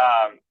 Mm-hmm.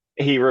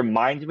 He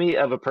reminds me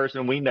of a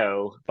person we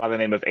know by the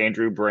name of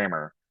Andrew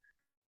Brammer.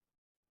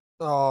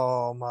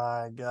 Oh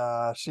my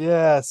gosh.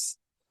 Yes.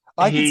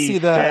 I can He see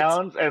that.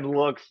 sounds and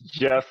looks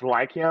just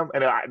like him.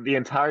 And the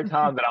entire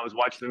time that I was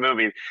watching the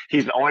movie,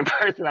 he's the only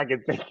person I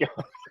can think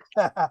of.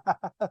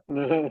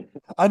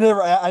 I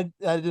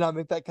did not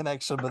make that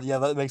connection, but yeah,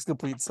 that makes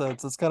complete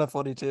sense. It's kind of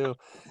funny too.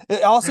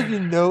 Also, if you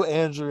know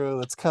Andrew,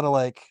 it's kind of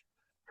like,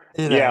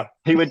 Yeah,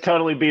 he would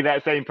totally be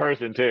that same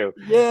person too.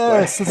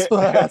 Yes,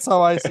 that's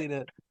how I seen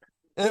it.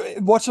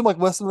 Watch him like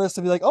listen to this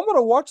and be like, I'm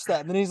gonna watch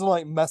that, and then he's gonna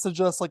like message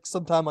us like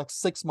sometime like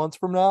 6 months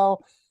from now.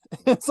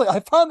 It's like,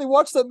 I finally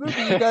watched that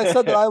movie. You guys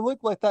said that I look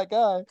like that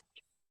guy.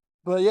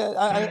 But yeah,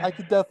 I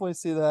could definitely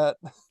see that.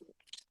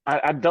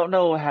 I don't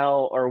know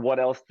how or what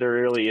else there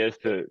really is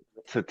to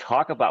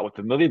talk about with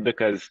the movie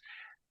because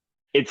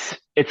it's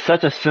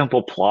such a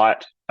simple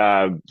plot,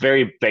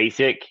 very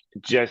basic,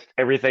 just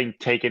everything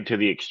taken to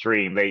the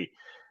extreme.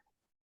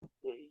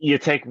 You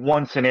take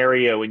one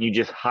scenario and you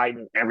just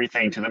heighten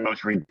everything to the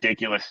most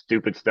ridiculous,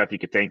 stupid stuff you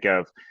could think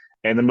of,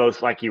 and the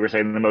most, like you were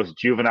saying, the most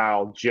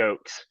juvenile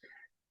jokes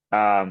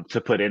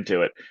to put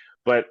into it.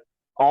 But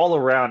all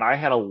around, I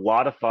had a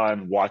lot of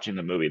fun watching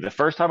the movie. The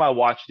first time I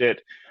watched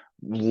it,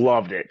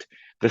 loved it.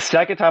 The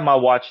second time I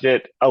watched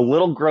it, a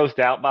little grossed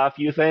out by a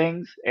few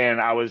things, and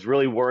I was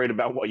really worried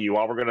about what you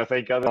all were going to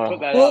think of it.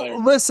 Put that out there.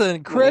 Well,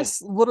 listen,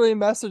 Chris literally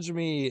messaged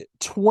me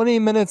 20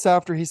 minutes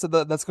after he said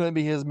that that's going to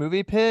be his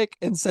movie pick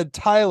and said,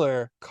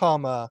 Tyler,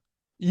 comma,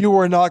 you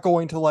are not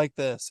going to like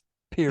this,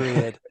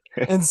 period,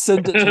 and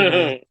sent it to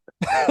me.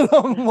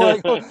 I'm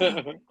like,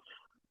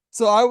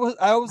 so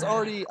I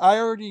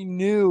already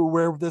knew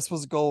where this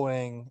was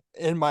going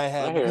in my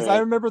head because I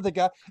remember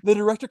the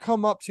director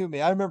come up to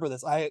me. I remember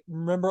this. I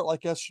remember it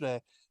like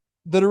yesterday.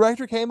 The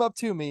director came up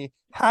to me,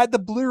 had the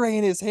Blu-ray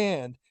in his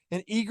hand,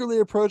 and eagerly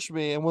approached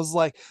me and was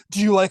like,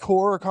 "Do you like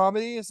horror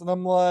comedies?" And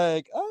I'm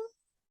like,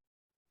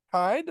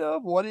 kind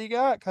of. What do you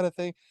got? Kind of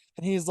thing.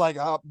 And he's like,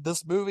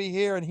 this movie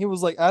here. And he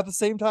was like, at the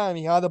same time,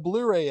 he had the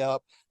Blu-ray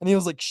up and he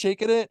was like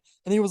shaking it.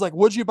 And he was like,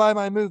 would you buy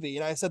my movie?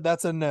 And I said,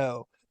 that's a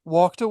no.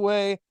 Walked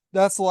away.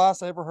 That's the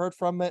last I ever heard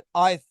from it.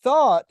 I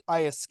thought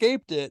I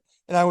escaped it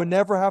and I would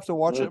never have to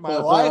watch it in my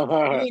life.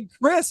 And then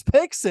Chris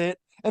picks it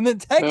and then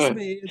texts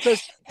me and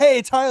says,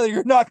 hey, Tyler,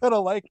 you're not going to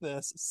like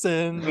this.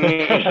 Sin.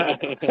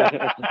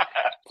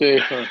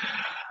 It's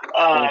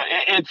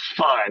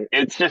fun.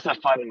 It's just a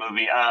fun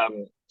movie.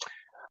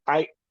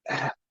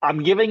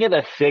 I'm giving it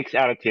a 6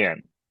 out of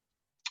 10.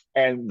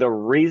 And the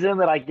reason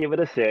that I give it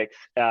a 6,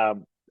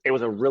 it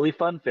was a really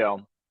fun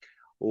film.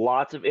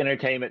 Lots of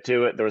entertainment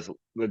to it.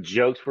 The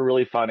jokes were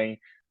really funny,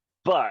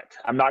 but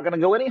I'm not going to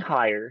go any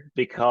higher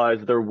because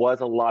there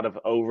was a lot of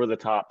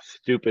over-the-top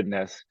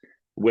stupidness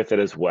with it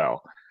as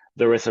well.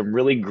 There were some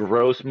really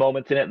gross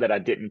moments in it that I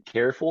didn't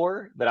care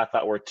for, that I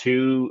thought were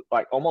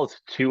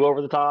almost too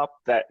over the top,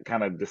 that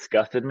kind of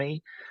disgusted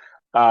me.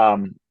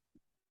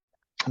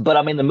 But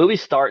I mean, the movie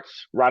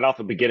starts right off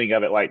the beginning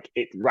of it, right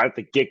at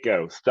the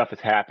get-go, stuff is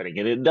happening,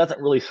 and it doesn't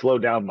really slow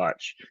down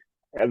much.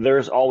 And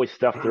there's always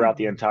stuff throughout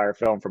the entire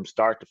film from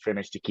start to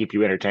finish to keep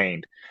you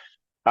entertained.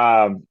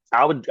 I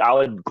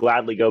would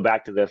gladly go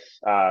back to this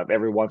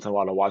every once in a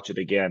while to watch it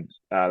again.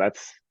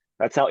 That's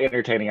how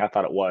entertaining I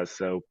thought it was.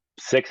 So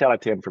 6 out of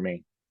 10 for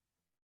me.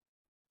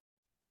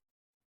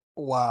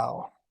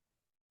 Wow.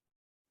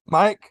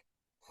 Mike,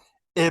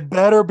 it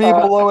better be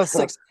below a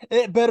 6.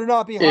 It better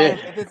not be higher.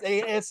 If it's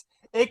a,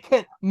 it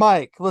can.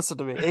 Mike, listen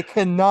to me. It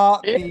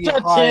cannot be It's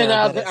a higher 10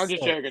 out than of, a I'm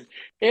just 6. joking.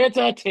 It's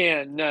a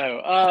 10.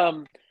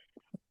 No.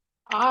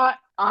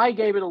 I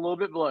gave it a little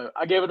bit below.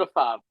 I gave it a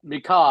 5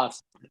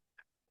 because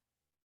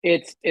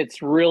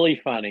it's really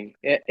funny.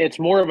 It's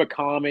more of a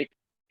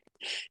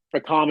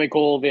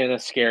comical than a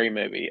scary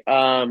movie.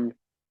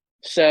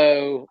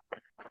 So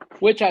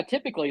which I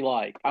typically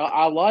like.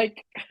 I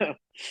like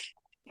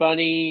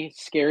funny,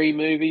 scary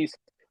movies,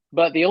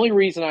 but the only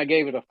reason I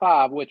gave it a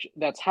 5, which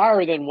that's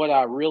higher than what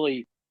I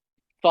really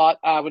thought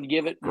I would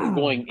give it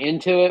going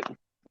into it,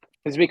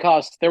 is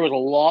because there was a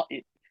lot.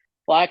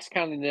 Flax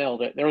kind of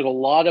nailed it. There was a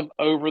lot of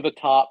over the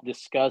top,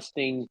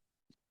 disgusting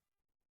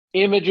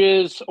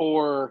images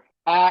or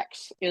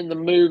acts in the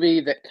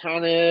movie that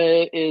kind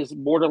of is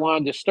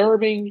borderline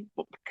disturbing.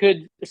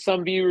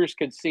 Some viewers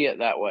could see it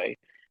that way.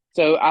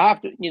 So I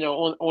have to,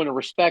 on a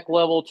respect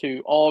level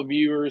to all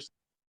viewers,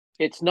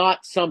 it's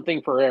not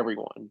something for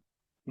everyone,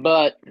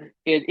 but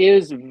it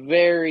is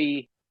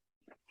very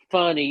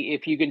funny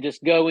if you can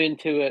just go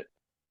into it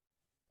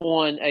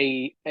on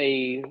a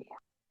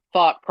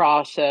thought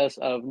process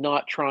of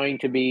not trying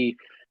to be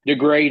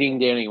degrading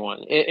to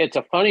anyone. It's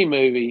a funny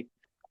movie.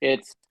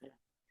 It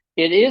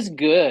is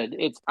good.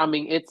 It's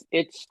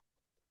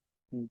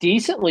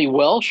decently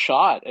well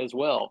shot as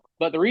well.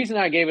 But the reason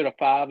I gave it a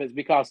 5 is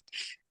because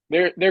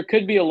there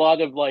could be a lot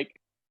of like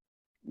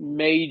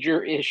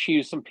major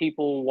issues. Some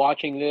people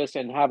watching this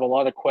and have a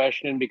lot of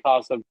question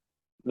because of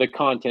the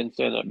contents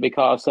in it.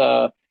 Because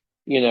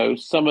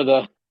some of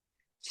the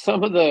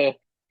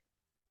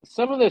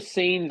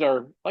scenes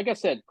are, like I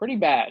said, pretty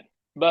bad.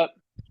 But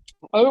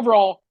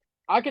overall,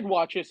 I could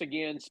watch this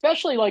again,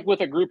 especially like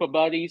with a group of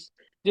buddies,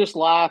 just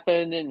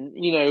laughing and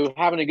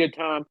having a good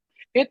time.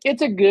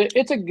 It's a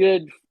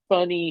good,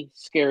 funny,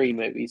 scary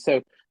movie.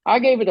 So I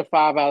gave it a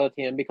 5 out of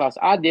 10 because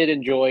I did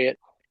enjoy it,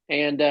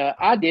 and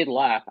I did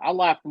laugh. I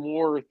laughed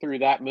more through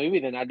that movie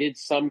than I did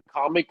some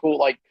comical,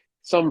 like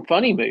some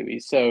funny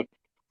movies. So,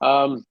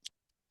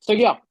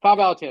 yeah, 5 out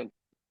of 10.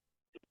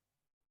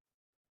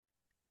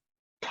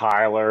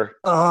 Tyler.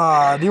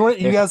 Do you want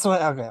you guys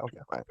want okay,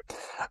 fine.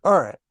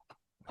 All right.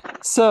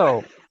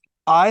 So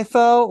I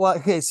felt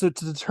like so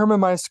to determine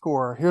my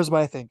score, here's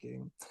my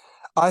thinking.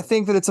 I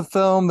think that it's a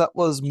film that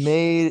was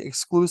made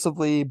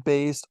exclusively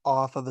based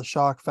off of the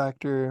shock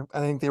factor.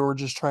 I think they were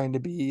just trying to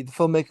the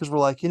filmmakers were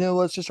like,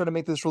 let's just try to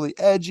make this really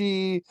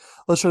edgy.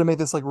 Let's try to make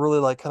this like really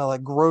like kind of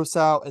like gross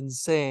out,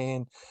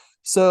 insane.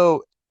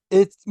 So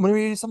it's when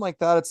we do something like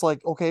that, it's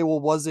like, okay, well,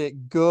 was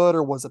it good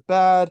or was it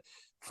bad?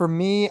 For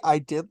me, I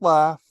did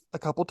laugh a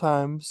couple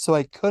times, so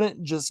I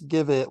couldn't just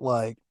give it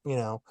like,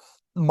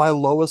 my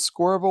lowest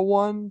score of a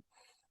 1.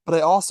 But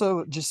I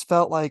also just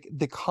felt like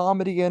the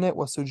comedy in it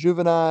was so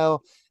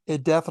juvenile.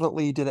 It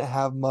definitely didn't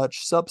have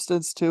much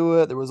substance to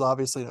it. There was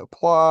obviously no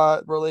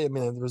plot, really. I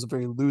mean, there was a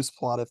very loose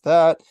plot at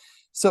that.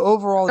 So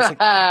overall, it's like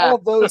all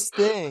those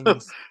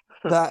things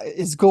that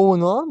is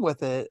going on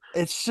with it.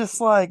 It's just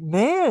like,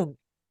 man,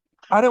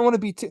 I don't want to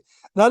be too.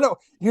 No.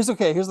 Here's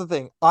the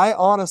thing. I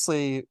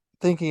honestly,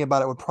 thinking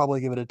about it, would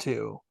probably give it a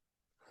 2.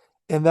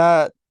 And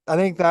that, I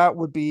think that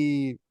would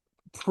be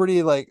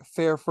pretty like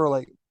fair for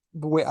like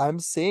the way I'm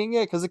seeing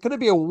it, because it could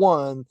be a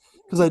 1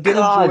 because I did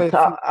enjoy a few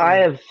I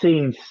things. have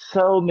seen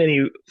so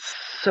many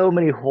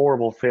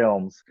horrible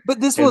films But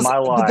this in was my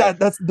life.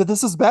 but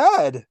this is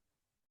bad.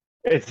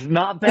 It's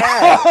not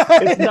bad.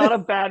 It's not a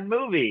bad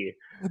movie.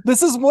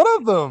 This is one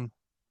of them.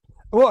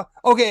 Well,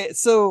 okay,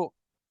 so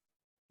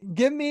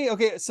give me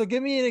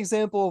an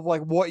example of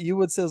like what you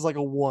would say is like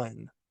a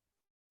 1.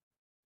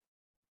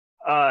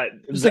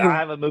 Just like I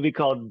have a movie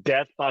called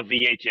Death by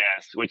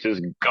VHS, which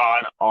is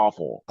god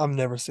awful. I've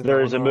never seen that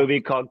There's one. a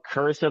movie called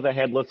Curse of the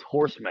Headless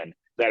Horseman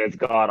that is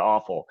god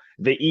awful.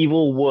 The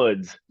Evil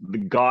Woods,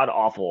 god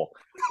awful.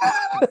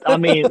 I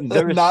mean,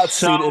 there's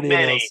so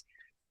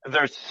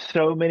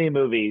many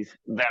movies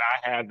that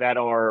I have that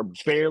are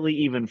barely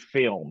even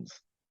films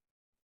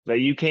that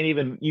you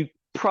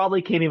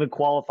probably can't even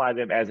qualify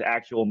them as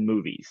actual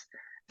movies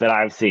that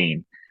I've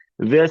seen.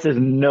 This is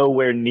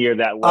nowhere near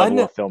that level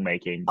of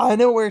filmmaking. I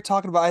know what you're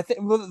talking about. I think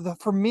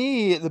for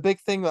me, the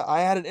big thing that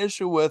I had an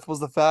issue with was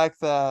the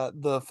fact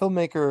that the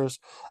filmmakers,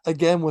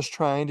 again, was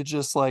trying to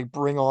just like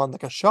bring on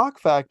like a shock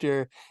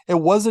factor. It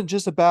wasn't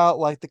just about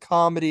like the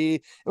comedy.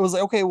 It was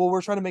like, okay, well,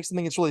 we're trying to make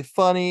something that's really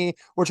funny.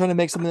 We're trying to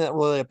make something that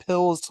really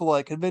appeals to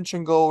like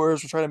convention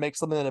goers. We're trying to make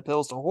something that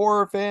appeals to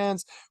horror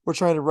fans. We're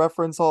trying to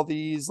reference all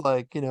these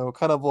like,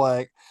 kind of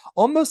like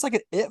almost like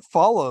an It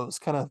Follows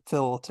kind of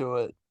feel to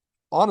it,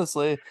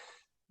 honestly.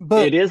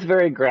 But it is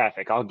very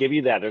graphic. I'll give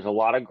you that. There's a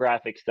lot of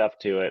graphic stuff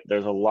to it.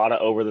 There's a lot of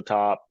over the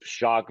top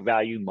shock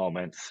value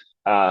moments.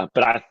 But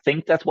I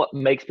think that's what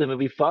makes the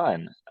movie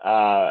fun.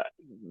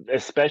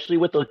 Especially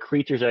with the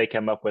creatures that they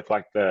come up with,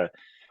 like the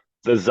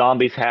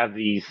zombies have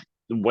the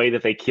way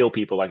that they kill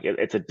people. Like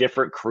it's a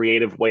different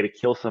creative way to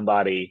kill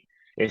somebody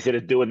instead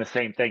of doing the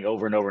same thing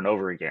over and over and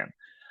over again.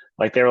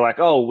 Like they were like,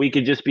 oh, we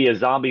could just be a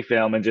zombie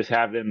film and just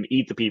have them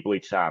eat the people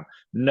each time.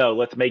 No,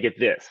 let's make it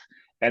this.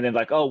 And then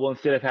like, oh, well,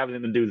 instead of having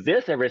them do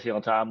this every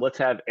single time, let's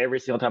have every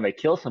single time they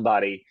kill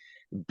somebody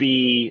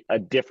be a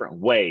different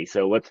way.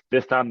 So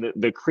this time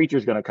the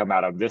creature's going to come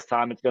out of. This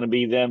time it's going to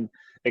be them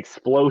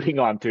exploding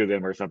onto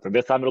them or something.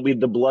 This time it'll be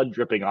the blood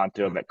dripping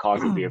onto them that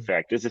causes the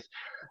effect. It's just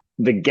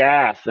the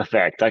gas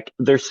effect. Like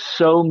there's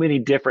so many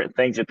different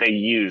things that they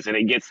use, and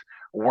it gets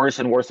worse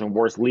and worse and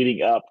worse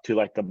leading up to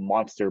like the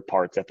monster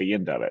parts at the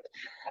end of it.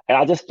 And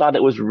I just thought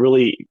it was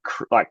really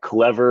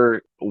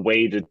clever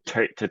way to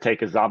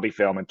take a zombie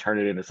film and turn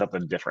it into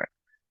something different.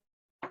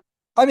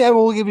 I mean, I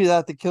will give you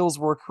that. The kills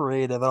were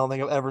creative. I don't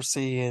think I've ever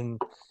seen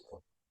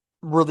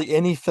really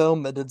any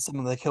film that did some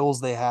of the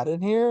kills they had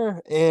in here.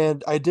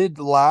 And I did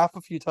laugh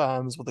a few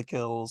times with the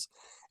kills.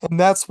 And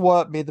that's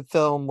what made the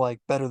film like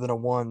better than a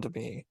 1 to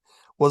me,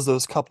 was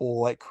those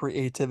couple like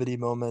creativity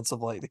moments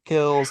of like the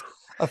kills,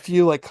 a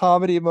few like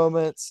comedy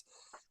moments.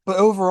 But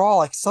overall,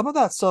 like some of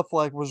that stuff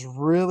like was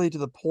really to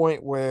the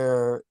point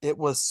where it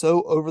was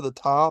so over the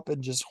top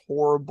and just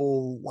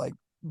horrible, like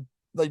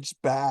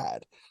just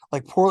bad,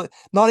 like poorly,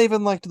 not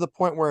even like to the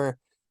point where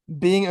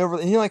being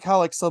over, you know, like how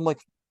like some like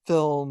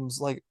films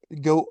like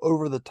go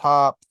over the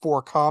top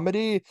for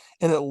comedy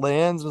and it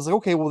lands, and it's like,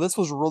 okay, well, this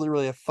was really,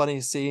 really a funny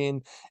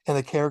scene and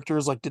the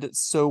characters like did it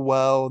so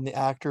well and the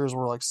actors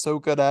were like so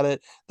good at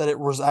it that it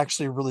was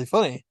actually really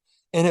funny.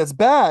 And it's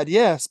bad,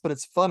 yes, but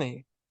it's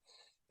funny.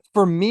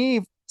 For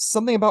me,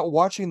 something about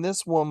watching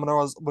this one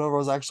whenever I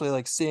was actually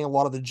like seeing a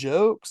lot of the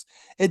jokes,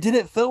 it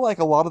didn't feel like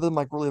a lot of them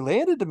like really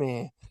landed to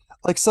me.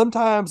 Like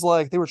sometimes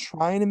like they were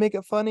trying to make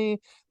it funny,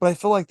 but I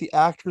feel like the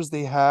actors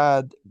they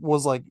had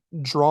was like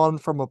drawn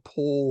from a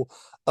pool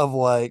of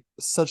like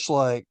such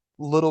like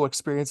little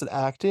experience in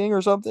acting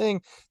or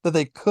something that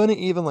they couldn't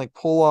even like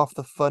pull off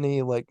the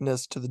funny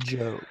likeness to the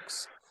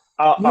jokes.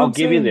 You know what I'll I'm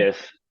give you saying? this.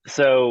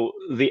 So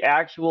the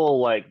actual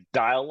like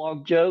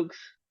dialogue jokes,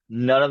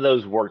 none of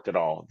those worked at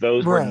all.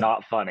 Those were Right.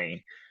 not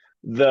funny.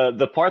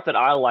 The part that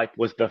I liked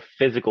was the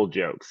physical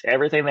jokes.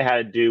 Everything they had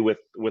to do with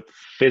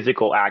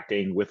physical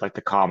acting with like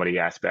the comedy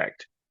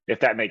aspect,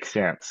 if that makes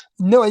sense.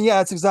 No, yeah,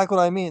 it's exactly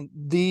what I mean.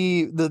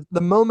 The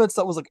moments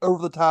that was like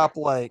over the top,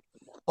 like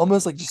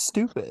almost like just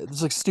stupid.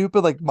 It's like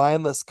stupid, like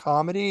mindless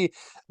comedy,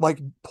 like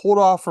pulled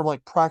off from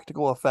like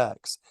practical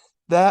effects.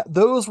 That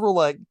those were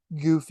like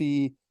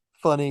goofy,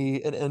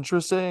 funny, and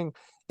interesting.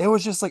 It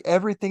was just like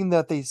everything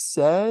that they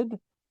said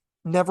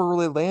never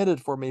really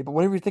landed for me. But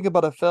whenever you think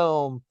about a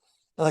film,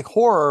 and like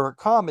horror or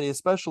comedy,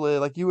 especially,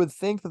 like you would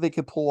think that they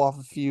could pull off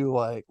a few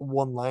like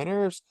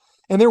one-liners.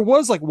 And there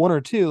was like one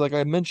or two, like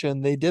I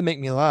mentioned, they did make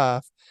me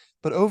laugh.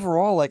 But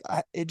overall, like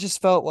it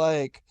just felt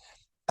like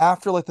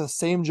after like the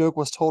same joke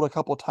was told a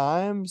couple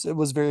times, it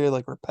was very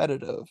like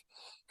repetitive.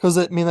 Because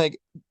I mean, like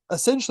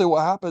essentially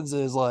what happens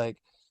is like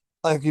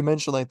you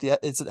mentioned, like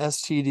it's an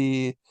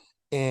STD,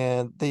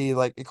 and they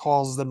like it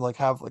causes them to like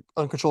have like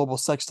uncontrollable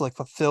sex to like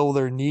fulfill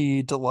their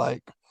need to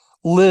like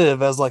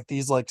live as like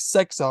these like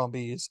sex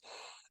zombies.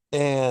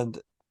 And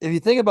if you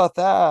think about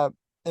that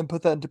and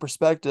put that into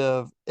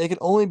perspective, it can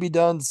only be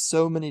done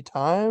so many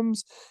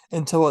times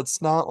until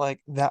it's not like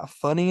that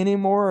funny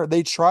anymore.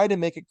 They try to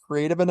make it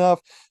creative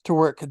enough to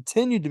where it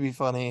continued to be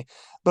funny,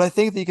 but I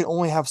think that you can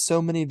only have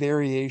so many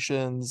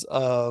variations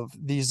of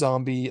these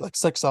zombie, like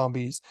sex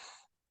zombies,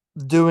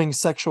 doing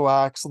sexual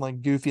acts and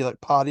like goofy,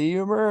 like potty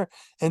humor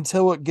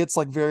until it gets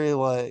like very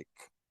like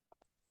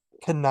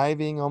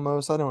conniving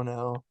almost. I don't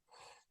know.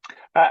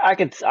 I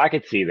could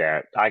see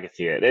that. I could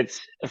see it.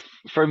 It's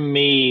for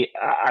me.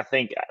 I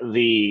think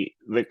the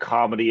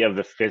comedy of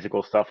the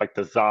physical stuff, like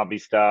the zombie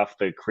stuff,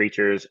 the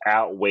creatures,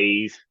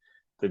 outweighs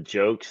the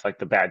jokes, like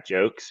the bad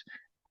jokes.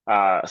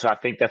 So I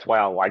think that's why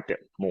I liked it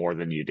more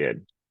than you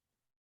did.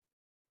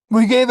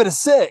 We gave it a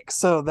 6,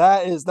 so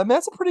that is, I mean,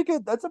 that's a pretty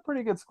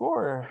good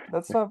score.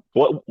 That's not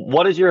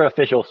What is your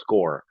official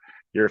score?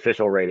 Your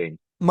official rating?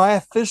 my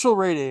official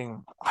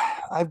rating.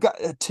 I've got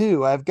a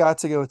 2. I've got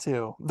to go with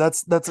 2.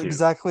 That's Two.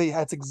 exactly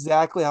how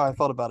I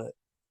felt about it.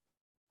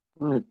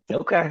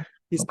 Okay.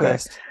 He's Okay.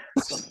 pissed.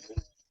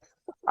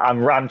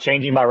 I'm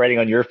changing my rating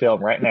on your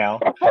film right now.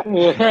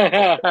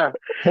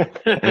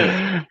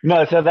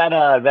 No, so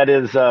that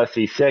is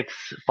see 6,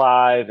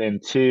 5,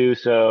 and 2,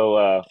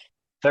 so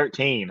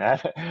 13.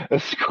 A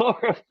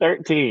score of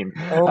 13.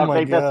 Oh I my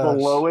think that's the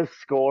gosh. lowest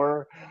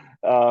score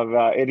of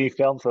any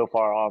film so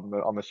far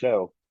on the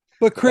show.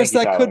 But So Chris,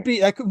 thank you, Tyler.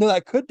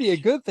 that could be a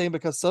good thing,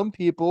 because some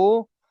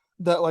people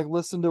that like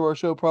listen to our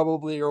show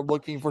probably are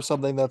looking for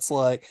something that's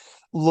like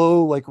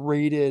low, like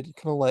rated,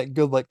 kind of like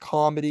good, like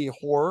comedy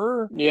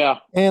horror. Yeah.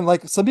 And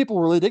like some people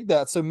really dig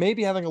that. So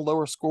maybe having a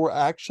lower score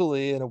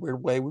actually in a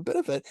weird way would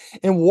benefit.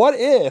 And what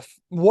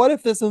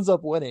if this ends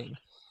up winning?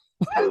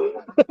 Yeah.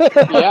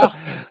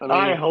 I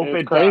I mean, hope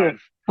it's it crazy. does.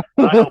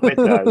 I hope it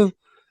does.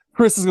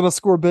 Chris is gonna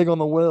score big on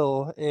the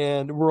will,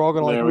 and we're all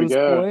gonna like There we lose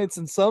go. points,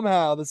 and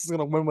somehow this is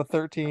gonna win with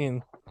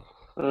 13.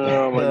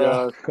 Oh my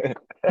Yeah.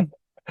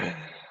 gosh.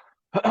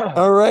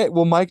 All right.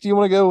 Well, Mike, do you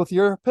want to go with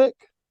your pick?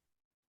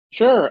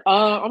 Sure.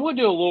 I'm going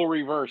to do a little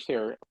reverse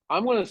here.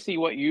 I'm going to see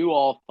what you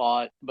all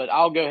thought, but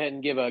I'll go ahead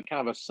and give a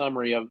kind of a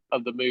summary of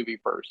the movie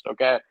first.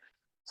 Okay. Yeah.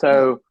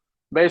 So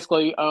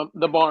basically,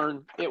 The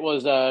Barn, it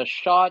was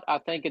shot, I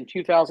think, in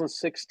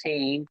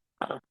 2016.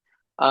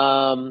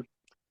 Um,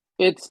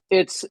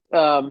 it's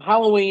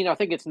Halloween. I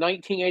think it's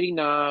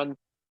 1989.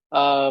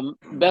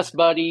 Best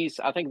buddies.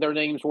 I think their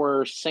names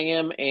were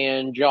Sam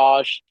and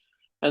Josh,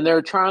 and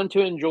they're trying to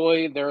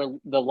enjoy their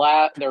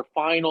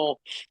final,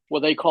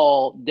 what they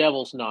call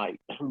Devil's Night,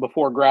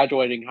 before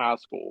graduating high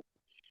school.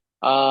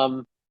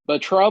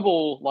 But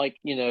trouble,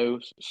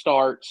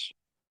 starts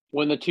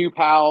when the two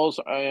pals,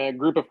 a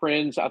group of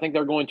friends, I think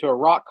they're going to a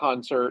rock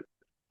concert,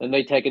 and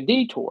they take a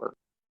detour.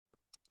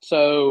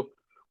 So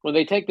when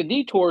they take the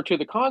detour to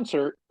the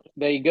concert,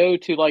 they go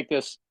to like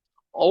this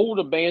old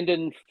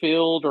abandoned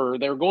field, or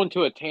they're going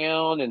to a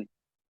town, and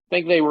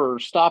think they were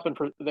stopping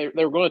for they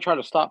were going to try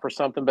to stop for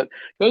something, but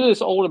go to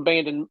this old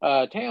abandoned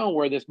town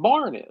where this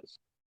barn is.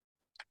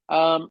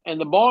 And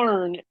the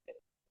barn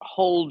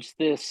holds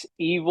this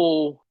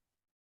evil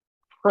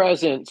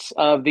presence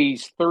of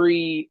these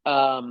three,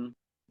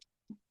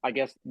 I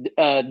guess,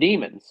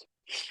 demons.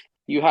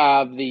 You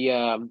have the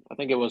I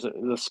think it was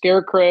the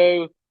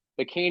scarecrow,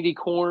 the candy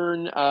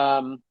corn,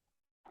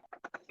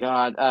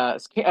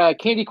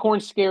 candy corn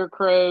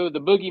scarecrow, the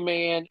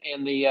boogeyman,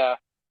 and the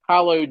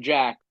hollow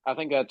jack. I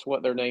think that's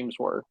what their names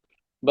were.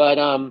 But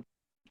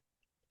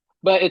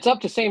but it's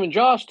up to Sam and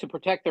Josh to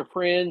protect their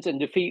friends and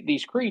defeat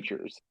these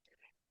creatures.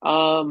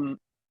 I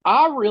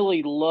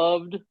really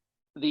loved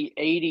the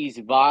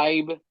 80s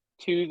vibe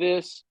to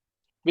this,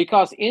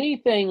 because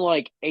anything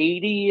like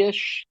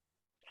 80-ish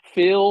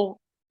feel,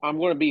 I'm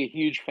going to be a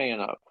huge fan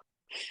of.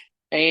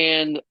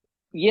 And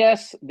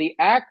yes, the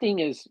acting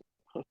is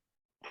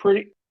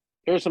pretty,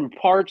 there's some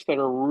parts that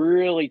are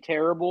really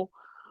terrible,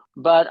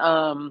 but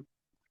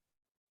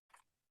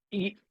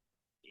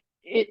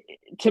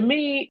to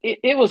me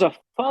it was a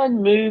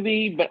fun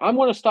movie. But I'm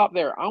going to stop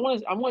there. I'm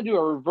going to do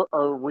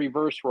a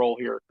reverse roll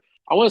here.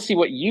 I want to see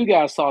what you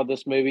guys saw of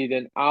this movie,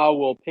 then I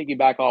will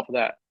piggyback off of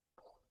that.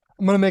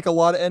 I'm gonna make a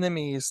lot of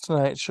enemies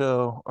tonight's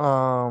show.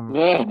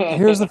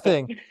 Here's the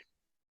thing.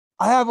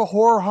 I have a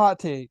horror hot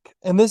take,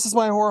 and this is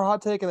my horror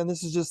hot take, and then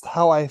this is just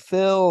how I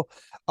feel.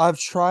 I've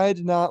tried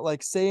to not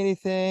like say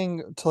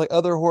anything to like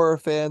other horror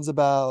fans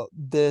about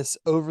this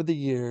over the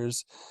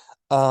years.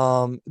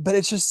 But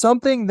it's just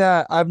something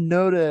that I've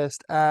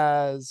noticed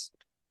as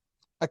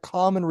a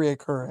common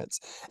reoccurrence.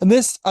 And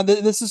this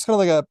is kind of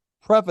like a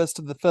preface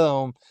to the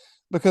film,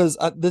 because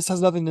this has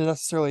nothing to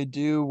necessarily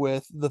do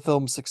with the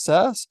film's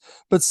success,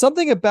 but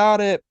something about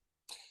it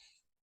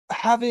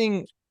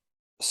having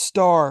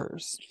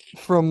stars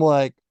from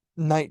like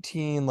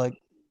 19 like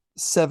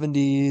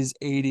 70s,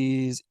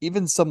 80s,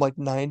 even some like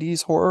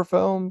 90s horror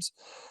films.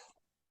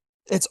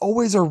 It's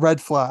always a red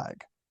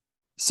flag.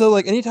 So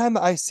like anytime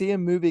that I see a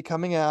movie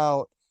coming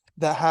out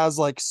that has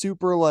like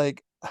super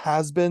like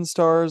has been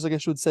stars, I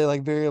guess you would say,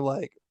 like very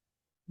like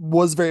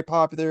was very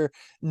popular,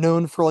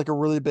 known for like a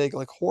really big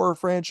like horror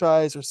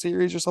franchise or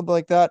series or something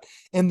like that,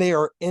 and they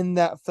are in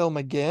that film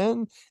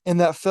again, and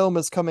that film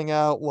is coming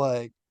out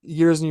like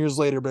years and years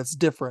later, but it's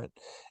different,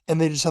 and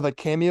they just have like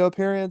cameo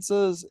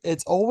appearances.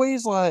 It's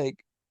always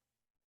like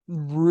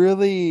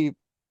really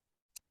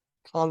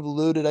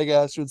convoluted, I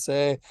guess you would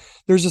say.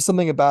 There's just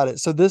something about it.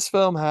 So this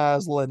film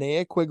has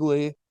Linnea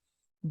Quigley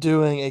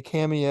doing a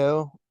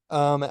cameo. It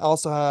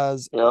also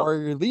has Yep.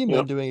 Ari Lehman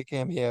Yep. doing a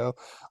cameo,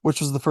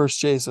 which was the first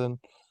Jason.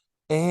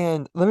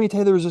 And let me tell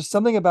you, there was just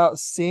something about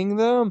seeing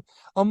them.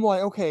 I'm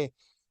like, okay,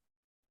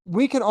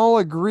 we can all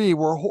agree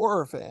we're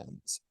horror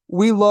fans.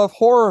 We love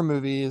horror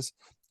movies.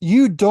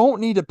 You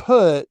don't need to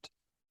put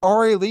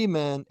Ari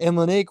Lehman and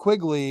Linnea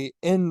Quigley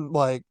in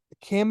like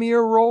cameo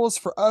roles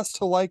for us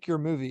to like your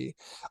movie.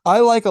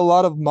 I like a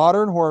lot of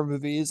modern horror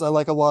movies. I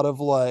like a lot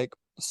of like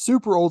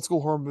super old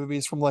school horror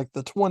movies from like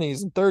the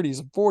 20s and 30s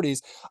and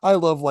 40s. I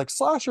love like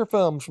slasher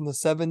films from the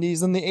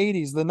 70s and the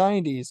 80s, the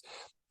 90s.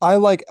 I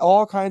like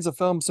all kinds of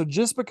films. So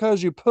just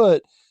because you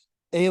put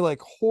a like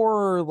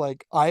horror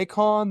like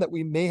icon that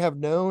we may have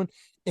known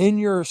in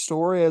your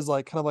story as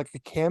like kind of like a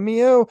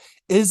cameo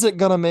isn't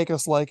gonna make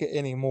us like it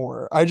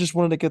anymore. I just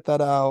wanted to get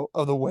that out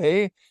of the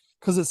way,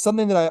 because it's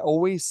something that I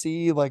always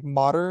see like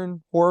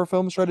modern horror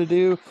films try to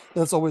do.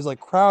 That's always like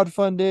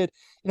crowdfunded.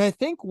 And I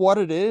think what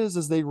it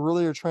is they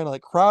really are trying to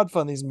like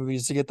crowdfund these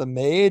movies to get them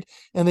made.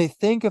 And they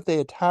think if they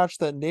attach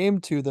that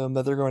name to them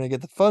that they're going to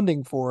get the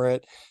funding for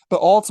it. But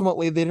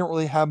ultimately they don't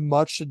really have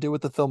much to do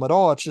with the film at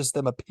all. It's just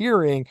them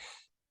appearing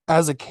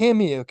as a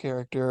cameo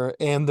character,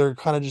 and they're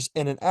kind of just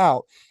in and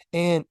out.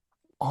 And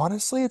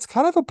honestly, it's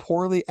kind of a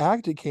poorly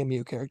acted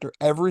cameo character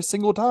every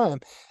single time.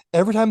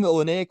 Every time that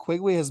Linnea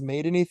Quigley has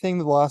made anything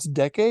the last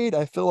decade,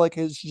 I feel like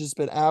it's just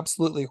been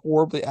absolutely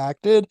horribly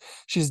acted.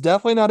 She's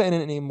definitely not in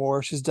it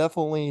anymore. She's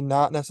definitely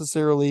not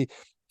necessarily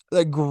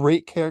a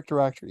great character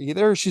actor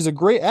either. She's a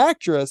great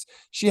actress.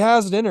 She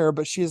has it in her,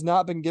 but she has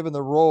not been given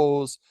the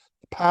roles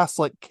past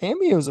like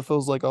cameos, it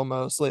feels like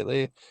almost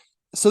lately.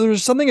 So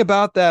there's something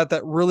about that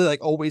that really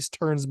like always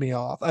turns me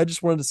off. I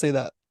just wanted to say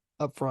that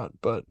up front.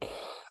 But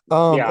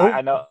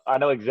Yeah, oh, I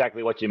know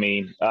exactly what you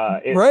mean.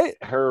 right?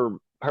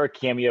 Her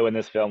cameo in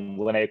this film,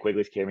 Linnea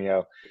Quigley's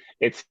cameo,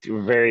 it's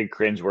very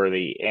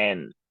cringeworthy.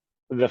 And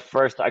the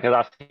first, because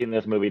I've seen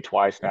this movie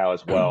twice now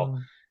as well,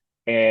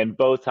 and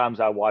both times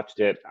I watched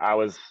it, I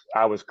was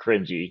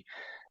cringy.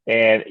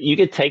 And you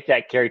could take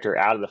that character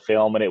out of the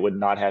film, and it would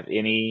not have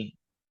any,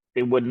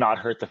 it would not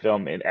hurt the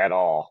film at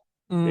all.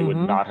 It would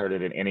Hmm. not hurt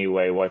it in any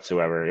way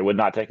whatsoever. It would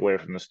not take away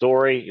from the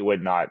story. It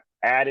would not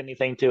add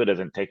anything to it. It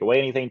doesn't take away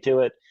anything to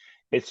it.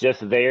 It's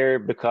just there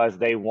because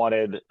they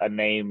wanted a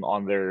name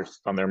on their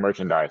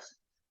merchandise.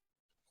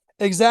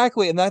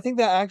 Exactly. And I think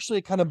that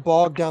actually kind of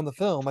bogged down the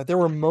film. Like there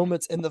were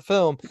moments in the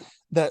film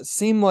that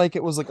seemed like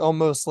it was like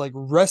almost like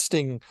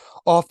resting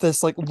off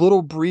this like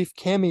little brief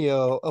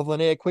cameo of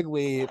Linnea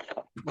Quigley.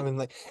 I mean,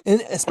 like,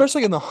 and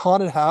especially in the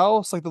haunted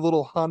house, like the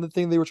little haunted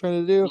thing they were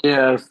trying to do.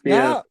 Yes,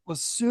 yes, That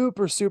was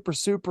super, super,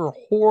 super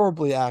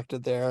horribly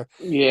acted there.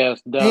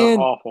 yes, done And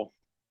awful.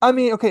 I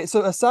mean, okay,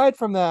 so aside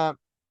from that,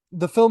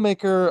 the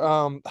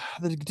filmmaker,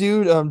 the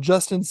dude,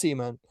 Justin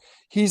Seaman,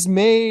 he's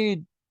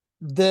made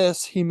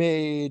this. He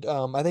made,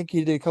 I think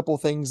he did a couple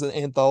of things in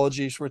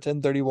anthologies for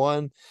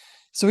 1031.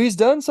 So he's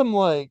done some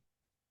like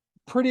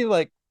pretty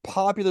like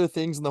popular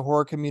things in the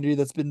horror community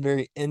that's been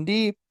very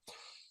indie.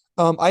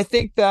 I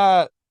think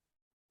that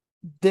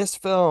this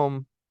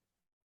film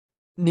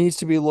needs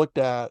to be looked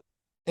at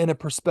in a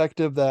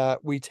perspective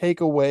that we take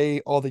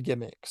away all the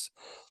gimmicks.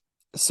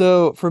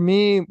 So for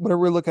me,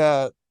 whenever we look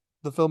at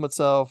the film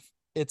itself,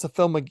 it's a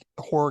film of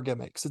horror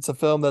gimmicks. It's a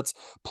film that's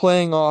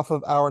playing off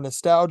of our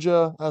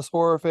nostalgia as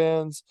horror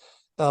fans.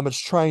 It's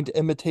trying to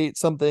imitate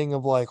something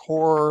of like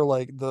horror,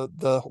 like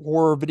the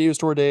horror video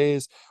store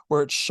days,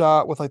 where it's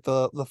shot with like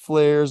the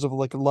flares of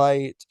like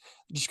light,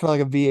 just kind of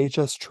like a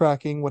VHS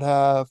tracking would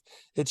have.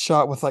 It's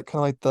shot with like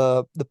kind of like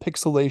the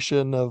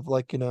pixelation of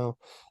like the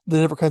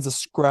different kinds of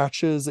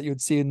scratches that you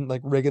would see in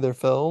like regular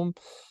film.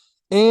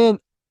 And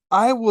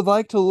I would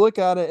like to look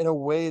at it in a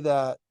way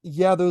that,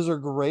 yeah, those are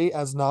great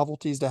as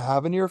novelties to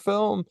have in your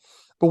film.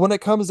 But when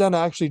it comes down to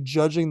actually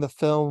judging the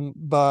film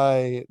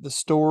by the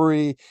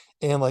story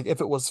and like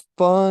if it was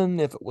fun,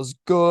 if it was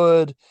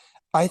good,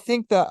 I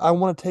think that I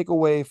want to take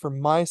away from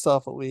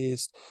myself at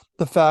least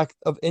the fact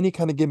of any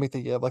kind of gimmick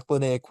that you have, like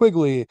Linnea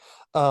Quigley,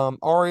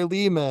 Ari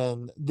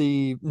Lehman,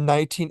 the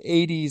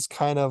 1980s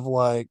kind of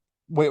like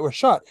way it was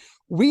shot.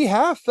 We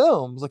have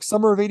films like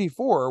Summer of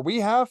 '84. We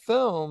have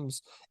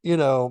films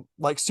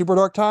like Super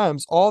Dark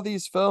Times, all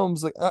these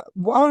films, like I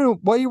don't know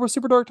what year was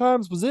Super Dark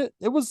Times? Was it?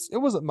 It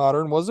wasn't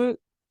modern, was it?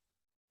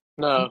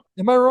 No,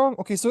 Am I wrong?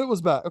 Okay, so it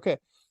was bad. Okay,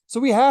 so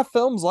we have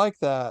films like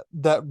that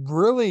that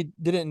really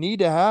didn't need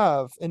to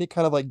have any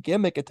kind of like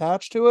gimmick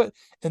attached to it,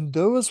 and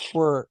those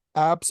were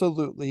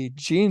absolutely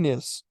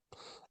genius,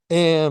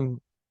 and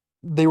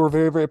they were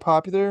very, very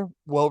popular,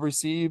 well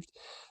received.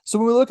 So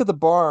when we look at the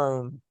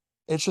barn,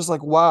 it's just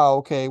like, wow,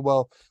 okay,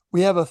 well,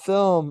 we have a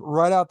film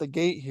right out the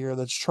gate here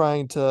that's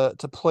trying to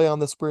play on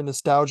this weird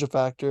nostalgia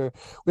factor.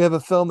 We have a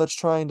film that's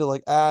trying to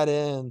like add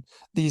in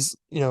these,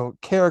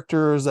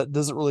 characters that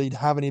doesn't really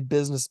have any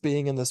business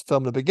being in this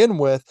film to begin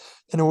with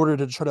in order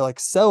to try to like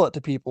sell it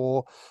to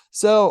people.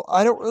 So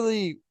I don't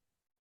really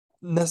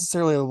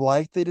necessarily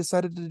like they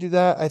decided to do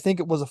that. I think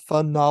it was a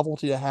fun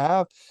novelty to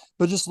have,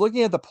 but just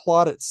looking at the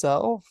plot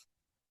itself,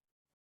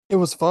 it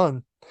was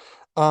fun.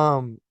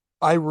 Um,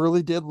 I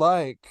really did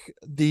like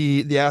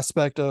the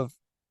aspect of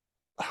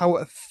how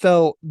it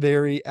felt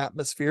very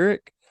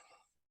atmospheric.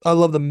 I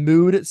love the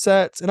mood it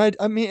sets. And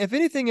I mean, if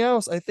anything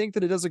else, I think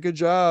that it does a good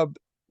job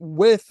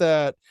with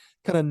that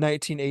kind of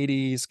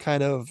 1980s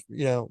kind of,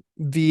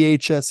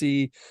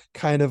 VHS-y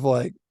kind of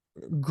like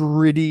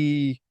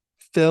gritty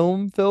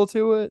film feel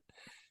to it.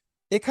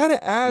 It kind of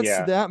adds to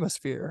Yeah. the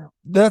atmosphere.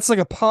 That's like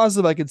a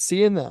positive I could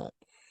see in that.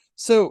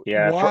 So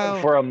Yeah, while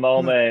for a go ahead.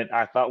 moment,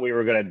 I thought we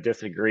were going to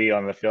disagree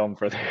on the film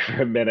for,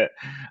 for a minute.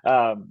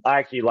 I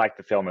actually liked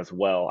the film as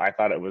well. I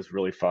thought it was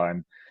really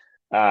fun.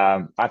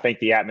 I think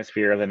the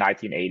atmosphere of the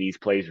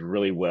 1980s plays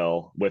really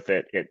well with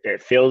it.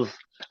 It feels,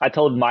 I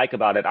told Mike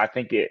about it. I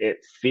think it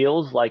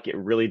feels like it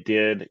really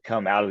did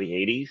come out of the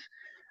 80s,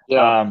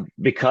 yeah,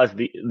 because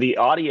the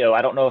audio,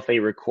 I don't know if they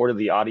recorded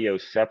the audio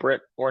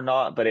separate or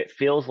not, but it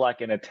feels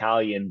like an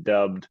Italian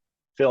dubbed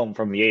film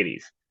from the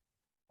 80s.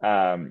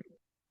 Um,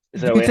 Do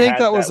so you it think has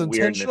that was that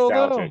weird intentional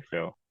though? nostalgic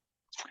feel.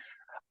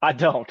 I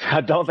don't.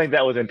 I don't think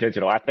that was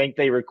intentional. I think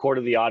they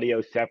recorded the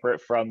audio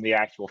separate from the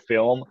actual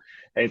film,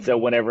 and so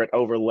whenever it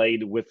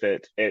overlaid with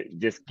it, it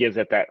just gives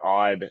it that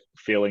odd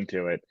feeling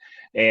to it.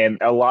 And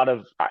a lot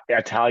of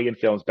Italian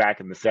films back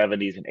in the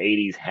 70s and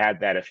 80s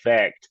had that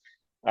effect,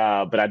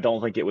 but I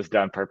don't think it was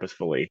done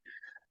purposefully.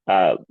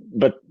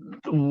 But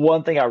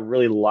one thing I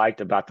really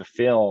liked about the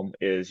film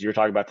is you're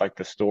talking about like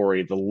the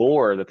story, the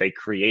lore that they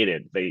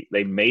created.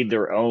 They made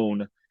their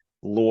own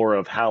lore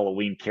of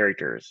Halloween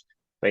characters.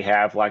 They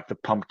have like the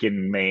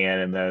Pumpkin Man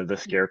and the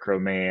Scarecrow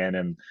Man,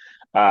 and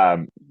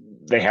um,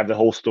 they have the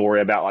whole story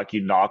about like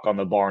you knock on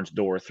the barn's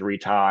door 3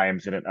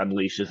 times and it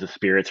unleashes the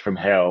spirits from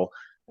hell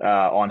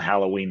on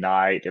Halloween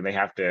night, and they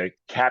have to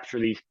capture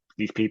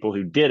these people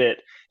who did it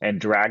and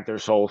dragged their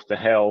souls to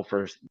hell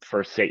for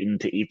Satan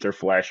to eat their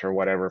flesh or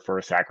whatever for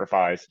a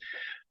sacrifice.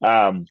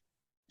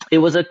 It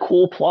was a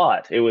cool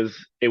plot. It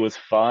was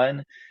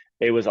fun.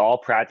 It was all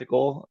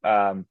practical.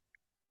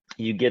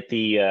 You get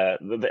the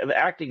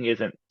acting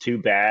isn't too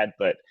bad,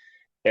 but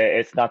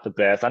it's not the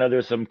best. I know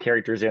there's some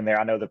characters in there.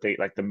 I know that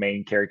the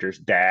main character's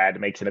dad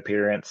makes an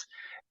appearance,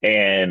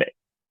 and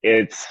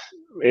it's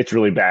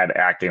really bad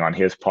acting on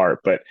his part.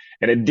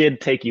 And it did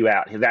take you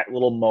out. That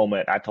little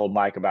moment, I told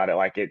Mike about it.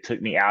 Like, it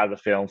took me out of the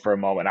film for a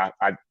moment.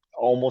 I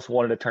almost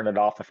wanted to turn it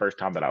off the first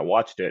time that I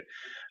watched it,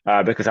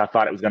 because I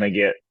thought it was going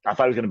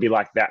to be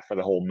like that for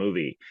the whole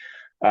movie.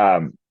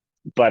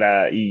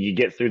 But you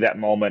get through that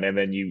moment, and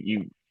then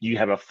you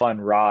have a fun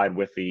ride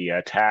with the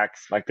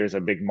attacks. Like, there's a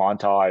big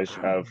montage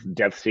of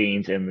death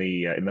scenes in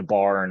the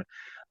barn,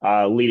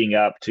 leading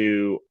up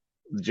to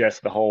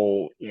just the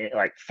whole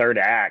like third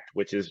act,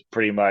 which is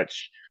pretty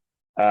much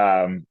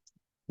 3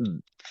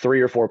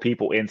 or 4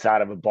 people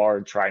inside of a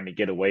barn trying to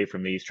get away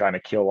from trying to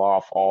kill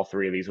off all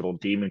 3 of these little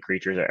demon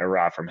creatures that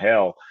arrive from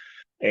hell.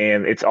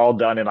 And it's all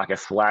done in like a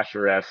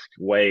slasher-esque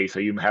way. So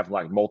you have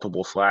like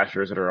multiple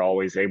slashers that are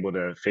always able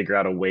to figure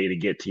out a way to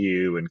get to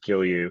you and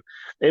kill you.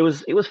 It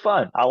was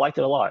fun. I liked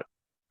it a lot.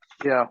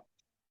 Yeah,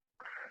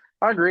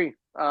 I agree.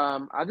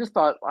 I just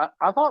thought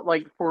I thought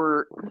like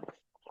for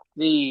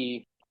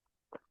the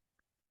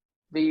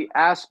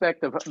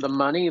aspect of the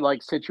money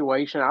like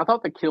situation, I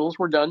thought the kills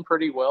were done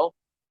pretty well.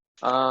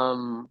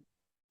 I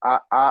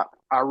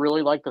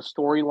really like the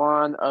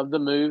storyline of the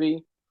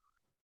movie.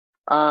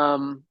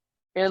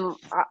 And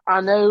I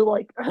know,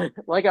 like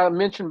like I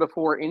mentioned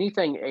before,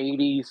 anything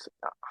 80s,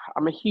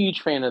 I'm a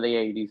huge fan of the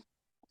 80s.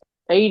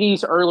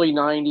 80s, early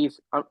 90s,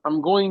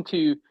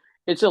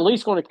 it's at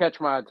least going to catch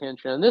my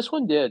attention. And this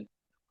one did.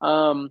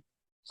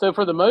 So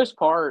for the most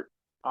part,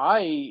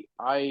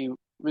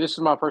 this is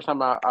my first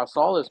time I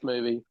saw this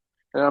movie,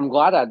 and I'm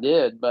glad I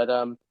did. But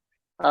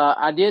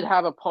I did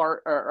have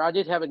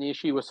an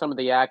issue with some of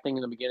the acting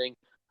in the beginning.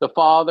 The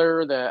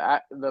father,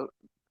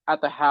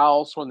 at the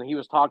house when he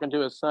was talking to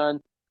his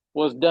son,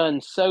 was done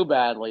so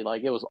badly,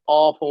 like it was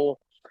awful.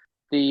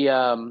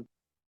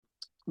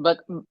 But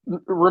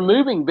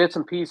removing bits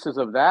and pieces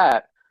of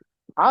that,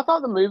 I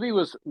thought the movie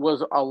was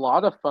a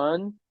lot of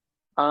fun.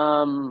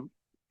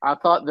 I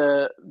thought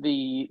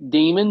the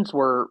demons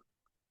were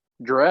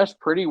dressed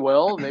pretty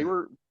well. They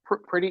were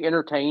pretty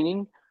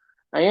entertaining,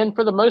 and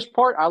for the most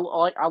part, I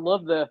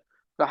love the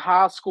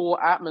high school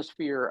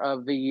atmosphere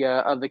of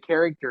the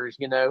characters.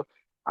 You know,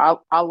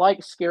 I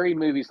like scary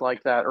movies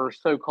like that, or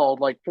so-called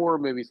like horror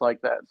movies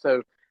like that.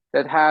 So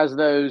that has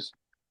those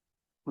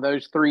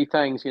 3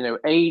 things, you know,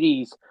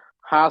 80s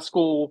high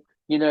school,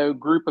 you know,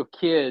 group of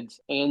kids,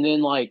 and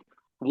then like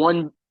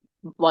one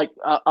like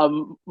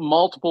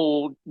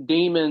multiple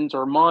demons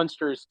or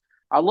monsters.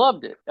 I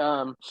loved it.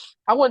 I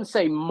wouldn't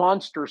say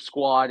Monster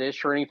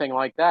Squad-ish or anything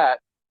like that,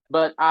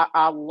 but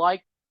I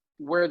liked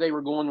where they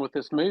were going with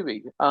this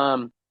movie.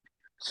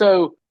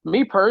 So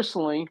me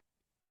personally,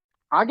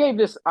 I gave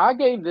this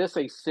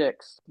a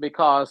 6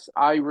 because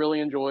I really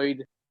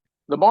enjoyed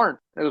The Barn.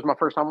 It was my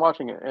first time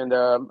watching it, and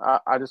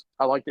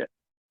I liked it.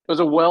 It was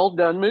a well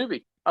done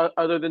movie,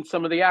 other than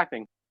some of the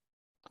acting.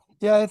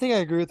 Yeah, I think I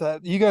agree with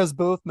that. You guys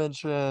both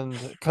mentioned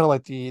kind of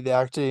like the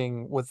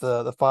acting with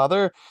the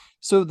father.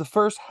 So the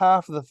first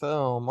half of the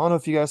film, I don't know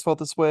if you guys felt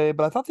this way,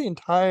 but I thought the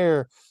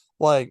entire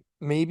like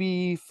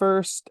maybe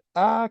first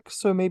act,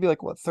 so maybe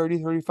like what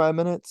 30-35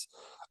 minutes.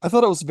 I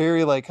thought it was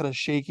very like kind of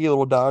shaky, a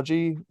little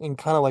dodgy and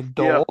kind of like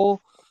Yeah.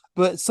 dull,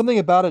 but something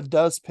about it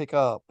does pick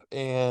up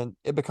and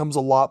it becomes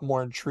a lot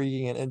more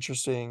intriguing and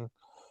interesting.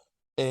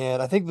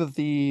 And I think that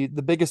the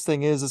biggest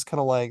thing is kind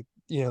of like,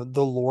 you know,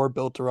 the lore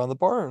built around the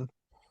barn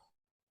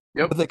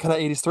Yep. with that kind of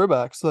 80s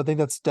throwback. So I think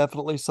that's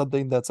definitely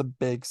something that's a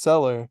big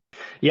seller.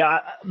 Yeah,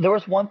 there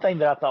was one thing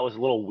that I thought was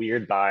a little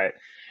weird by it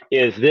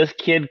is this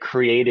kid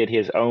created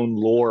his own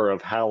lore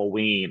of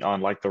Halloween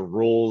on like the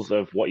rules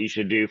of what you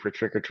should do for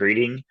trick or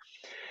treating.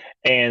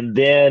 And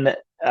then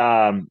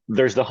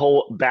there's the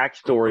whole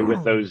backstory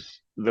with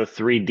the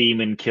 3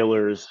 demon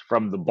killers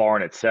from the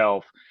barn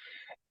itself.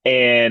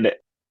 And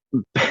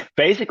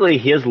basically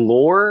his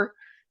lore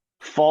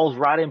falls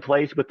right in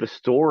place with the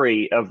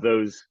story of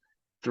those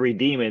 3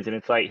 demons. And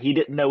it's like he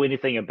didn't know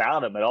anything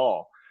about them at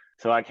all.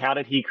 So like, how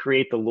did he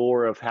create the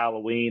lore of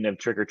Halloween and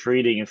trick or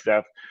treating and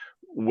stuff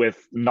with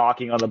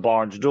knocking on the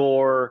barn's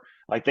door?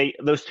 Like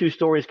those 2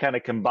 stories kind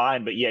of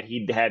combined, but yet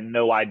he had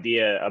no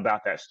idea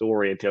about that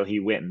story until he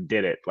went and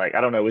did it. Like,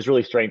 I don't know, it was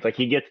really strange. Like,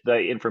 he gets the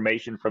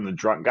information from the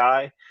drunk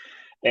guy,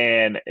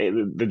 and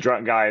the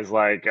drunk guy is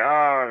like,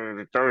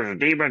 "Oh, those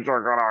demons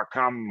are gonna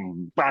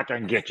come back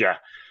and get you."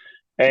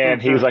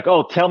 And he was like,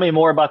 "Oh, tell me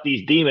more about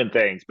these demon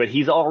things." But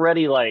he's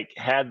already like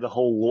had the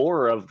whole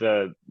lore of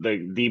the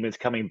demons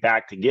coming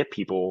back to get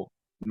people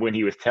when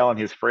he was telling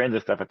his friends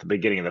and stuff at the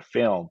beginning of the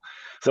film.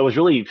 So it was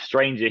really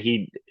strange that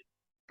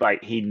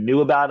he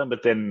knew about him,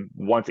 but then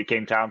once it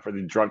came time for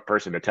the drunk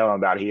person to tell him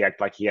about it, he acted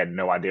like he had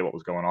no idea what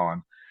was going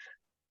on.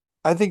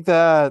 I think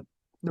that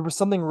there was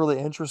something really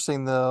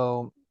interesting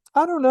though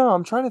I don't know.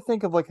 I'm trying to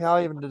think of like how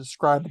even to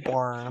describe the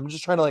barn. I'm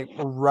just trying to like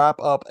wrap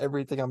up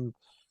everything I'm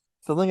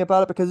feeling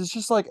about it because it's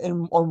just like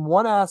on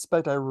one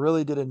aspect I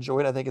really did enjoy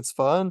it. I think it's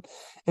fun.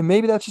 And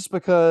maybe that's just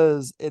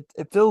because it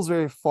feels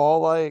very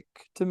fall like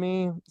to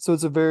me. So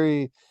it's a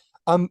very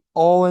I'm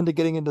all into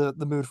getting into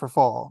the mood for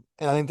fall.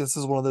 And I think this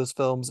is one of those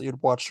films that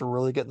you'd watch to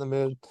really get in the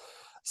mood. Yeah.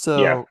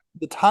 So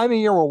the time of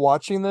year we're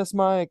watching this,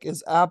 Mike,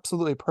 is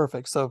absolutely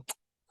perfect. So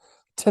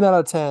 10 out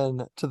of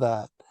 10 to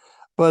that.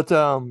 But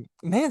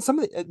man, some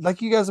of the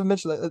like you guys have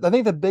mentioned, I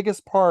think the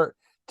biggest part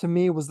to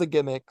me was the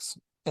gimmicks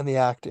and the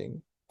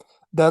acting.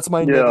 That's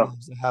my Yeah.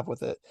 negatives I have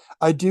with it.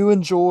 I do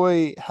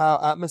enjoy how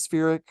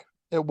atmospheric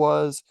it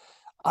was.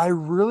 I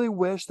really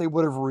wish they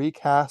would have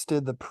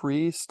recasted the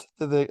priest,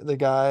 the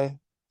guy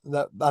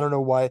that I don't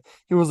know why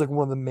he was like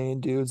one of the main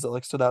dudes that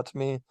like stood out to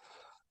me.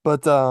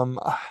 But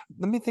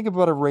let me think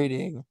about a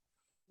rating.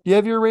 Do you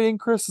have your rating,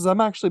 Chris? 'Cause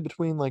I'm actually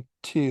between like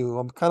two.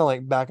 I'm kind of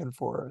like back and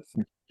forth.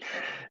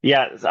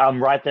 Yeah,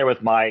 I'm right there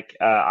with Mike.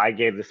 I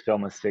gave this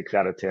film a 6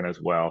 out of 10 as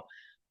well.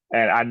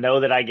 And I know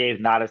that I gave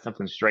Not as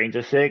Something Strange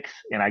a 6,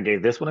 and I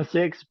gave this one a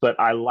 6, but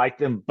I like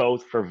them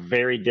both for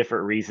very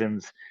different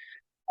reasons.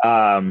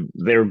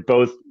 They're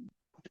both,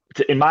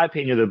 in my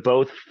opinion, they're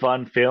both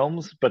fun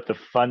films, but the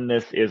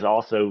funness is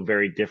also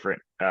very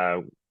different,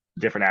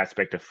 different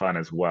aspect of fun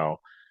as well.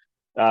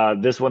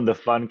 This one, the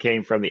fun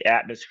came from the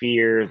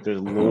atmosphere, the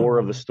lore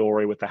of the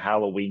story with the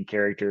Halloween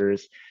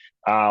characters,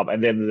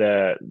 and then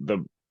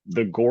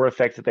the gore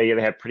effects that they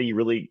had pretty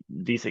really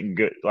decent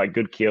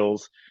good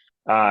kills.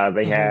 They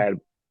Mhm. had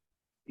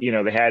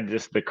they had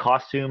just the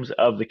costumes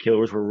of the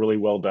killers were really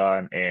well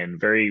done and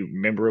very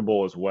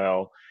memorable as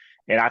well.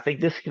 And I think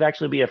this could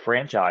actually be a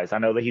franchise. I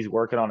know that he's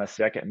working on a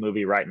second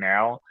movie right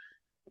now.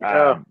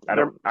 Yeah, I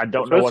they're don't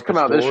know supposed to what the come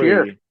out this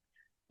year. story.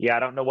 Yeah, I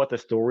don't know what the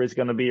story is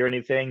going to be or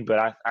anything, but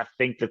I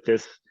think that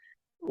this,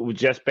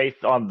 just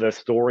based on the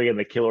story and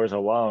the killers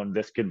alone,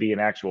 this could be an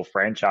actual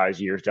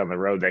franchise years down the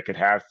road that could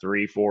have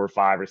 3, 4,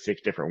 5, or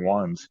 6 different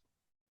ones.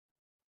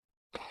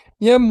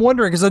 Yeah, I'm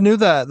wondering because I knew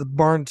that the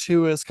Barn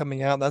 2 is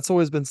coming out. That's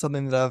always been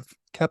something that I've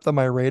kept on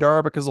my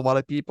radar because a lot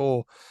of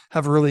people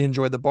have really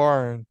enjoyed the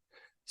Barn.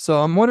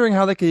 So I'm wondering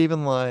how they could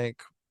even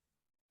like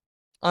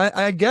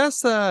I guess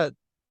that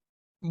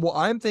what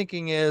I'm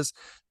thinking is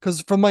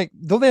because from like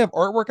don't they have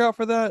artwork out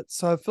for that?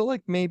 So I feel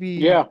like maybe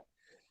Yeah,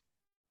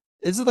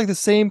 is it like the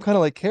same kind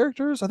of like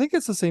characters? I think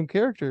it's the same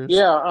characters.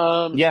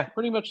 yeah. Yeah,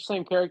 Pretty much the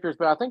same characters,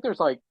 but I think there's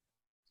like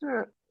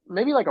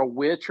maybe like a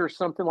witch or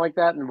something like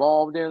that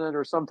involved in it,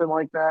 or something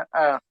like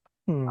that.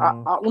 Hmm.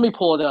 Let me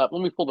pull it up.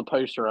 Let me pull the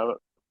poster of it.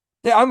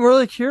 Yeah, I'm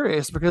really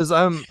curious because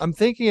I'm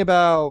thinking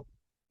about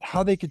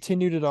how they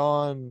continued it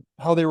on,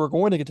 how they were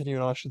going to continue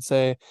it on, I should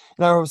say.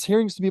 And I was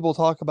hearing some people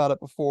talk about it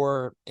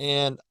before,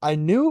 and I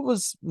knew it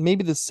was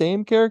maybe the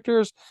same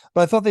characters,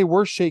 but I thought they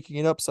were shaking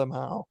it up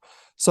somehow.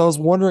 So I was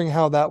wondering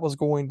how that was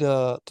going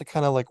to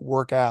kind of like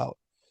work out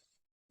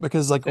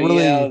because like So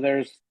yeah,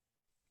 really,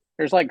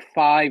 there's like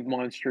five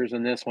monsters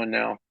in this one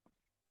now.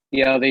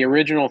 Yeah, the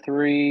original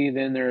three.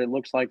 Then there it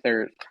looks like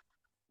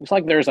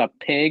there's a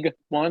pig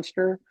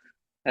monster,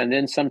 and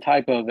then some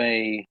type of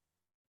a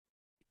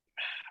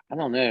I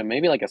don't know,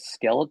 maybe like a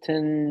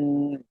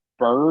skeleton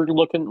bird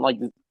looking like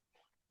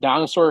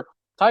dinosaur.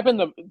 Type in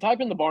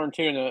the barn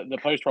too, and the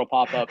poster will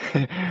pop up.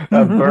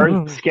 a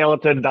burnt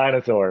skeleton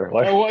dinosaur.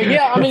 Well,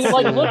 yeah, I let's mean,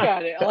 like see. look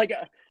at it.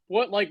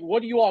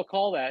 What do you all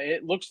call that?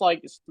 It looks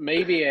like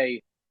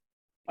maybe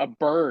a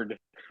bird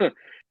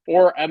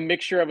or a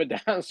mixture of a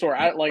dinosaur.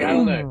 I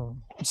don't know.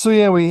 So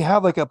yeah, we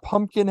have like a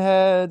pumpkin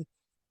head.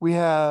 We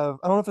have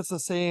I don't know if it's the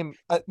same.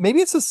 Maybe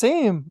it's the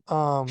same.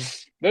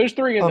 Those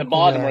three in the Pumpkin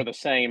bottom guy. are the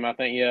same, I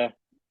think. Yeah.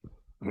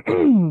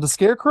 The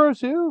scarecrow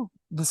too.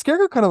 The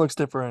scarecrow kind of looks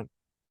different.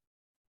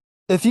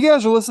 If you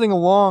guys are listening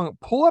along,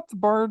 pull up the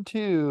barn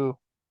too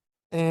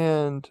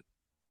and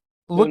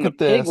Then look the at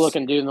pig this.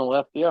 looking dude in the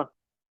left. Yeah.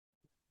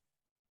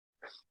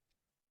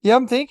 Yeah,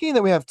 I'm thinking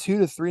that we have 2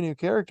 to 3 new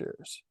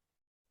characters.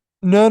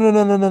 No, no,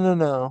 no, no, no, no,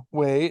 no.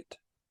 Wait.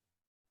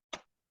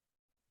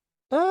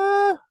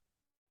 At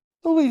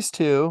least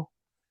two.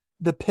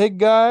 The pig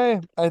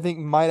guy, I think,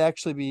 might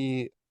actually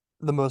be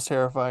the most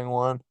terrifying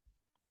one.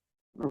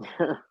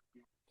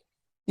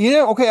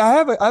 Okay, I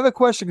have a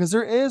question because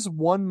there is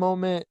one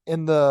moment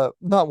in the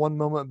not one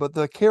moment, but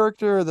the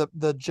character,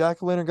 the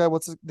jack-o'-lantern guy,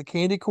 the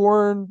candy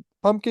corn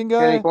pumpkin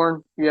Candy guy?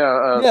 corn.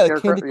 Yeah. Yeah, the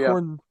Scarecrow. candy Yeah.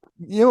 corn.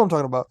 You know what I'm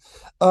talking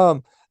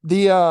about.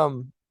 The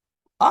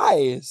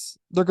eyes,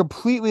 they're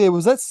completely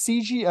was that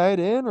CGI'd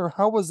in or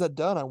how was that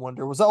done, I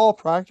wonder? Was that all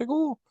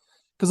practical?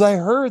 Because I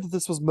heard that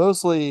this was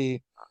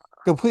mostly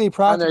completely I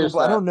practical, noticed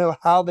but I that. don't know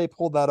how they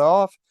pulled that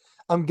off.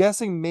 I'm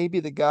guessing maybe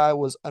the guy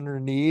was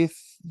underneath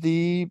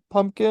the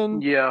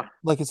pumpkin, Yeah.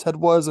 like his head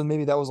was, and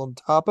maybe that was on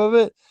top of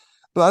it.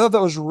 But I thought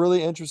that was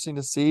really interesting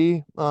to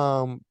see,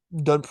 done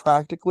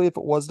practically, if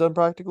it was done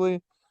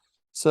practically.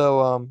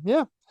 So,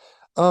 yeah.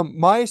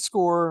 My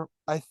score,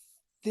 I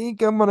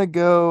think I'll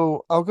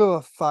go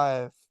a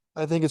 5.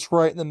 I think it's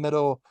right in the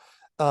middle.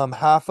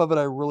 Half of it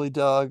I really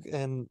dug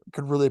and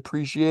could really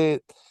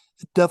appreciate,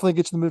 it definitely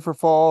gets you in the mood for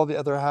fall. The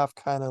other half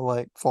kind of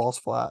like falls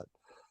flat.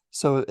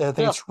 So I think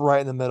Yeah. it's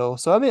right in the middle.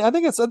 So I mean, I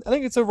think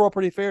it's overall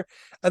pretty fair.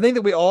 I think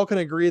that we all can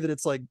agree that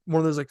it's like one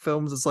of those like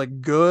films that's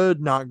like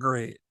good, not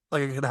great.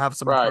 Like it can have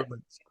some Right.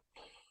 improvements.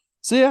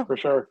 So yeah. For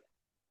sure.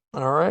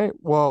 All right.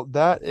 Well,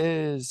 that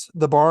is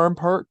The Barn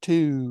Part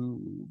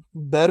 2.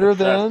 Better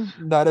than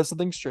Night of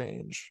Something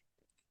Strange.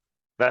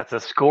 That's a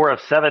score of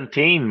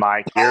 17,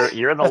 Mike.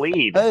 You're in the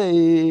lead.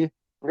 Hey.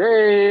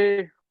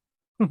 Hey,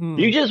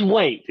 You just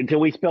wait until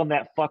we spin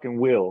that fucking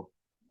wheel.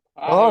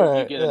 I All hope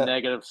right, you get yeah.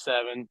 a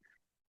 -7.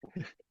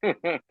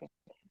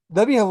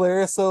 That'd be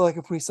hilarious though, like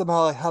if we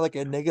somehow like had like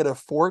a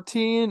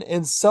 -14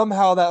 and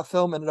somehow that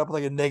film ended up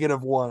like a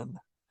 -1.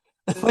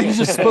 Like it's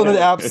just split the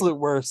absolute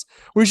worst.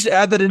 We should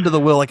add that into the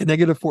will, like a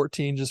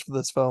 -14 just for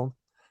this film.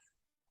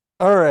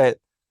 All right.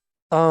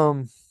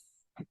 Um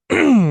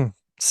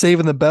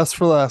saving the best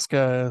for last,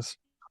 guys.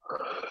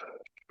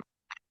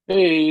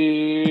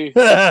 Hey.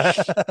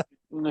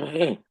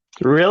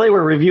 Really?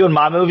 We're reviewing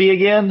my movie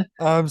again?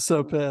 I'm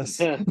so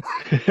pissed.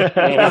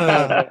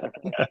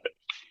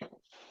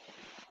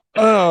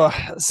 Oh,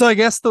 so I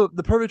guess the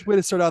perfect way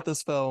to start out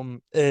this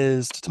film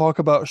is to talk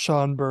about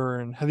Sean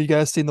Byrne. Have you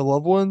guys seen The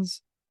Loved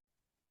Ones?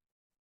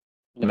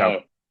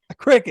 No.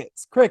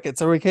 Crickets.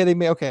 Are we kidding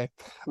me? Okay.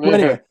 Well,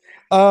 anyway,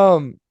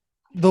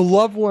 The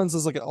Loved Ones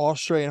is like an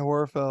Australian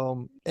horror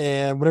film,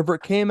 and whenever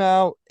it came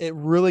out, it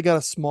really got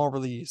a small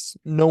release.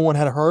 No one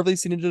had hardly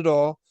seen it at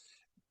all.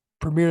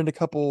 Premiered in a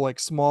couple like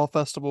small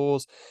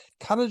festivals,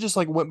 kind of just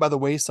like went by the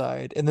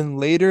wayside, and then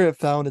later it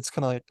found its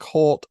kind of like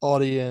cult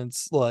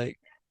audience like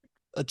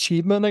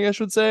achievement, I guess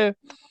I would say.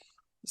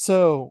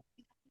 So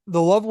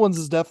The Loved Ones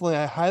is definitely,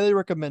 I highly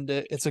recommend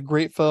it. It's a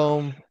great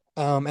film.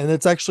 And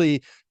it's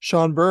actually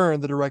Sean Byrne,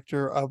 the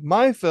director of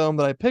my film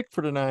that I picked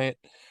for tonight.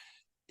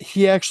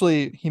 He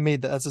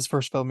made that's his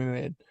first film he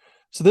made.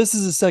 So this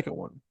is his second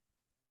one.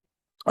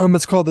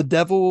 It's called The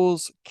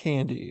Devil's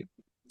Candy.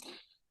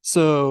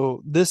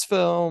 So this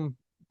film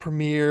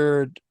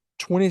premiered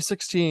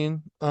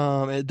 2016.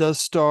 It does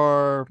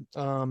star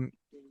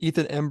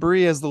Ethan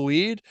Embry as the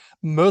lead.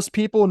 Most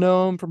people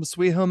know him from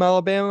Sweet Home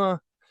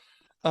Alabama.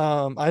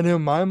 I know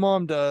my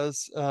mom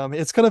does.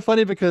 It's kind of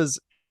funny because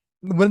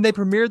when they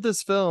premiered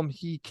this film,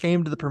 he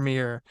came to the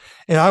premiere,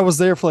 and I was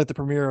there for like the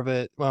premiere of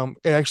it.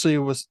 It actually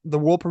was the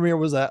world premiere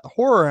was at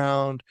Horror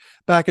Hound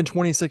back in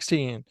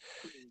 2016.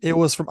 It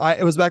was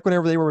back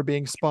whenever they were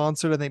being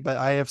sponsored, I think by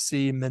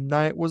IFC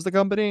Midnight was the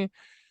company,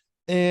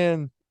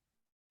 and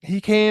he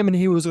came and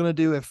he was going to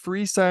do a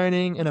free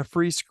signing and a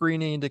free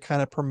screening to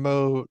kind of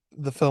promote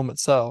the film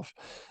itself.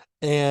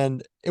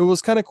 And it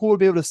was kind of cool to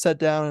be able to sit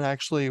down and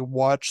actually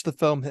watch the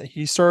film that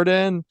he starred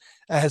in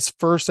at his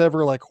first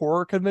ever like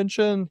horror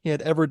convention he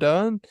had ever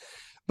done.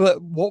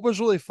 But what was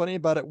really funny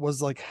about it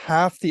was like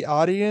half the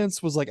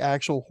audience was like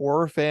actual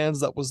horror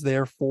fans that was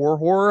there for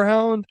Horror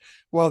Hound,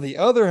 while the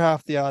other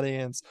half the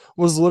audience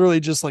was literally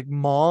just like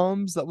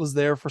moms that was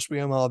there for Sweet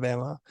Home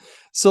Alabama.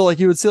 So like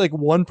you would see like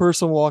one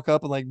person walk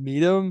up and like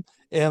meet him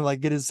and like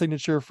get his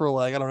signature for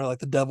like, I don't know, like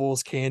The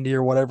Devil's Candy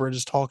or whatever, and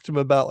just talk to him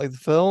about like the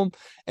film.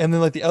 And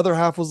then like the other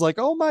half was like,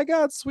 oh my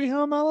God, Sweet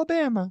Home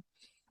Alabama.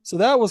 So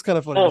that was kind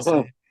of funny to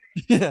see.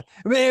 Yeah.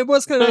 I mean, it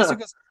was kind of nice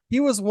because he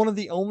was one of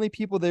the only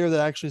people there that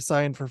actually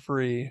signed for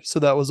free. So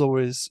that was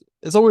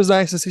it's always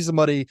nice to see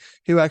somebody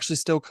who actually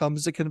still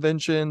comes to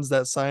conventions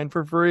that sign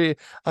for free.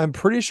 I'm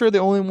pretty sure the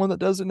only one that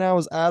does it now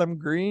is Adam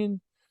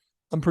Green.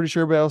 I'm pretty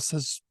sure everybody else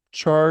has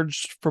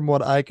charged from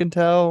what I can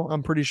tell.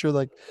 I'm pretty sure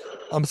like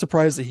I'm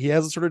surprised that he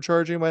hasn't started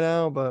charging by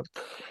now, but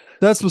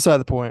that's beside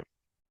the point.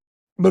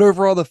 But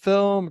overall, the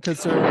film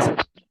concerns a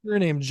character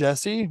named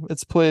Jesse.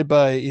 It's played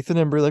by Ethan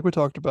Embry, like we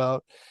talked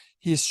about.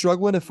 He's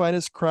struggling to find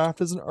his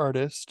craft as an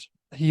artist.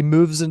 He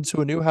moves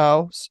into a new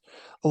house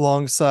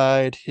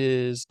alongside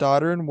his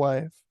daughter and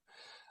wife.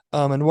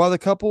 And while the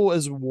couple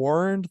is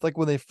warned, like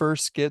when they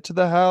first get to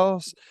the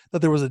house,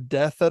 that there was a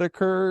death that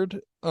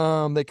occurred,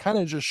 they kind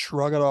of just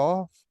shrug it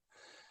off.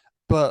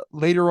 But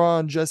later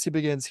on, Jesse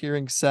begins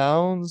hearing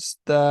sounds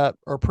that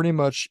are pretty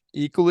much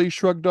equally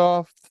shrugged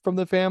off from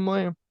the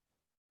family.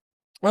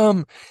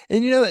 And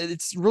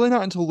it's really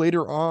not until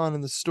later on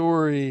in the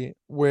story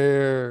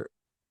where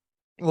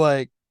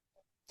like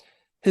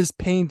his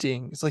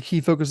paintings, like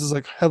he focuses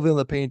like heavily on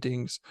the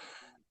paintings,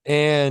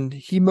 and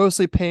he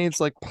mostly paints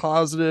like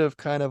positive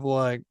kind of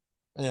like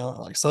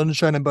like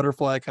sunshine and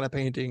butterfly kind of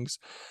paintings,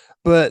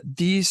 but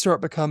these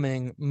start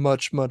becoming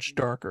much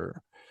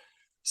darker.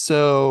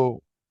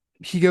 So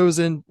he goes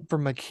in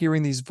from like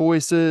hearing these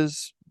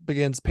voices,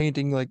 begins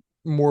painting like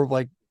more of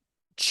like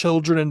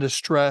children in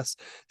distress,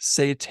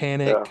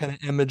 satanic kind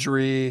of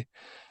imagery.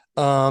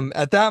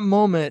 At that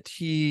moment,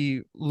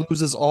 he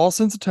loses all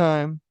sense of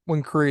time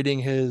when creating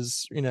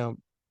his,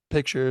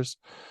 pictures.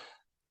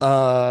 He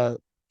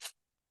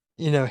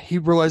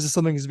realizes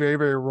something is very,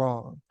 very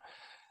wrong.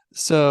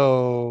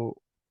 So,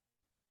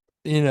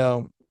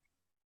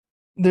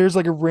 there's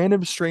like a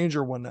random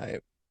stranger one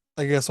night.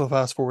 I guess I'll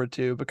fast forward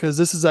to because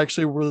this is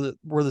actually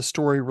where the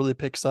story really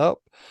picks up.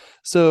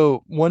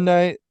 So one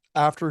night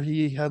after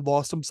he had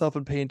lost himself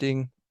in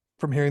painting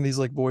from hearing these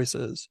like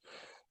voices.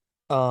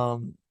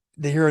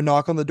 They hear a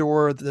knock on the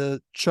door.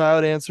 The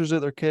child answers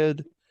it, their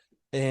kid,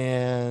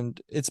 and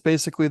it's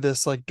basically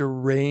this like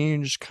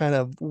deranged kind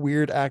of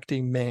weird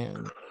acting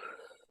man.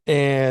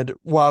 And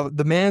while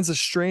the man's a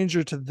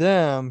stranger to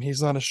them,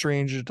 he's not a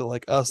stranger to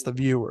like us, the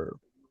viewer.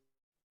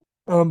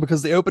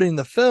 Because the opening of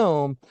the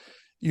film,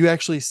 you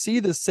actually see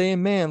the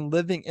same man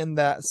living in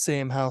that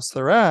same house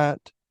they're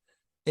at,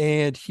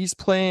 and he's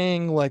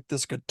playing like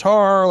this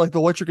guitar, like the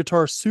electric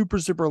guitar, super,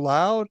 super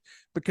loud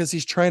because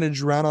he's trying to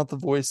drown out the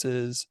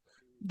voices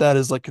that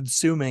is like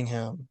consuming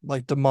him,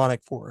 like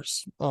demonic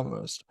force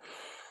almost.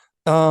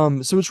 So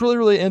it's really,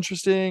 really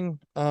interesting.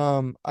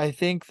 I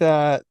think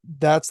that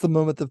that's the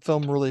moment the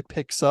film really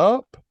picks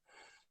up.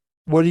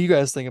 What do you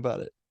guys think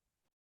about it?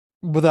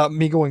 Without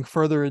me going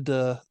further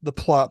into the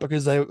plot,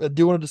 because I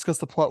do want to discuss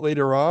the plot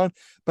later on,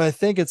 but I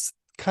think it's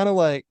kind of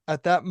like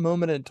at that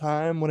moment in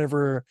time,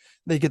 whenever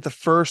they get the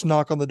first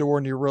knock on the door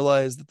and you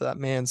realize that that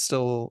man's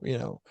still,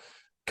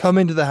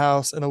 coming to the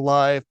house and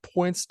alive,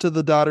 points to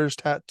the daughter's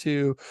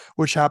tattoo,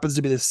 which happens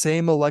to be the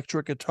same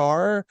electric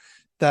guitar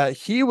that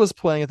he was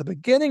playing at the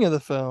beginning of the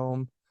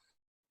film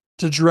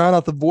to drown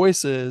out the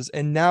voices.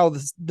 And now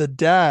the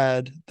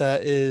dad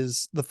that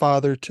is the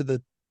father to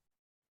the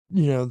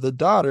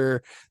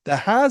daughter that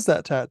has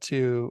that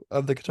tattoo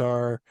of the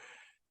guitar,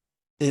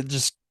 it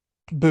just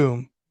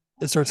boom,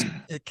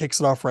 it kicks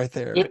it off right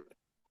there.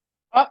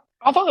 I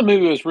thought the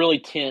movie was really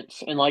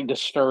tense and like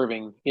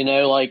disturbing,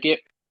 like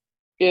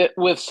it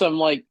with some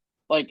like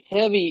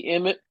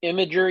heavy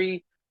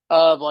imagery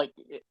of like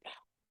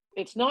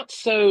it's not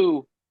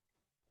so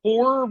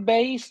horror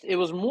based. It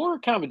was more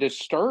kind of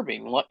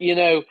disturbing, like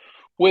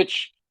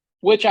which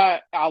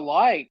I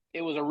liked.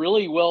 It was a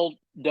really well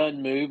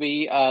done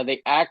movie. The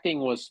acting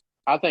was,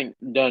 I think,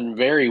 done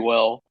very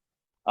well.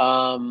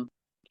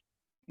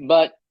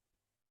 But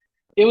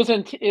it was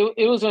an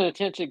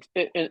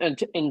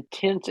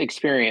intense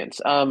experience.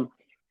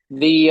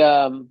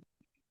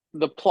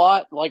 The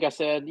plot, like I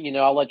said,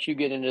 I'll let you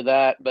get into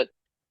that, but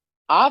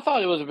I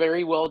thought it was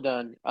very well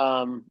done.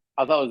 I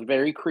thought it was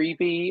very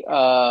creepy.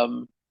 But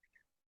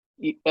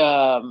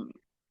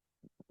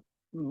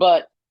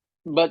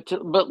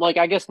like,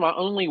 I guess my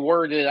only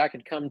word that I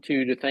could come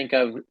to think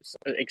of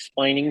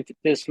explaining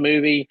this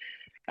movie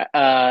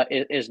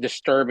is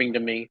disturbing to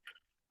me.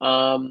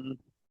 But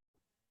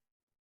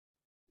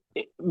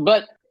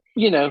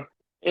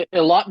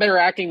a lot better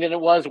acting than it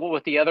was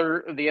with the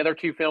other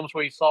two films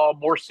we saw.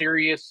 More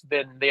serious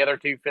than the other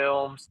two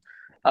films.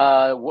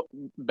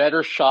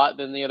 Better shot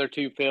than the other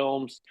two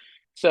films.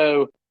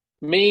 So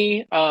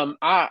me,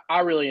 I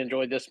really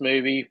enjoyed this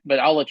movie, but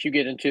I'll let you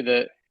get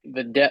into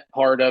the depth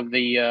part of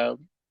the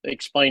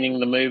explaining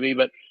the movie,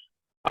 but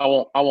I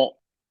won't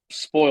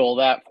spoil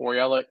that for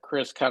you. I'll let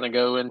Chris kind of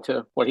go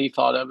into what he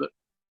thought of it.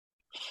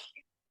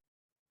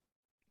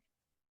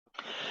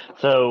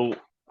 So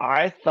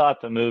I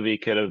thought the movie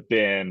could have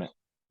been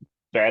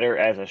better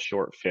as a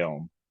short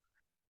film.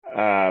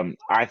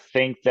 I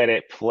think that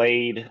it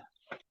played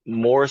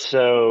more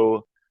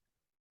so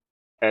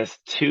as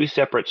two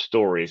separate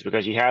stories,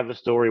 because you have the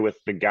story with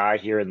the guy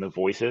hearing the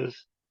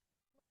voices,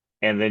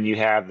 and then you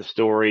have the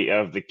story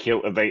of the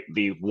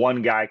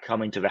one guy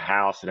coming to the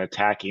house and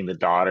attacking the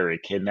daughter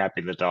and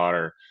kidnapping the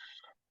daughter.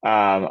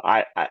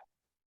 I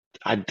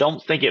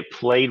don't think it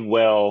played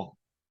well,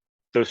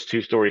 those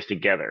two stories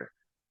together.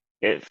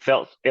 It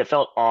felt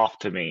off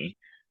to me,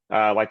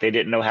 like they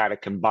didn't know how to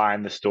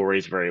combine the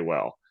stories very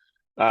well.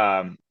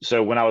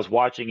 So when I was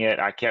watching it,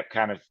 I kept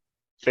kind of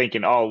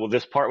thinking, oh, well,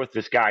 this part with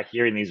this guy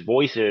hearing these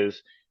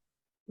voices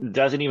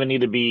doesn't even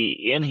need to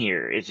be in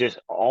here. It's just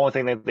the only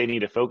thing that they need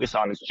to focus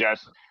on is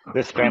just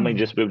this family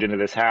just moved into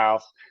this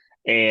house,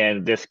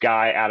 and this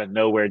guy out of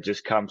nowhere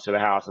just comes to the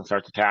house and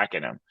starts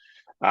attacking him.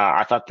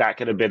 I thought that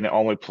could have been the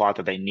only plot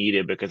that they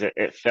needed, because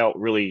it felt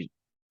really,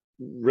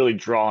 really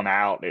drawn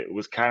out. It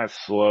was kind of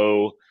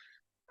slow.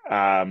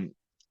 To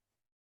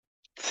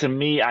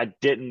me, I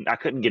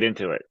couldn't get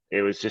into it.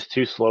 It was just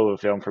too slow of a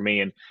film for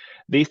me. And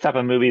these type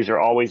of movies are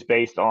always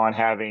based on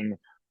having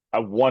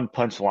a one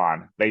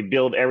punchline. They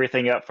build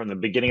everything up from the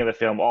beginning of the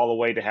film all the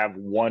way to have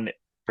one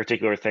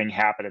particular thing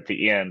happen at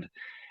the end.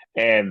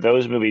 And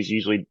those movies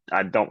usually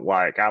I don't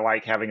like. I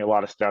like having a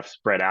lot of stuff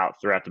spread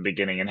out throughout the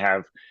beginning and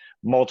have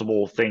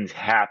multiple things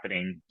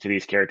happening to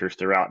these characters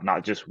throughout,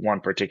 not just one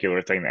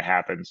particular thing that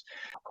happens.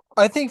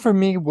 I think for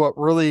me,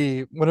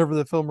 whenever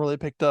the film really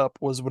picked up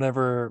was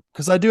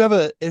because I do have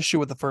an issue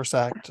with the first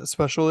act,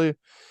 especially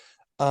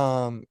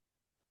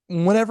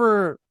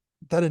whenever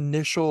that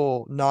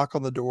initial knock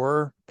on the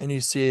door and you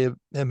see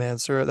him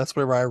answer it, that's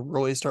whenever I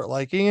really start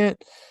liking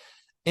it.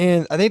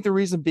 And I think the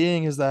reason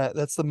being is that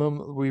that's the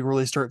moment we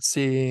really start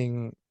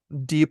seeing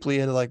deeply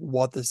into like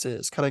what this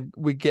is. Kind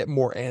of we get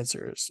more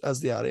answers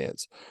as the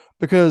audience.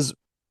 Because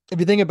if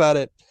you think about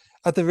it,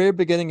 at the very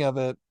beginning of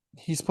it,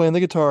 he's playing the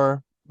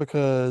guitar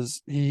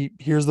because he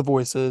hears the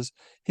voices.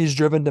 He's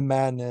driven to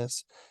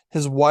madness.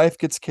 His wife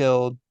gets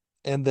killed,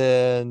 and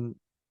then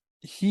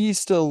he's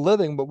still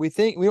living, but we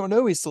don't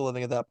know he's still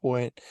living at that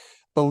point.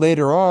 But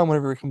later on,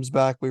 whenever he comes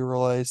back, we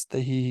realize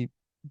that he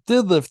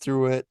did live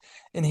through it,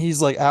 and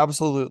he's like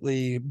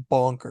absolutely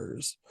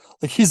bonkers.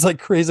 Like he's like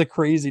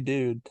crazy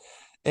dude.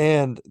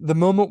 And the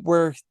moment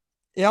where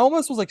it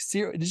almost was like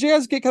did you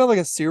guys get kind of like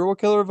a serial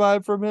killer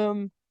vibe from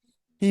him?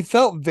 He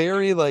felt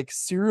very like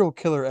serial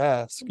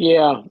killer-esque.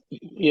 Yeah,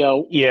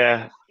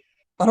 Yeah.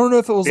 I don't know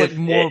if it was like It's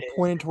more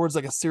pointing towards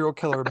like a serial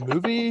killer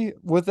movie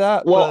with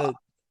that, well, but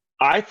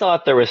I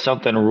thought there was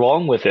something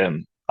wrong with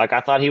him. Like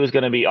I thought he was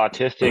going to be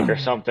autistic or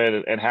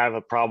something and have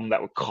a problem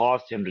that would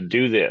cause him to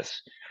do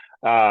this.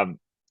 Um,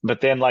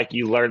 but then like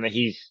you learn that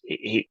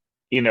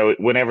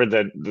whenever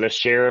the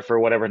sheriff or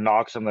whatever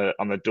knocks on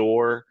the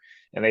door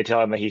and they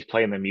tell him that he's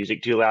playing the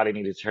music too loud, he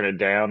needs to turn it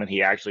down, and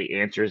he actually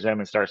answers them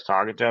and starts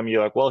talking to him.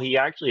 You're like, well, he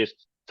actually is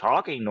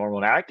talking normal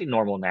and acting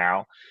normal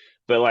now.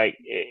 But like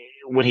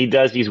when he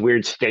does these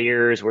weird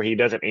stares where he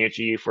doesn't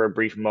answer you for a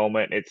brief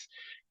moment,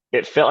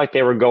 it felt like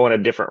they were going a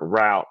different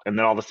route, and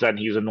then all of a sudden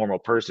he was a normal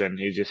person.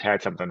 He just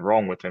had something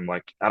wrong with him.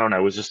 Like I don't know,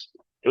 it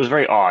was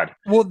very odd.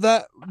 well,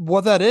 that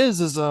what that is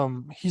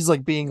he's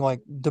like being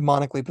like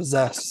demonically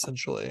possessed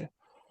essentially.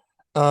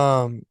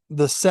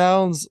 The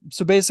sounds,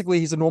 so basically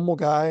he's a normal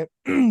guy.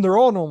 They're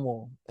all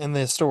normal in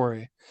this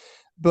story.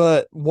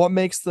 But what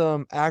makes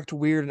them act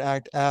weird and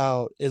act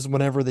out is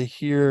whenever they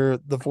hear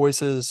the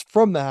voices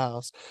from the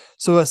house.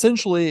 So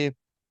essentially,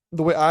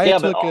 the way I Yeah,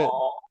 but took it,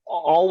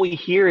 all we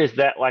hear is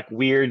that like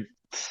weird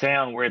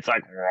sound where it's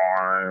like,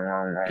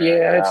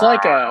 yeah. It's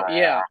like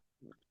a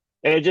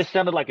and it just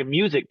sounded like a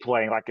music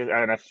playing, like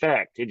an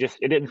effect. It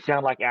didn't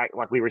sound like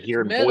we were It's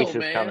hearing metal, voices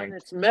man. coming.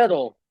 It's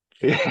metal.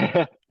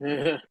 Yeah.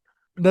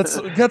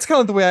 that's kind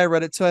of the way I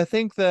read it. So I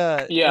think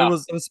that Yeah, it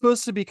was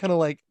supposed to be kind of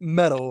like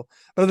metal,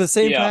 but at the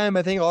same yeah. time,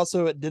 I think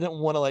also it didn't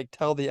want to like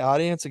tell the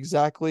audience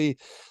exactly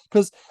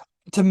because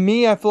to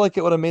me, I feel like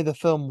it would have made the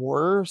film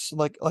worse.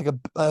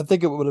 I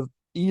think it would have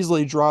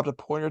easily dropped a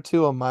point or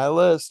two on my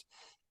list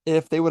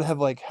if they would have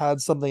like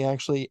had something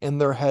actually in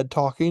their head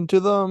talking to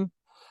them.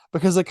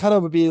 Because it kind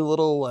of would be a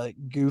little like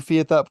goofy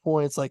at that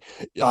point. It's like,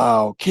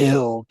 oh,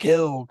 kill,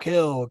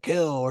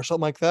 or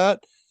something like that.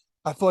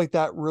 I feel like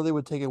that really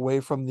would take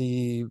away from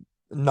the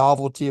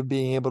novelty of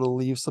being able to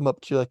leave some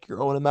up to like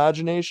your own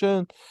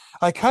imagination.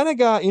 I kind of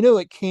got,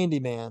 like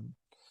Candyman.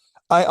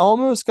 I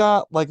almost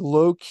got like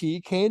low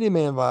key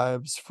Candyman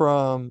vibes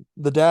from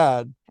the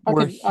dad,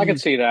 where I could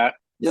see that.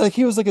 yeah, like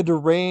he was like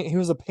he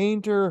was a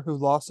painter who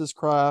lost his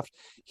craft.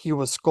 He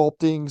was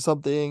sculpting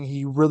something.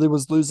 He really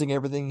was losing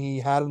everything he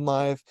had in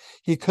life.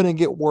 He couldn't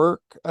get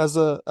work as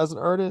an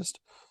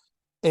artist.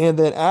 And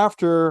then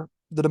after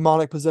the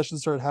demonic possession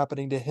started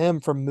happening to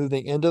him from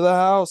moving into the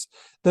house,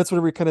 that's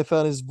when we kind of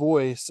found his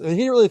voice. And he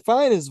didn't really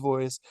find his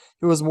voice.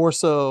 It was more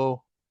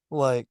so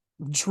like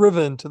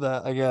driven to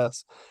that, I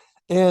guess.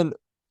 And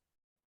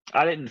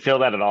I didn't feel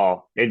that at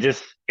all. It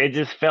just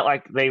felt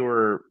like they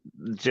were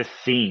just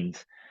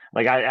scenes.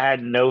 Like I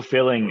had no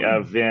feeling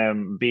of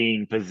them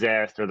being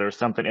possessed or there was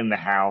something in the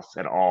house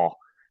at all.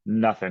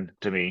 Nothing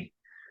to me.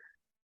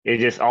 It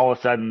just all of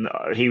a sudden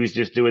he was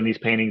just doing these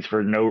paintings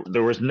for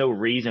there was no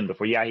reason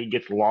before. Yeah, he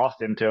gets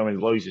lost into them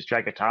and loses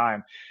track of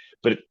time.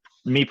 But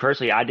me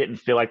personally, I didn't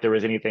feel like there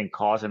was anything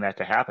causing that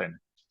to happen.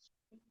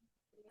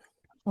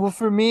 well,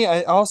 for me,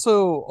 I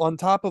also, on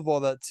top of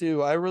all that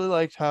too, I really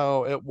liked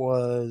how it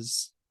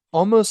was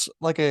almost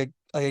like a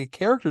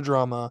character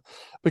drama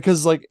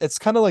because like it's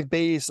kind of like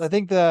based. I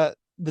think that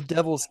the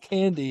devil's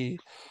candy,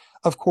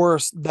 of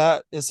course,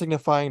 that is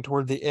signifying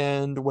toward the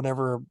end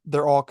whenever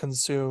they're all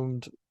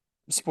consumed.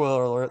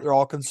 Spoiler alert, they're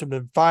all consumed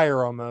in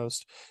fire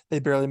almost. They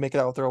barely make it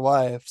out with their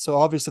life. So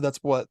obviously that's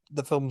what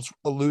the film's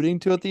alluding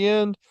to at the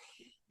end.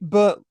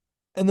 But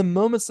in the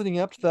moments leading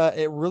up to that,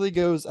 it really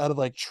goes out of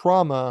like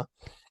trauma.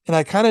 And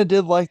I kind of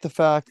did like the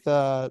fact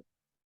that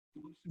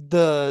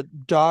the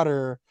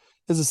daughter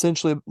is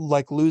essentially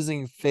like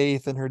losing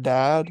faith in her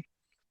dad,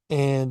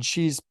 and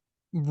she's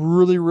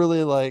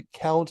really like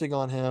counting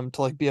on him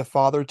to like be a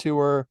father to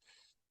her,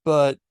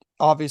 but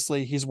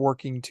obviously he's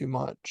working too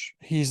much.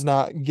 He's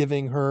not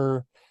giving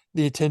her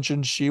the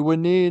attention she would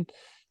need.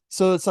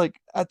 So it's like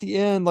at the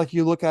end, like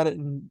you look at it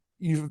and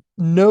you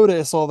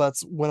notice all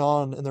that's went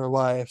on in their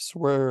lives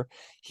where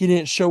he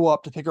didn't show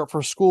up to pick her up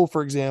for school,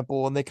 for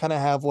example, and they kind of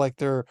have like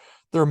their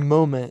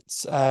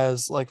moments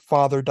as like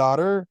father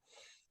daughter.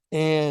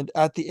 And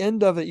at the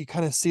end of it, you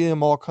kind of see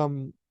them all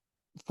come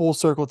full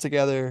circle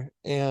together,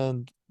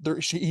 and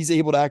he's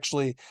able to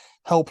actually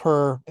help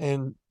her,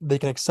 and they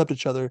can accept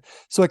each other.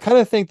 So I kind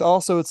of think that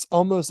also it's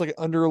almost like an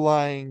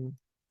underlying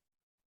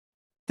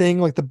thing,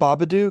 like the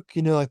Babadook.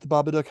 Like the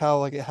Babadook, how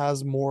like it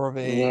has more of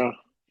a Yeah,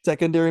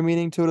 secondary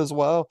meaning to it as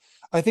well.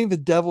 I think the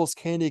Devil's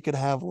Candy could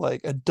have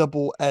like a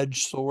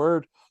double-edged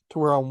sword, to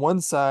where on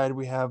one side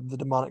we have the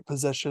demonic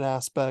possession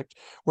aspect,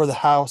 where the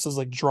house is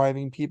like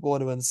driving people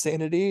into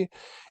insanity,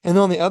 and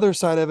then on the other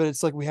side of it,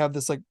 it's like we have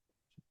this like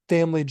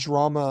family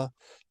drama,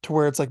 to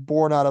where it's like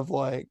born out of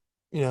like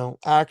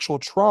actual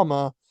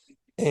trauma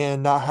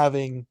and not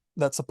having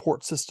that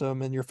support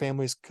system, and your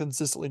family's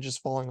consistently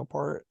just falling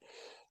apart.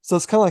 So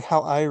it's kind of like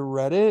how I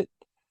read it.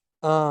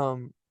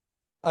 um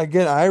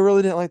Again, I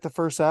really didn't like the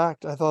first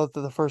act. I thought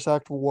that the first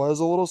act was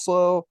a little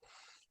slow.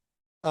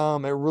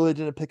 It really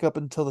didn't pick up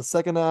until the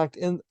second act.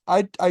 And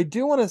I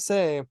do want to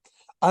say,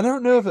 I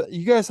don't know if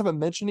you guys haven't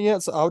mentioned it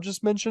yet, so I'll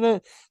just mention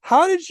it.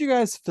 How did you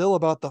guys feel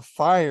about the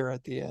fire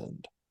at the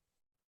end?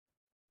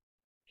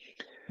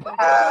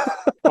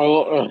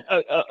 Oh,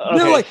 No,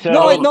 Okay, like so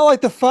not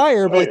like the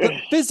fire, but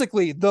like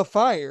physically the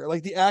fire,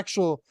 like the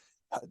actual.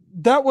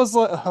 That was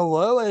like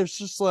hello. It's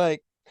just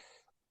like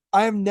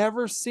I have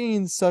never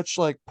seen such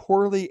like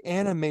poorly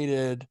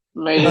animated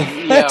yeah.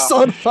 effects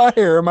on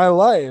fire in my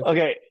life.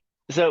 okay,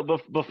 so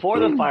before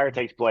the fire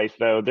takes place,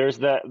 though, there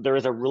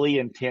is a really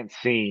intense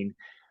scene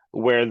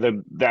where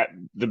the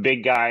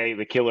big guy,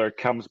 the killer,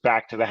 comes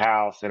back to the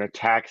house and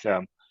attacks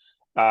him,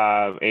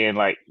 and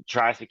like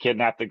tries to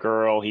kidnap the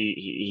girl.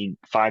 He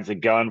finds a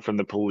gun from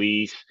the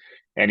police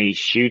and he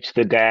shoots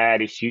the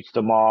dad, he shoots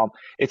the mom.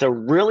 It's a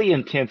really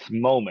intense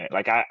moment.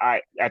 Like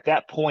I at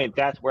that point,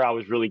 that's where I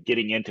was really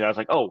getting into. I was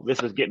like, oh,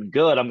 this is getting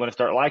good. I'm going to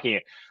start liking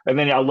it. And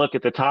then I look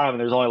at the time and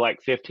there's only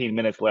like 15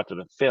 minutes left of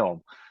the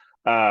film.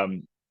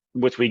 Um,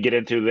 which we get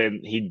into.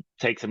 Then he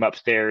takes him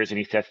upstairs and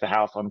he sets the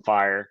house on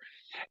fire.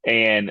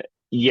 And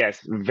yes,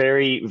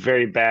 very,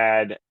 very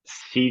bad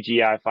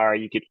CGI fire.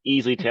 You could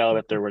easily tell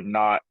that there were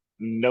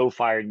no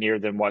fire near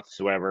them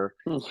whatsoever.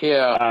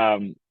 Yeah.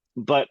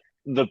 But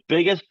the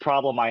biggest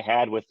problem I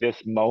had with this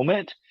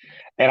moment,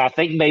 and I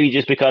think maybe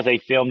just because they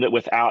filmed it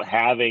without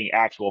having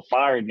actual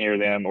fire near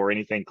them or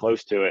anything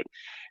close to it,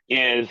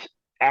 is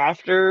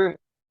after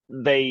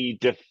they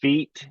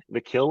defeat the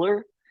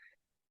killer,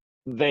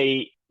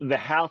 the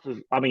house is,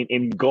 I mean,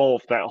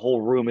 engulfed. That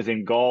whole room is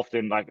engulfed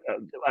in like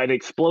an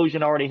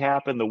explosion already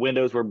happened. The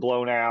windows were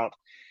blown out,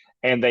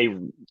 and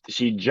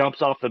she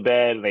jumps off the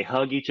bed and they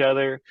hug each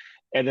other,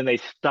 and then they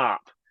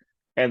stop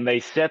and they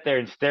sit there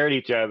and stare at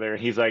each other.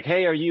 He's like,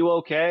 "Hey, are you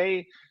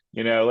okay?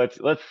 You know, let's.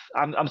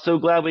 I'm so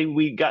glad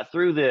we got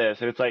through this."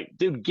 And it's like,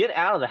 dude, get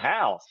out of the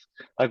house.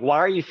 Like, why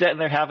are you sitting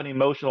there having an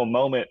emotional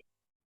moment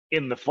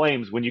in the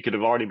flames when you could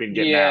have already been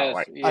getting out? Yes.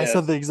 Like, I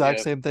said the Yes. exact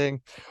Yes. same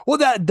thing. Well,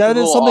 that It was a is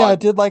little something I odd.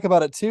 did like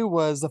about it too,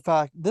 was the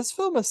fact this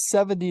film is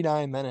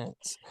 79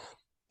 minutes.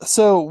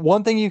 So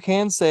one thing you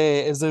can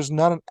say is there's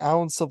not an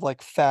ounce of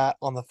like fat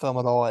on the film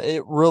at all.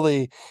 It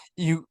really,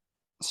 you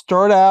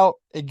start out,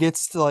 it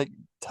gets to like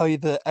tell you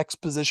the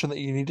exposition that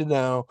you need to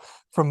know.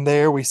 From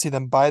there, we see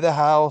them buy the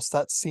house.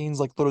 That scene's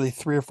like literally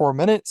 3 or 4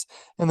 minutes,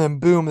 and then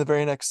boom, the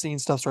very next scene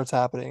stuff starts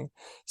happening.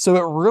 So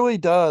it really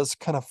does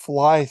kind of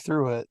fly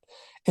through it.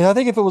 And I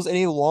think if it was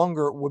any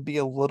longer, it would be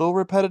a little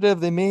repetitive.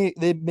 They may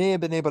have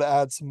been able to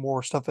add some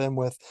more stuff in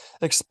with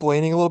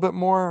explaining a little bit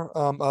more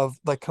of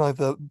like kind of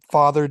the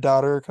father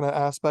daughter kind of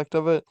aspect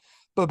of it.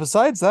 But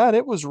besides that,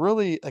 it was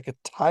really like a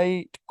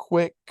tight,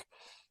 quick,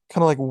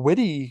 kind of like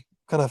witty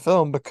kind of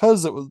film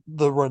because it was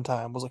the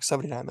runtime was like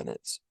 79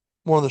 minutes.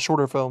 One of the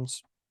shorter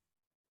films.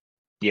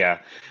 yeah,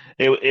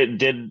 it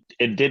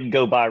did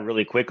go by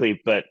really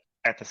quickly, but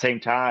at the same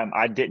time,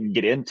 I didn't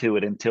get into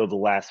it until the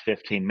last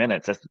 15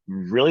 minutes. That's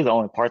really the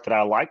only part that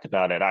I liked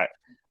about it.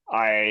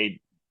 I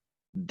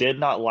did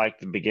not like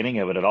the beginning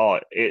of it at all.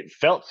 It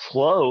felt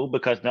slow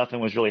because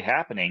nothing was really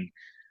happening.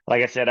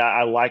 Like I said,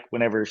 I like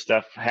whenever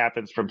stuff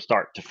happens from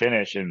start to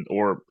finish, and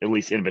or at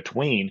least in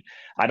between.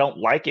 I don't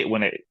like it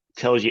when it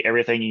tells you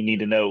everything you need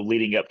to know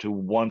leading up to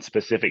one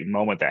specific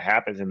moment that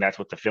happens, and that's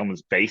what the film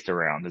is based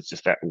around. It's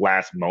just that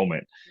last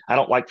moment. I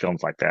don't like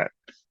films like that.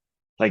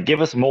 Like,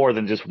 give us more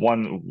than just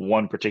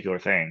one particular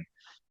thing.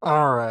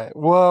 All right.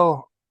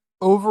 Well,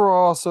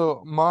 overall,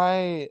 so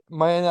my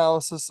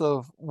analysis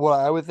of what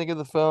I would think of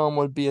the film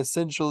would be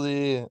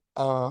essentially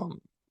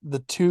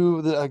the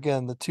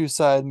two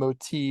side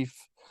motif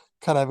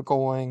kind of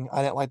going.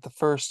 I didn't like the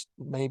first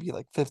maybe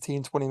like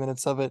 15-20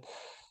 minutes of it.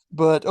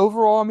 But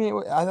overall, I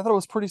mean, I thought it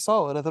was pretty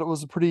solid. I thought it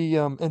was a pretty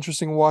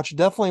interesting watch.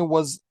 Definitely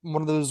was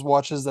one of those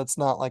watches that's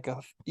not like a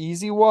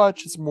easy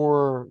watch. It's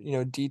more,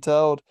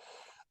 detailed.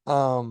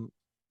 Um,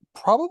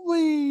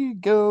 Probably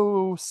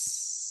go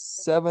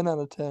 7 out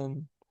of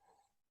 10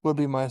 would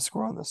be my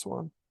score on this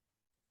one.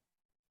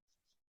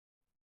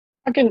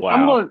 I can. I'm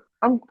Wow.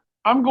 going.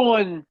 I'm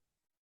going.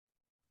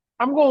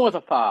 I'm going with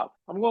a 5.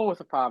 I'm going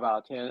with a 5 out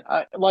of 10.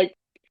 I like.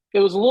 It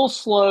was a little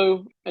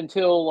slow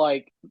until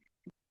like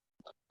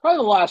probably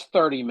the last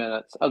 30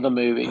 minutes of the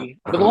movie,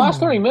 but the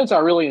last 30 minutes I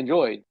really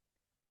enjoyed.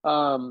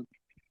 Um,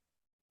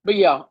 but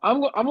yeah,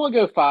 I'm gonna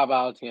go 5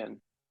 out of 10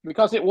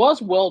 because it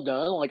was well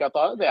done. Like I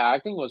thought the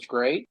acting was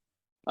great.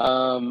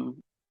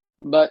 Um,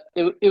 but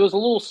it was a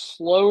little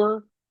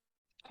slower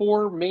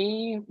for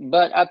me,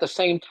 but at the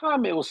same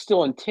time, it was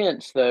still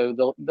intense.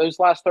 Though those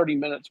last 30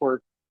 minutes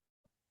were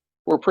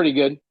pretty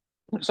good,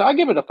 so I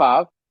give it a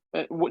 5.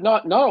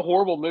 Not a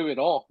horrible movie at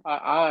all.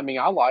 I mean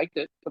I liked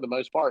it for the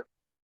most part.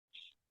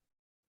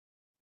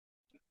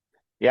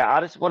 Yeah,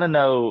 I just want to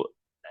know.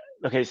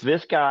 Okay, so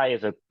this guy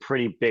is a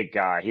pretty big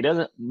guy. He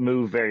doesn't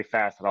move very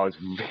fast at all.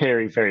 He's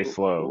very, very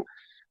slow.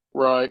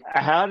 Right.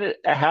 How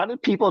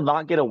did people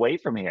not get away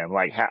from him?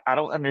 Like, I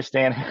don't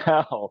understand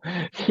how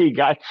he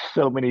got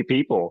so many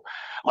people.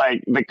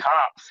 Like the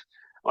cops,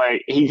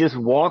 like he just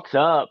walks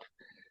up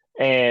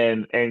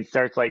and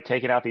starts like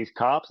taking out these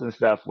cops and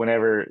stuff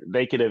whenever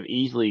they could have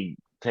easily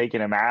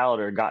taken him out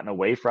or gotten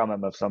away from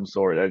him of some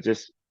sort. I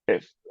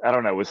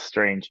don't know, it was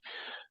strange.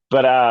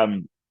 But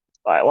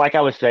like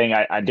I was saying,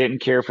 I didn't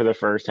care for the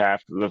first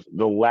half.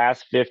 The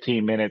last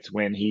 15 minutes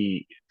when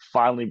he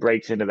finally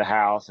breaks into the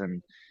house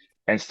and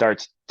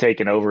starts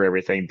taking over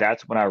everything,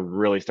 that's when I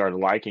really started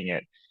liking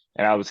it.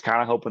 And I was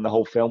kind of hoping the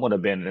whole film would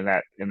have been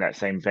in that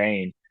same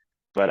vein.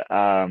 But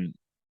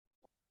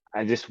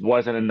I just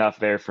wasn't enough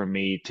there for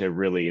me to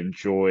really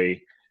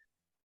enjoy.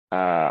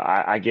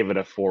 I give it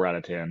a 4 out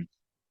of 10.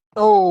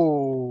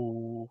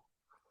 Oh.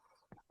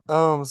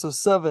 So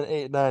 7,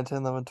 8, 9, 10,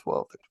 11,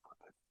 12, 13,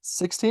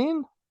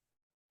 16?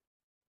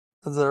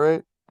 Is that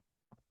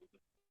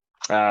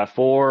right?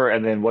 4,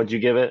 and then what'd you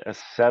give it? A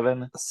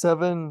 7?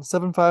 7,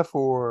 7, 5,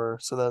 4.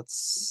 So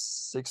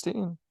that's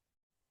 16.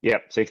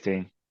 Yep,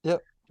 16.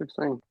 Yep.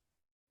 16.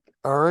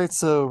 All right.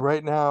 So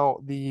right now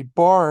the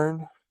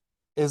barn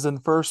is in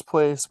first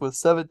place with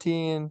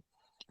 17.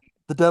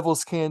 The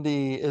Devil's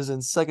Candy is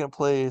in second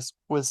place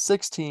with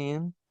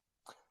 16.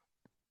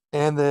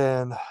 And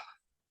then,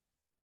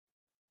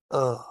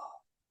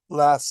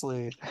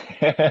 lastly,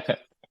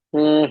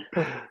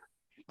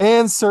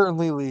 and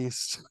certainly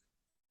least,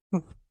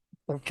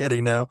 I'm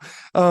kidding now,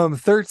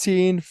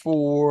 13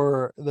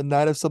 for The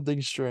Night of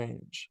Something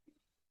Strange.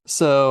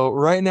 So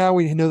right now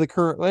we know the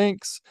current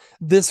ranks.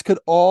 This could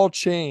all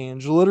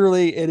change.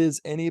 Literally, it is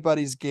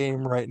anybody's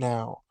game right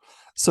now.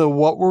 So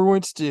what we're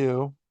going to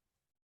do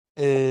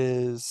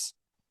is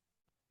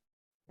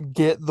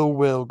get the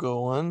wheel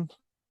going,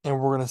 and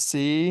we're going to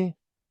see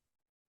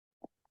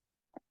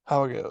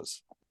how it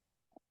goes.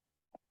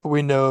 But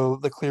we know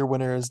the clear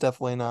winner is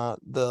definitely not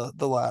the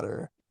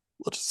latter.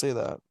 Let's just say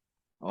that.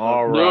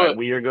 All right,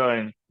 we're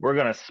going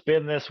to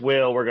spin this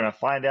wheel. We're going to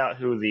find out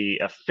who the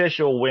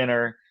official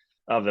winner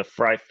of the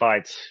Fright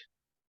Fights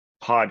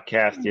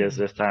podcast is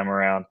this time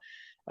around.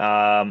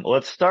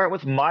 Let's start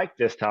with Mike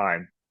this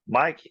time.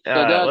 Mike,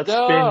 let's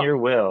spin your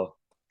wheel.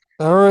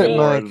 All right,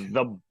 for Mike.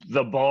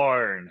 The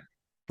barn.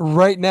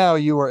 Right now,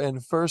 you are in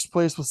first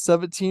place with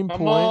 17 Come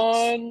points.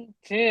 on,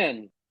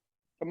 10.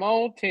 Come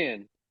on,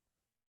 10.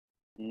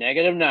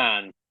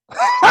 -9.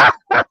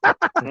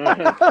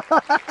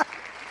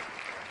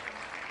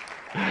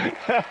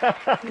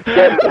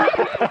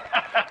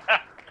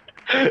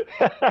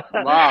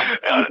 Wow.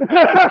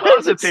 That's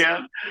close to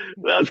 10.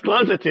 That's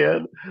close to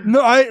 10.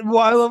 No,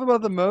 what I love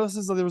about the most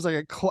is that there was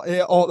like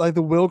like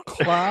the wheel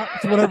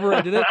clapped whenever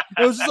I did it.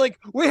 It was just like,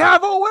 we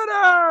have a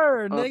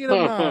winner!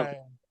 -9.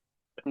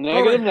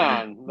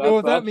 -9. You know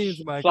what that means,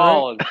 Mike,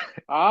 solid. Right?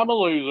 I'm a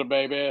loser,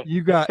 baby.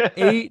 You got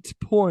 8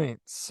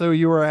 points, so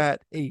you are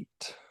at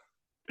 8.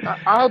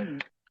 I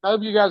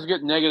hope you guys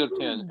get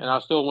 -10, and I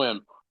still win.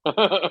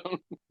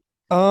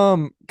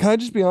 Can I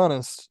just be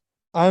honest?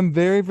 I'm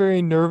very,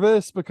 very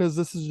nervous because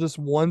this is just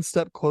one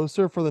step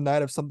closer for the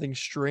Night of Something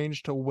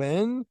Strange to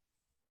win.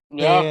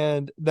 Yeah.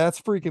 And that's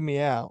freaking me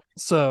out.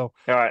 So,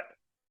 all right,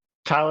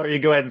 Tyler, you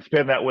go ahead and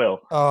spin that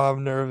wheel. Oh,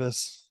 I'm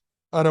nervous.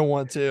 I don't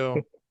want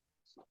to.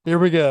 Here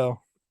we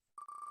go.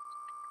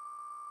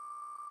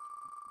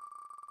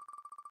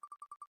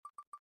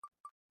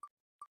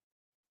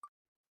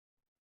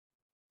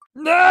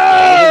 No!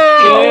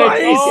 Are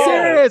you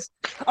serious?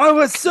 I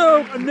was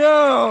so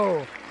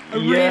no.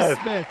 Yes.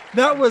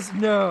 That was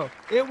no.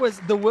 It was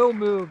the will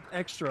moved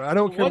extra. I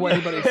don't care what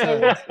anybody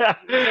says.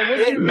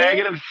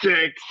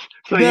 -6.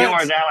 So you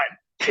are now at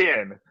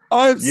 10.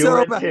 I'm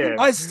so bad.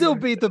 I still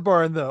beat the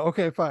barn though.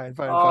 Okay, fine.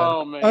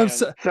 Oh man. I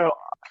just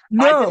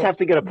have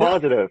to get a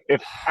positive.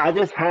 I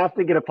just have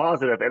to get a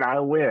positive and I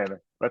win.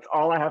 That's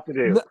all I have to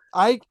do.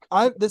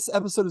 This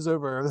episode is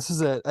over. This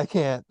is it. I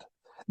can't.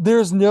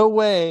 There's no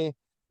way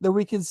that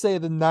we can say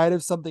the Night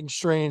of Something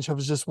Strange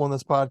has just won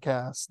this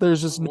podcast.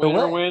 There's just no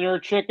way. Winner,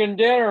 chicken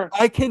dinner.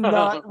 I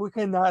cannot. We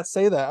cannot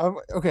say that.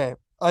 Okay.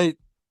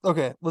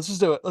 Okay. Let's just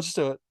do it.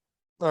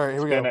 All right.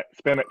 Here we go.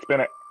 Spin it.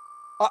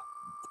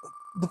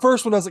 The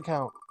first one doesn't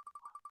count.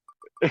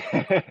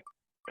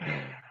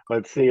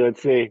 Let's see. Are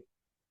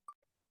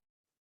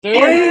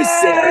you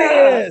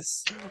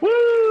serious?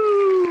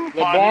 Woo!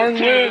 The barn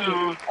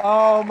wins.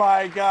 Oh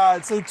my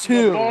God! So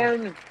 2.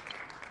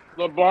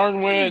 The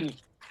barn wins.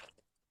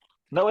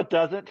 No, it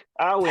doesn't.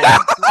 I win.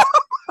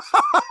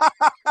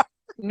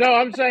 No,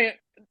 I'm saying.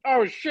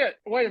 Oh shit!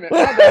 Wait a minute.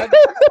 My bad.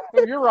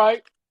 You're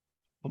right.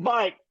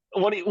 Mike,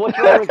 what's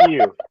wrong with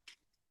you?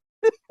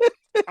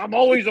 I'm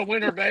always a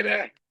winner,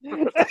 baby.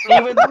 Even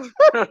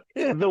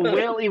the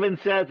wheel even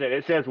says it.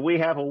 It says we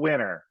have a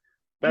winner.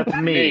 That's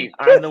me.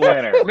 I'm the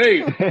winner.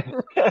 Me.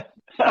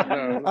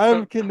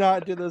 I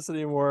cannot do this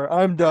anymore.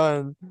 I'm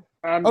done.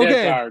 I'm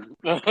dead tired.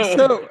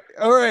 So,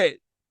 all right,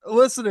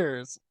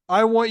 listeners,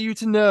 I want you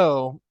to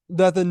know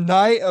that the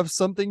Night of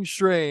Something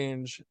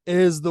Strange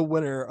is the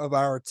winner of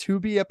our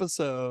Tubi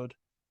episode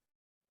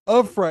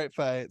of Fright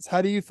Fights.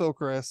 How do you feel,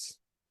 Chris?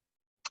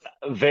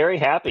 Very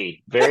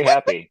happy. Very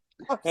happy.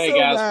 Hey so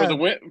guys, mad.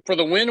 for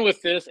the win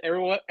with this,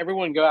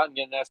 everyone go out and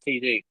get an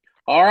STD.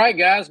 All right,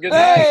 guys. Good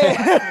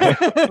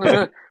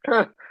night.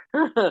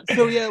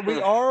 So yeah,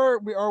 we are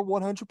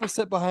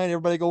 100% behind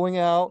everybody going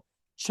out,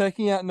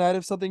 checking out Night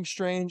of Something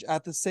Strange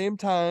at the same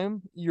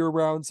time you're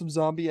around some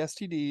zombie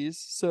STDs.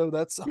 So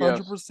that's Yes.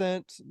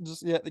 100%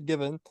 just the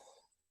given.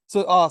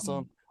 So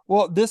awesome.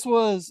 Well, this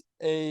was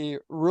a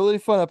really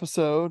fun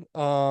episode.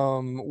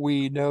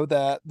 We know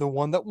that the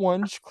one that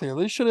won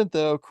clearly shouldn't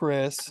though,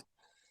 Chris.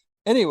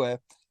 Anyway,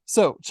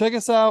 so check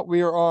us out.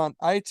 We are on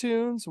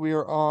iTunes, we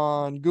are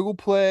on Google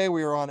Play,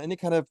 we are on any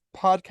kind of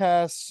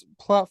podcast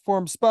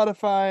platform,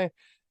 Spotify.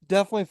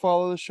 Definitely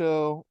follow the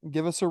show.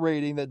 Give us a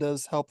rating. That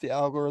does help the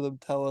algorithm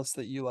tell us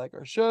that you like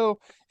our show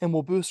and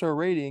will boost our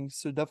ratings.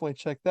 So definitely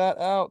check that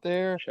out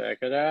there. Check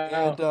it out.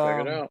 And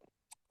Check it out.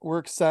 we're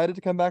excited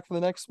to come back for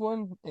the next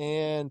one.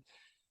 And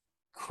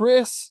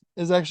Chris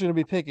is actually going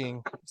to be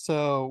picking.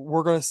 So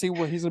we're going to see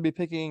what he's going to be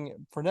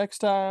picking for next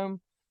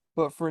time.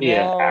 But for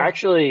now,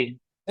 actually,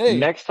 hey, the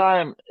next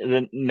time is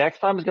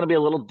going to be a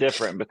little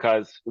different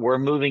because we're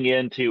moving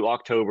into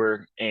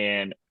October,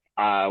 and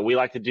we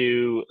like to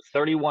do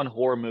 31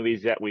 horror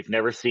movies that we've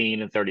never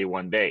seen in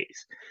 31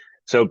 days.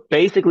 So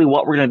basically,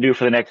 what we're going to do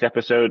for the next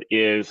episode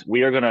is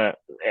we are going to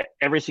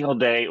every single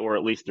day, or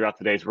at least throughout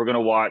the days, we're going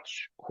to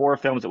watch horror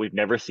films that we've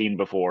never seen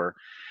before.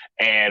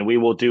 And we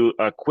will do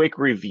a quick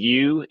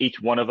review. Each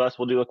one of us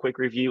will do a quick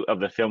review of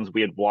the films we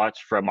had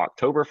watched from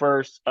October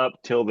 1st up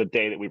till the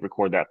day that we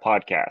record that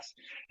podcast.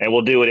 And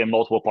we'll do it in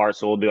multiple parts.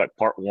 So we'll do like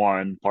part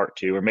 1, part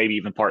 2, or maybe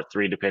even part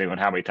 3, depending on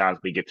how many times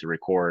we get to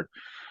record.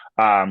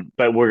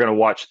 But we're going to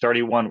watch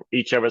 31.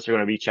 Each of us are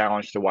going to be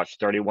challenged to watch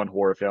 31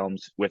 horror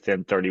films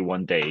within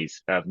 31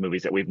 days of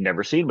movies that we've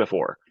never seen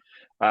before.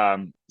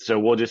 So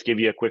we'll just give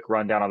you a quick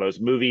rundown on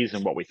those movies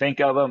and what we think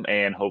of them.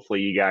 And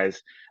hopefully you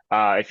guys,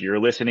 if you're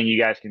listening, you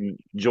guys can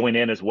join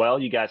in as well.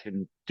 You guys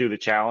can do the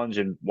challenge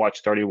and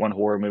watch 31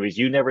 horror movies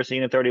you've never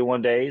seen in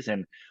 31 days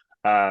and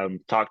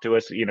talk to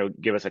us,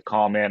 give us a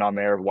comment on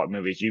there of what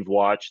movies you've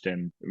watched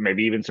and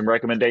maybe even some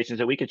recommendations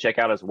that we could check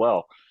out as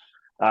well.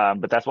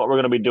 But that's what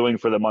we're going to be doing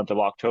for the month of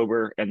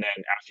October. And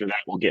then after that,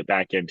 we'll get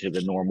back into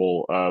the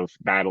normal of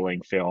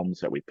battling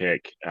films that we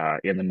pick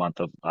in the month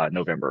of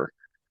November.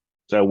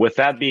 So with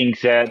that being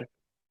said,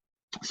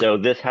 so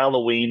this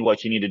Halloween,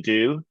 what you need to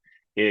do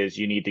is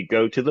you need to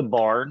go to the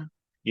barn,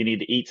 you need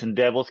to eat some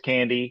devil's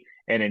candy,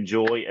 and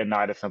enjoy a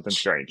night of something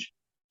strange.